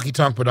had Honky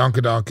Tonk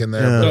Badonkadonk in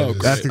there. Yeah,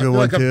 that's a good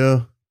one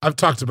too. I've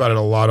talked about it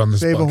a lot on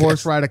this Save podcast. a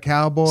Horse, Ride a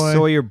Cowboy.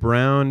 Sawyer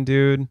Brown,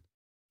 dude.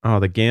 Oh,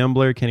 The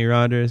Gambler, Kenny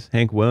Rogers,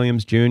 Hank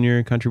Williams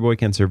Jr., Country Boy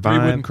Can Three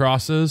Survive. Wooden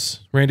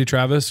Crosses, Randy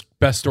Travis,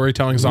 best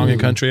storytelling song in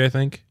country, I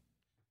think.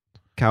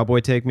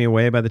 Cowboy Take Me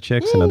Away by the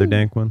Chicks, another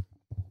dank one.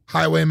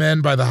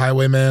 Highwayman by the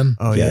Highwayman.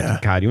 Oh yeah.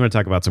 God, you want to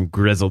talk about some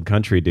grizzled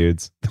country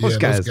dudes? Those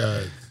guys.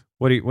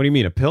 What do you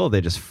mean a pill? They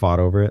just fought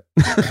over it.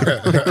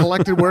 The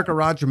collected work of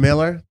Roger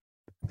Miller.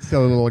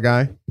 Silly little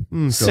guy.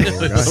 Silly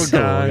little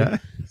guy.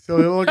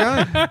 Silly little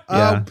guy.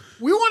 Yeah.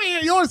 We want to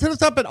hear yours. Hit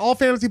us up at All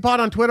Fantasy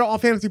Pod on Twitter,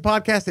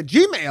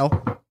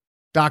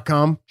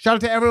 allfantasypodcast@gmail.com. Shout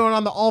out to everyone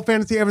on the All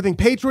Fantasy Everything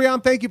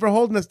Patreon. Thank you for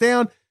holding us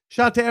down.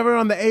 Shout out to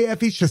everyone on the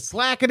AFE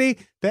Shaslackity,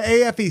 the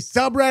AFE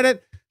subreddit.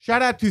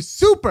 Shout out to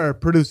super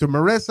producer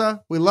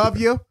Marissa. We love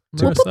you.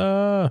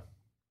 Marissa.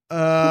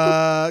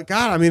 God,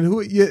 I mean,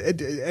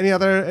 any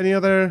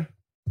other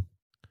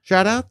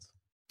shout outs?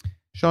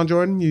 Sean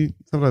Jordan,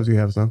 sometimes you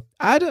have some.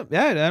 I don't know.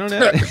 All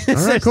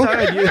right, cool.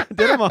 You did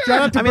them all.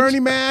 Shout out to Bernie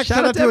Mac.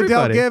 Shout out to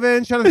Adele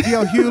Given. Shout out to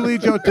DL Hewley,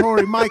 Joe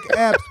Torre, Mike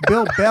Epps,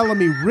 Bill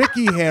Bellamy,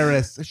 Ricky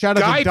Harris. Shout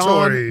out to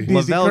Dawn, DZ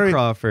Lavelle Curry.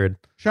 Crawford.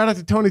 Shout out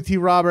to Tony T.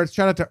 Roberts.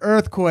 Shout out to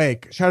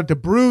Earthquake. Shout out to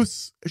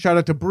Bruce. Shout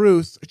out to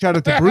Bruce. Shout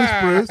out to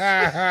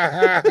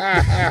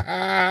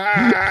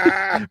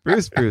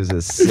Bruce. Bruce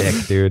is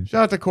sick, dude.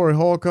 Shout out to Corey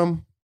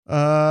Holcomb.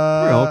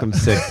 Corey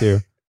Holcomb's sick too.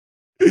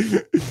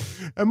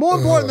 And more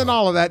important than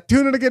all of that,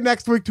 tune in again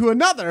next week to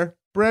another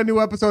brand new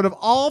episode of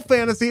All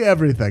Fantasy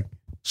Everything.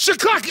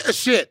 Shit.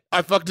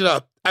 I fucked it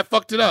up. I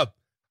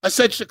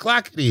said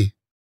shaklackety.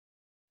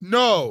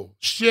 No.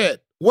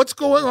 Shit. What's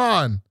going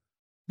on?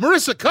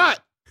 Marissa, cut.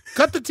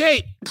 Cut the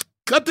tape.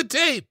 Cut the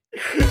tape.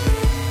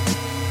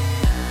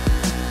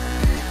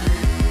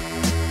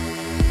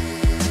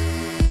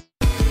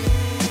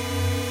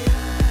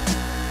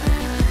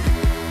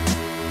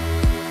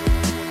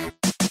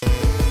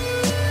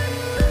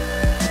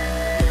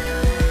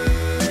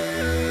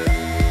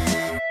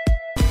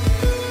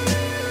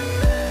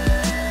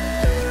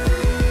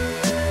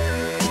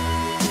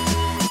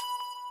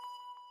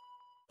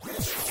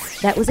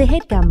 That was a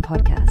HeadGum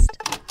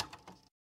podcast.